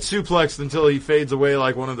could get suplexed until he fades away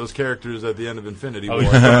like one of those characters at the end of Infinity War. He's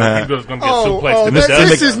going to get suplexed.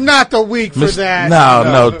 This is not the week for that.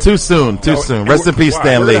 No, too soon. Rest in peace,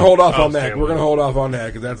 Stan Lee. We're going to hold off on that. We're going to hold off on that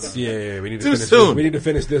because that's we need to too finish soon. This. We need to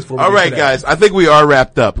finish this. All right, guys. I think we are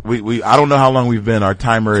wrapped up. We I don't know how long we've been. Our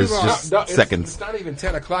timer is just seconds. It's not even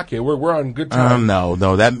 10 o'clock yet. We're on good time. No,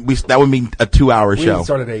 that would mean a 2-hour show. We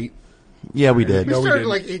started at 8. Yeah, we did. We started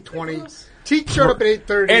like 8:20. Teak showed up at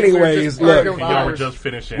 8:30. Anyways, look, we're just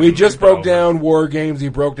finishing. We just broke down War Games. We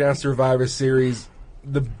broke down Survivor Series.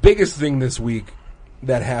 The biggest thing this week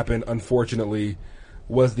that happened, unfortunately,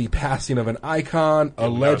 was the passing of an icon, a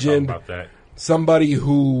legend, somebody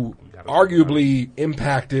who arguably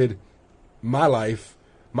impacted my life,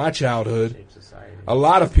 my childhood, a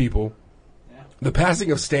lot of people. The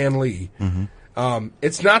passing of Stan Lee. Mm-hmm.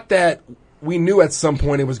 It's not that we knew at some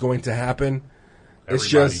point it was going to happen. It's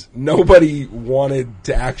just nobody wanted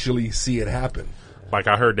to actually see it happen. Like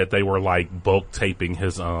I heard that they were like bulk taping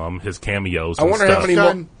his cameos. I wonder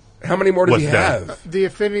how many more does he have? The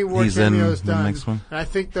Infinity War cameo is done. Next one. And I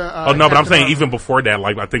think the but I'm saying even before that,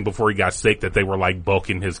 like I think before he got sick, that they were like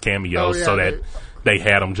bulking his cameos so that they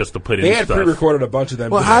had him just to put in. They had stuff. pre-recorded a bunch of them.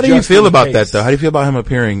 Well, how do you feel about that though? How do you feel about him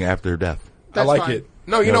appearing after death? That's I like fine. it.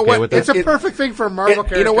 No, you know what? It's a perfect thing for a Marvel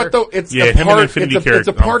character. You know what though? It's him a part. and Infinity It's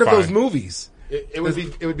a part of character. those movies. It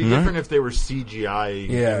would be different if they were CGI.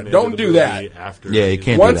 Yeah, don't do that. After you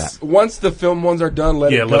can't do that. Once the film ones are done,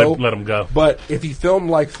 let it go. Let them go. But if he filmed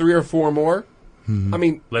like 3 or 4 more, I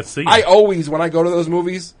mean, let's see. I always, when I go to those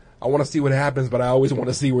movies, I want to see what happens, but I always want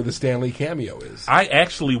to see where the Stan Lee cameo is. I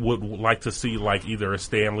actually would like to see like either a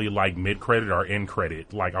Stan Lee like mid credit or end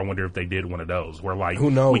credit. Like I wonder if they did one of those where like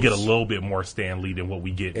who knows? We get a little bit more Stan Lee than what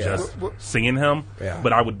we get just seeing him. Yeah.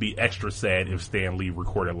 But I would be extra sad if Stan Lee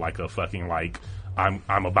recorded like a fucking like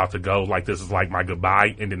I'm about to go, like this is like my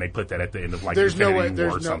goodbye, and then they put that at the end of like Infinity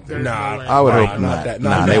War or something. I would hope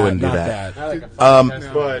not. They wouldn't do that.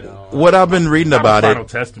 But what I've been reading about Final it,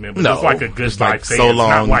 Testament, but it's like a goodbye like thing. so It's long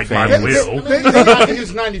not like my fans. will.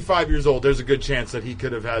 He's 95 years old. There's a good chance that he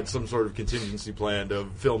could have had some sort of contingency plan to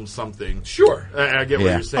film something. Sure, I get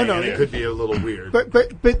what you're saying. Oh, no, and it could be a little weird.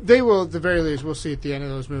 But they will, at the very least, we'll see at the end of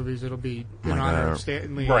those movies. It'll be in honor of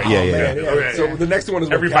Stan Lee. Right. Yeah. Okay. So the next one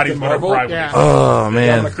is Everybody's Captain gonna Marvel. cry. Yeah. Oh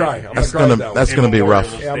man, I'm gonna cry. That's gonna be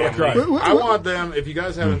rough. Yeah, I'm gonna cry. I want them. If you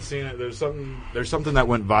guys haven't seen it, there's something that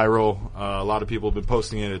went viral. A lot of people have been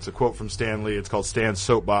posting it. It's a quote from Stan Lee. It's called Stan's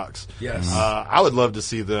Soapbox. Yes. I would love to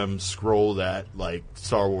see them scroll that like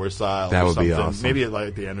Star Wars style. That or would be something. awesome. Maybe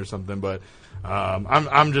at the end or something. But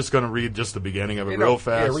I'm just going to read just the beginning of it real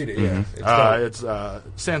fast. Yeah, read it. Yeah. It's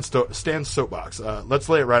Stan's Soapbox. Let's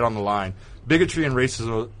lay it right on the line. Bigotry and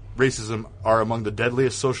racism are among the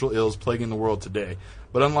deadliest social ills plaguing the world today.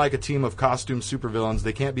 But unlike a team of costume supervillains,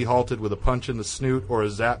 they can't be halted with a punch in the snoot or a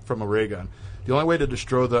zap from a ray gun. The only way to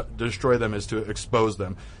destroy them is to expose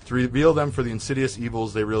them, to reveal them for the insidious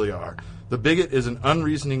evils they really are. The bigot is an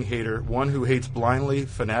unreasoning hater, one who hates blindly,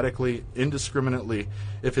 fanatically, indiscriminately.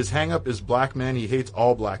 If his hang-up is black men, he hates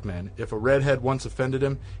all black men. If a redhead once offended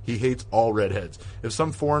him, he hates all redheads. If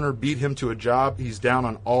some foreigner beat him to a job, he's down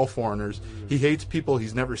on all foreigners. He hates people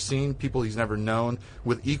he's never seen, people he's never known,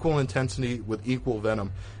 with equal intensity, with equal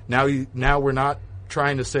venom. Now we're not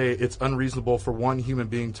trying to say it's unreasonable for one human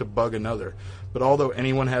being to bug another. But although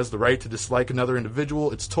anyone has the right to dislike another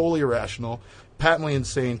individual, it's totally irrational, patently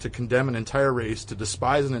insane to condemn an entire race, to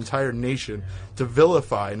despise an entire nation, to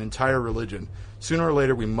vilify an entire religion. Sooner or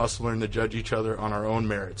later, we must learn to judge each other on our own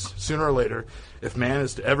merits. Sooner or later, if man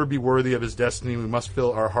is to ever be worthy of his destiny, we must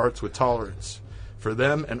fill our hearts with tolerance. For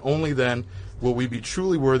them, and only then, will we be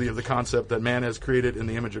truly worthy of the concept that man has created in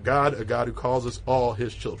the image of God, a God who calls us all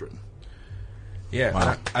his children. Yeah,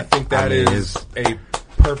 wow. I think that is a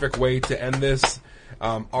perfect way to end this.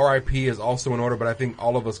 RIP is also in order, but I think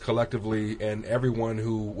all of us collectively and everyone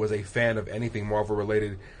who was a fan of anything Marvel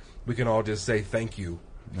related, we can all just say thank you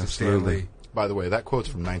to Stan Lee. By the way, that quote's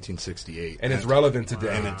from 1968. And it's relevant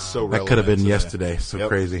today. And it's so relevant. That could have been yesterday. So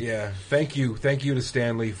crazy. Yeah. Thank you. Thank you to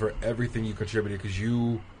Stan Lee for everything you contributed, because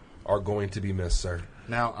you are going to be missed, sir.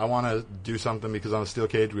 Now, I want to do something, because on the Steel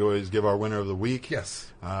Cage, we always give our winner of the week.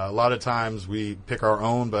 Yes. A lot of times we pick our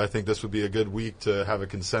own, but I think this would be a good week to have a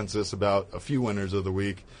consensus about a few winners of the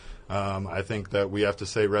week. I think that we have to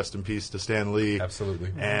say rest in peace to Stan Lee.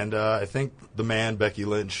 Absolutely. And I think the man, Becky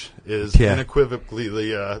Lynch, is unequivocally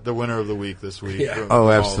the winner of the week this week. Yeah.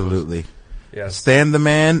 Absolutely. Yes. Stan the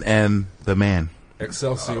man and the man.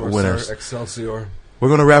 Excelsior, winners. sir. Excelsior. We're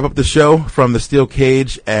going to wrap up the show from the Steel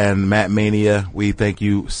Cage and Matt Mania. We thank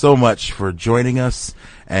you so much for joining us.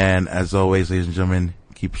 And as always, ladies and gentlemen,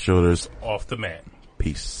 keep your shoulders off the mat.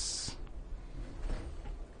 Peace.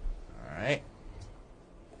 All right.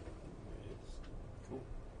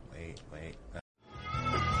 Wait.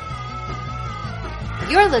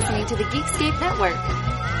 You're listening to the Geekscape Network.